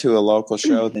more to a local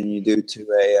show than you do to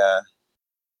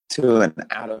an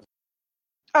out of?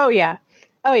 Oh yeah.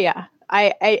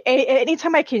 I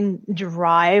anytime I can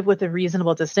drive with a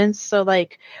reasonable distance, so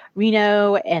like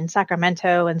Reno and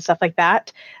Sacramento and stuff like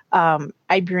that,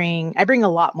 I bring a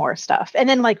lot more stuff. And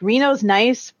then like Reno's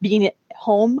nice being at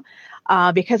home.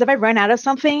 Because if I run out of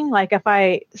something, like if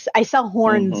I sell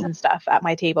horns and stuff at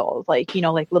my table, like,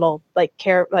 like little,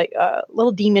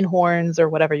 little demon horns or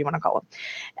whatever you want to call them.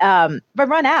 If I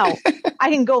run out, I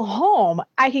can go home,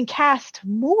 I can cast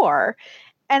more,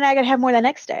 and I can have more the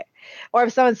next day. Or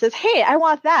if someone says, hey, I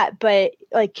want that, but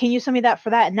like, can you send me that for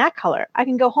that in that color? I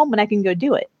can go home and I can go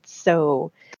do it.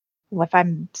 So if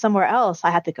I'm somewhere else,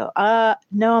 I have to go,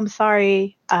 no, I'm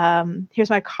sorry. Here's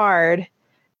my card.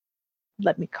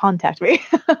 Let me contact me.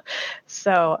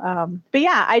 So, but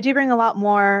yeah, I do bring a lot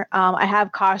more. I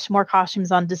have more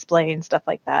costumes on display and stuff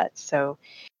like that. So,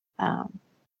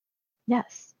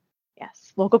 yes,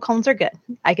 local clones are good.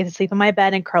 I get to sleep in my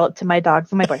bed and curl up to my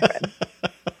dogs and my boyfriend.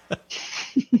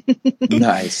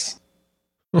 Nice.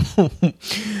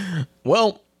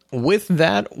 Well, with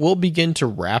that, we'll begin to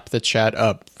wrap the chat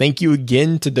up. Thank you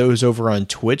again to those over on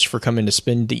Twitch for coming to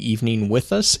spend the evening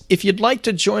with us. If you'd like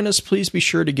to join us, please be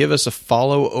sure to give us a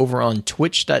follow over on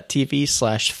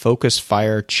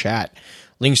twitch.tv/FocusFireChat.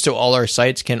 Links to all our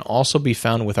sites can also be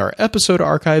found with our episode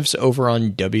archives over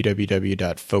on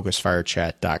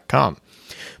www.focusfirechat.com.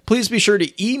 Please be sure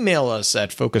to email us at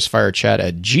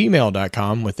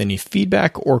focusfirechat@gmail.com with any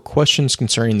feedback or questions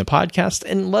concerning the podcast,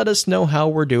 and let us know how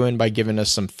we're doing by giving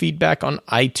us some feedback on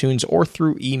iTunes or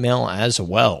through email as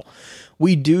well.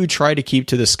 We do try to keep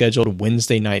to the scheduled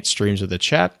Wednesday night streams of the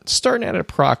chat, starting at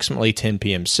approximately 10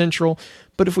 p.m. Central,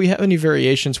 but if we have any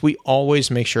variations, we always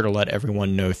make sure to let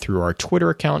everyone know through our Twitter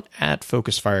account at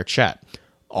FocusFireChat.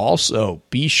 Also,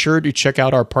 be sure to check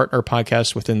out our partner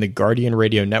podcast within the Guardian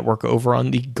Radio Network over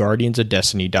on the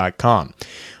guardiansofdestiny.com.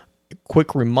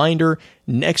 Quick reminder,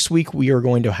 next week we are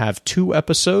going to have 2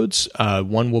 episodes.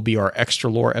 One will be our Extra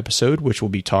Lore episode, which will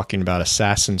be talking about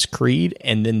Assassin's Creed,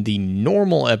 and then the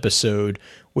normal episode,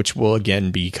 which will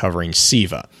again be covering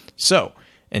Siva. So,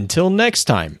 until next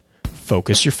time,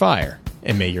 focus your fire,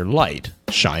 and may your light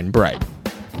shine bright.